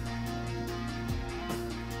today.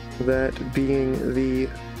 That being the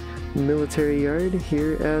military yard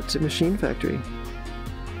here at Machine Factory.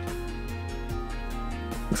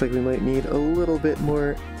 Looks like we might need a little bit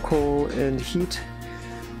more coal and heat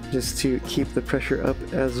just to keep the pressure up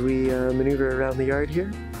as we maneuver around the yard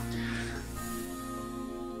here.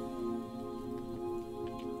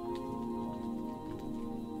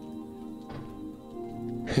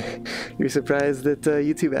 You're surprised that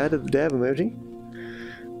YouTube added the dab emoji?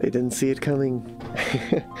 They didn't see it coming.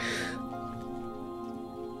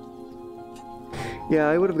 Yeah,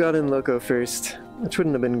 I would have gotten Loco first, which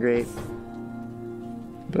wouldn't have been great.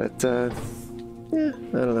 But, yeah,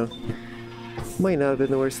 I don't know. Might not have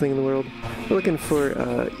been the worst thing in the world. We're looking for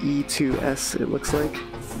E2S, it looks like.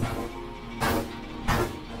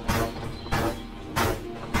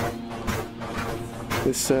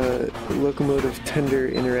 This locomotive tender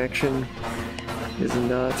interaction is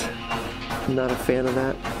not a fan of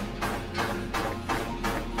that.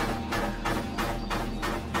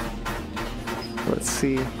 Let's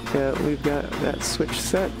see. Yeah, we've got that switch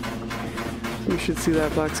set. We should see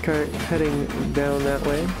that boxcar heading down that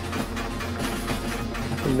way.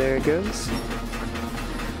 And there it goes.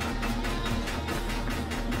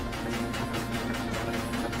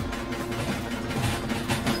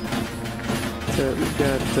 So we've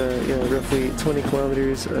got yeah, roughly 20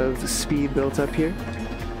 kilometers of speed built up here.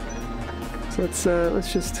 So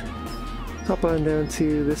let's just hop on down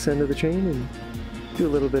to this end of the train and do a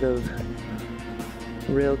little bit of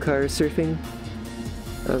rail car surfing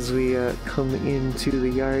as we come into the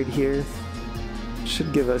yard here.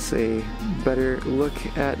 Should give us a better look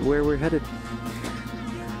at where we're headed.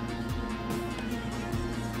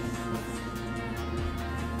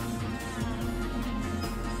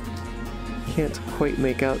 Can't quite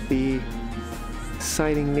make out the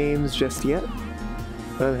siding names just yet,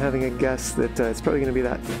 but I'm having a guess that it's probably going to be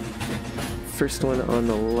that first one on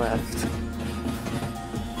the left.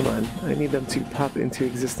 Come on, I need them to pop into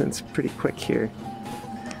existence pretty quick here.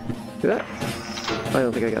 Did that? I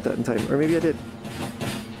don't think I got that in time, or maybe I did.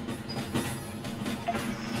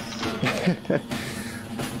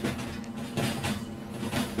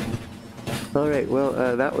 Alright,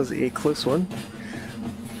 well, that was a close one.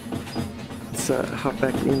 Let's hop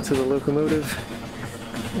back into the locomotive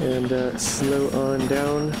and slow on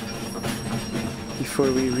down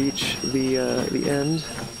before we reach the end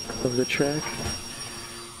of the track.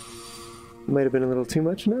 Might have been a little too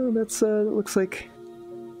much. No, that looks like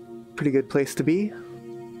a pretty good place to be.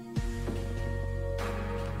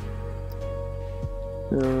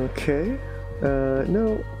 Okay.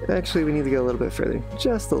 No, actually we need to go a little bit further.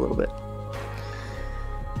 Just a little bit.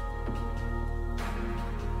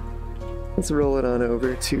 Let's roll it on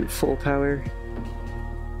over to full power.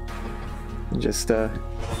 And just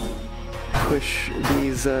push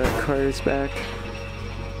these cars back,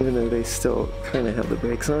 even though they still kind of have the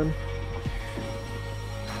brakes on.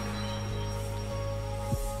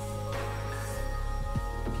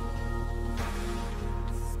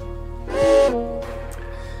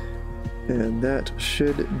 And that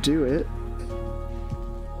should do it.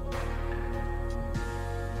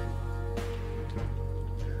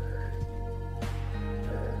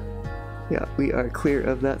 Yeah, we are clear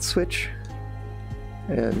of that switch.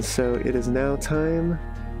 And so it is now time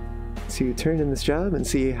to turn in this job and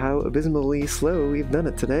see how abysmally slow we've done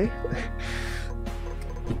it today.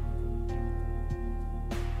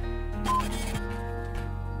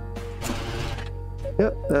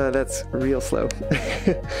 Yep, that's real slow.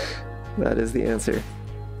 That is the answer.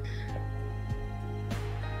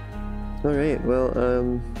 Alright, well,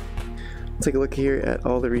 let's take a look here at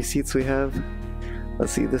all the receipts we have.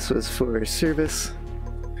 Let's see, this was for service.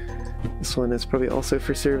 This one is probably also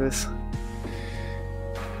for service.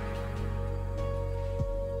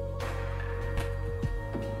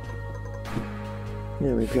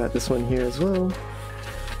 Yeah, we've got this one here as well.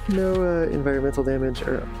 No environmental damage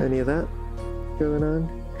or any of that going on.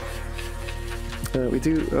 We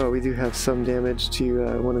do have some damage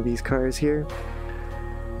to one of these cars here.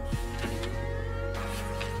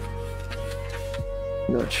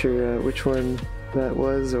 Not sure which one that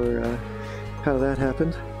was or how that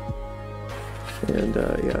happened. And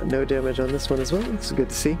yeah, no damage on this one as well. It's good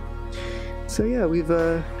to see. So yeah, we've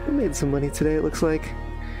made some money today, it looks like.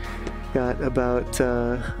 Got about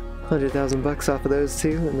 100,000 bucks off of those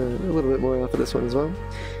two, and a little bit more off of this one as well.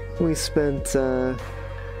 We spent yeah,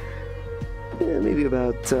 maybe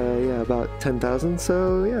about yeah, about 10,000.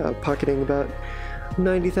 So yeah, pocketing about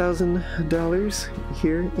 $90,000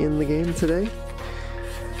 here in the game today.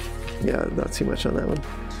 Yeah, not too much on that one.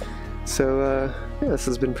 So yeah, this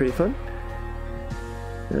has been pretty fun.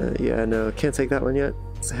 Yeah, no, can't take that one yet.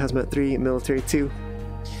 It's Hazmat 3, Military 2.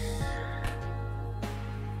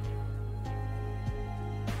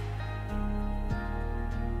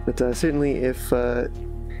 But certainly if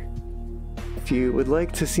you would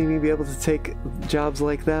like to see me be able to take jobs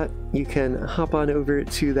like that, you can hop on over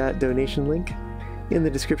to that donation link in the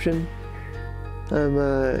description.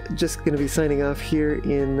 I'm just going to be signing off here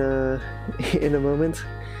in a moment.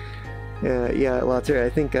 Yeah, Lotter, I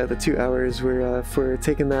think the 2 hours were for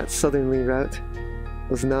taking that southerly route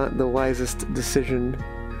was not the wisest decision,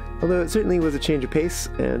 although it certainly was a change of pace,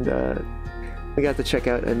 and we got to check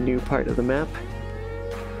out a new part of the map.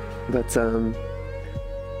 But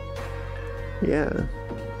yeah,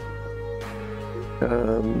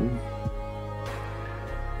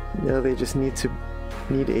 now they just need a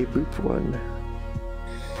boop one.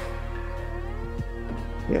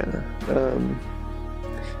 Yeah.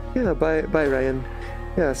 Yeah, bye Ryan.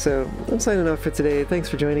 Yeah, so I'm signing off for today. Thanks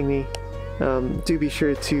for joining me. Do be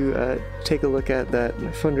sure to take a look at that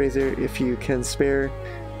fundraiser if you can spare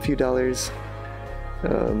a few dollars.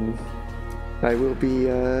 I will be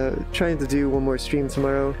trying to do one more stream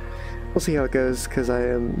tomorrow. We'll see how it goes, because I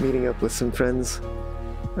am meeting up with some friends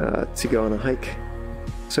to go on a hike,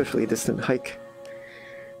 socially distant hike.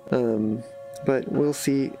 But we'll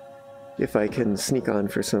see if I can sneak on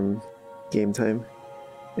for some game time.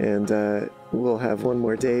 And we'll have one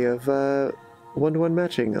more day of one-to-one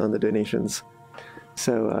matching on the donations.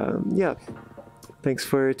 So yeah, thanks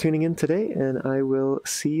for tuning in today, and I will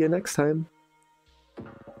see you next time.